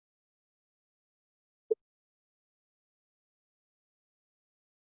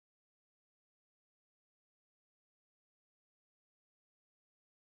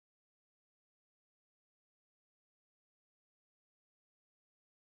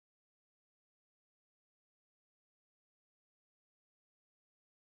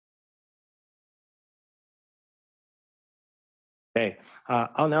 Okay,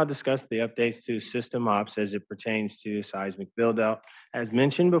 I'll now discuss the updates to system ops as it pertains to seismic build-out. As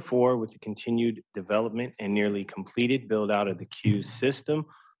mentioned before, with the continued development and nearly completed build-out of the Q's system,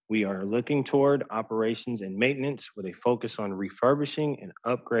 we are looking toward operations and maintenance with a focus on refurbishing and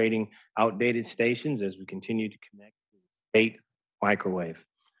upgrading outdated stations as we continue to connect to the state microwave.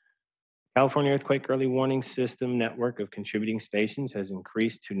 California Earthquake Early Warning System network of contributing stations has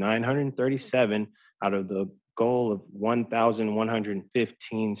increased to 937 out of the goal of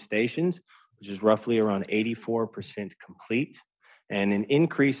 1,115 stations, which is roughly around 84% complete, and an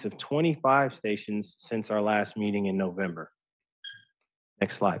increase of 25 stations since our last meeting in November.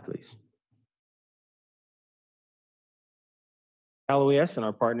 Next slide, please. CalOES and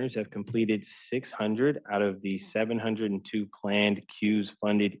our partners have completed 600 out of the 702 planned Q's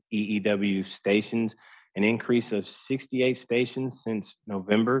funded EEW stations, an increase of 68 stations since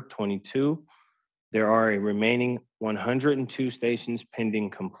November 22. There are a remaining 102 stations pending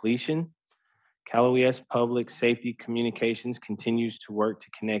completion. CalOES Public Safety Communications continues to work to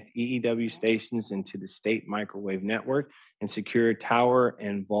connect EEW stations into the state microwave network and secure tower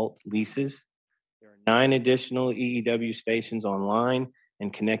and vault leases. There are 9 additional EEW stations online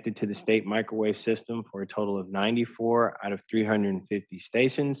and connected to the state microwave system for a total of 94 out of 350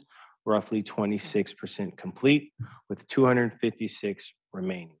 stations, roughly 26% complete, with 256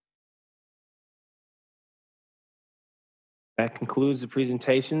 remaining. That concludes the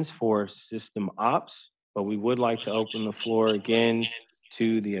presentations for system ops, but we would like to open the floor again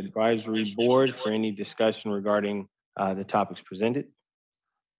to the advisory board for any discussion regarding the topics presented.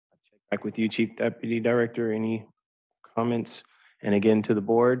 I'll check back with you, Chief Deputy Director. Any comments? And again to the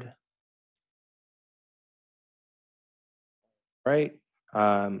board. Right.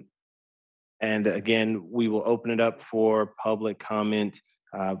 And again, we will open it up for public comment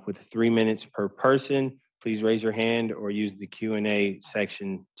with 3 minutes per person. Please raise your hand or use the Q&A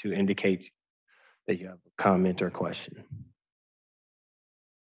section to indicate that you have a comment or question.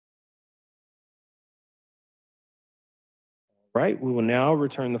 Right, we will now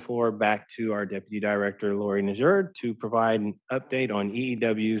return the floor back to our Deputy Director, Lori Najerd, to provide an update on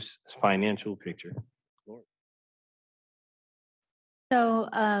EEW's financial picture. Lori. So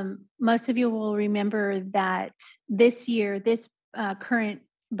most of you will remember that this year, this current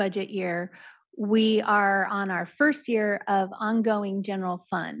budget year, we are on our first year of ongoing general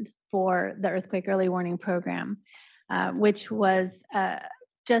fund for the Earthquake Early Warning Program, which was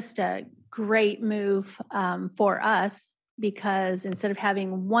just a great move for us, because instead of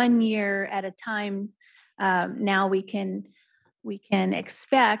having 1 year at a time, now we can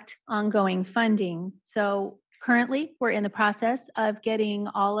expect ongoing funding. So currently, we're in the process of getting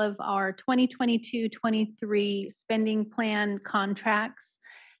all of our 2022-23 spending plan contracts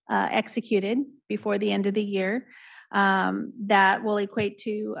executed before the end of the year. That will equate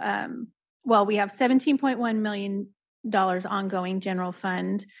to, well, we have $17.1 million ongoing general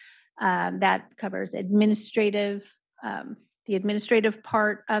fund. That covers administrative the administrative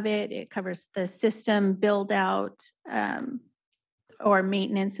part of it. It covers the system build out or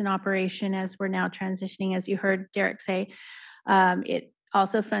maintenance and operation as we're now transitioning, as you heard Derek say. It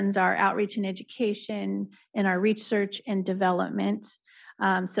also funds our outreach and education and our research and development.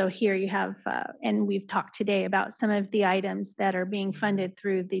 So here you have, and we've talked today about some of the items that are being funded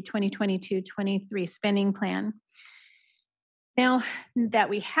through the 2022-23 spending plan. Now that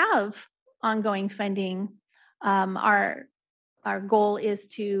we have ongoing funding, our goal is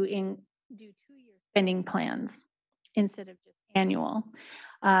to do 2-year spending plans instead of just annual.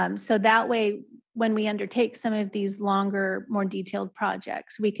 So that way, when we undertake some of these longer, more detailed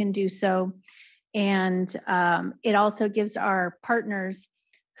projects, we can do so. And it also gives our partners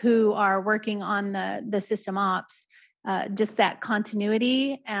who are working on the system ops just that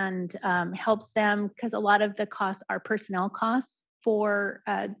continuity, and helps them, because a lot of the costs are personnel costs for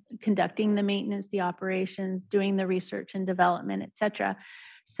conducting the maintenance, the operations, doing the research and development, et cetera.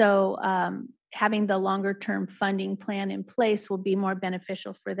 So having the longer term funding plan in place will be more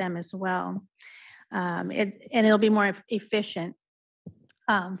beneficial for them as well. And it'll be more efficient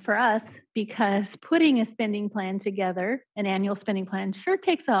for us, because putting a spending plan together, an annual spending plan, sure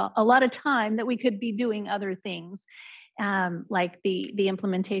takes a lot of time that we could be doing other things, like the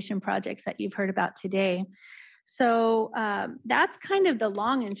implementation projects that you've heard about today. So that's kind of the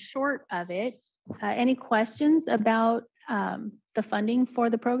long and short of it. Any questions about the funding for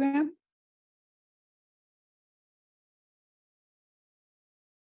the program?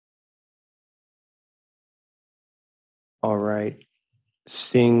 All right.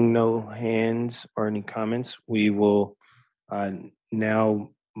 Seeing no hands or any comments, we will now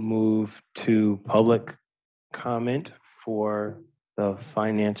move to public comment for the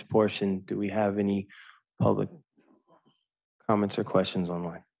finance portion. Do we have any public comments or questions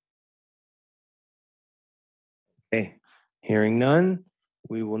online? Okay, hearing none,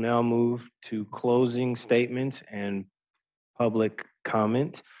 we will now move to closing statements and public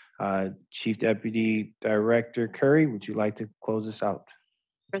comment. Chief Deputy Director Curry, would you like to close us out?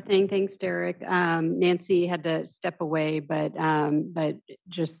 Sure thing. Thanks, Derek. Nancy had to step away, but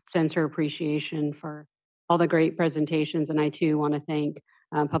just sends her appreciation for all the great presentations. And I too want to thank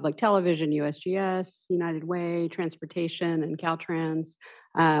Public Television, USGS, United Way, Transportation, and Caltrans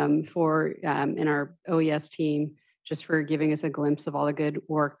for and our OES team, just for giving us a glimpse of all the good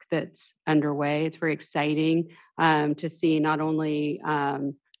work that's underway. It's very exciting to see not only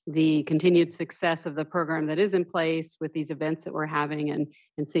the continued success of the program that is in place with these events that we're having, and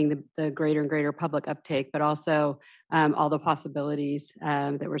seeing the greater and greater public uptake, but also all the possibilities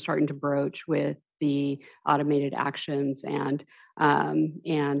that we're starting to broach with the automated actions and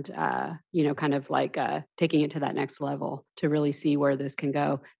you know, kind of like taking it to that next level to really see where this can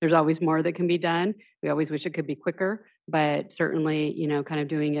go. There's always more that can be done. We always wish it could be quicker, but certainly, you know, kind of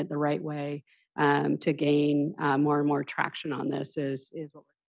doing it the right way to gain more and more traction on this is what we're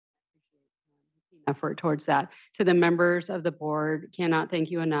effort towards that. To the members of the board, cannot thank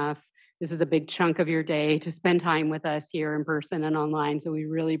you enough. This is a big chunk of your day to spend time with us here in person and online, so we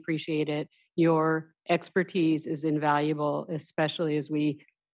really appreciate it. Your expertise is invaluable, especially as we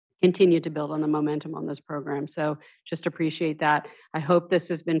continue to build on the momentum on this program. So just appreciate that. I hope this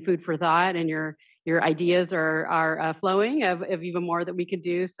has been food for thought, and your ideas are flowing of even more that we could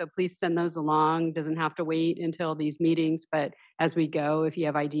do. So please send those along. Doesn't have to wait until these meetings, but as we go, if you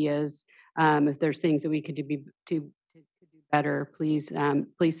have ideas, if there's things that we could do to better, please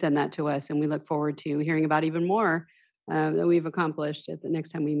send that to us. And we look forward to hearing about even more that we've accomplished at the next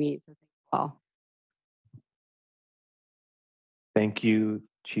time we meet. So thank you all. Thank you,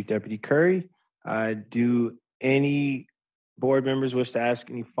 Chief Deputy Curry. Do any board members wish to ask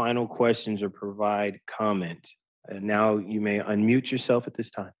any final questions or provide comment? Now you may unmute yourself at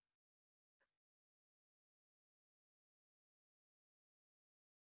this time.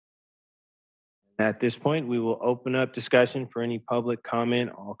 At this point, we will open up discussion for any public comment.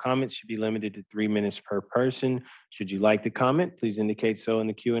 All comments should be limited to 3 minutes per person. Should you like to comment, please indicate so in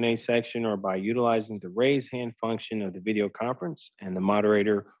the Q&A section or by utilizing the raise hand function of the video conference, and the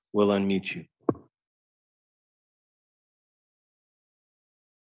moderator will unmute you.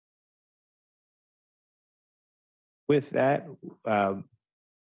 With that,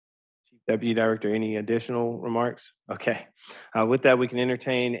 Deputy Director, any additional remarks? Okay. With that, we can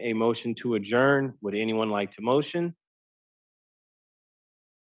entertain a motion to adjourn. Would anyone like to motion?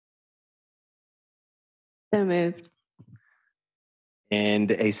 So moved.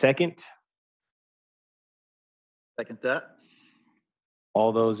 And a second? Second that.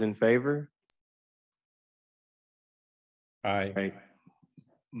 All those in favor? Aye. Right.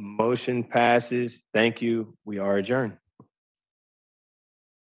 Motion passes. Thank you. We are adjourned.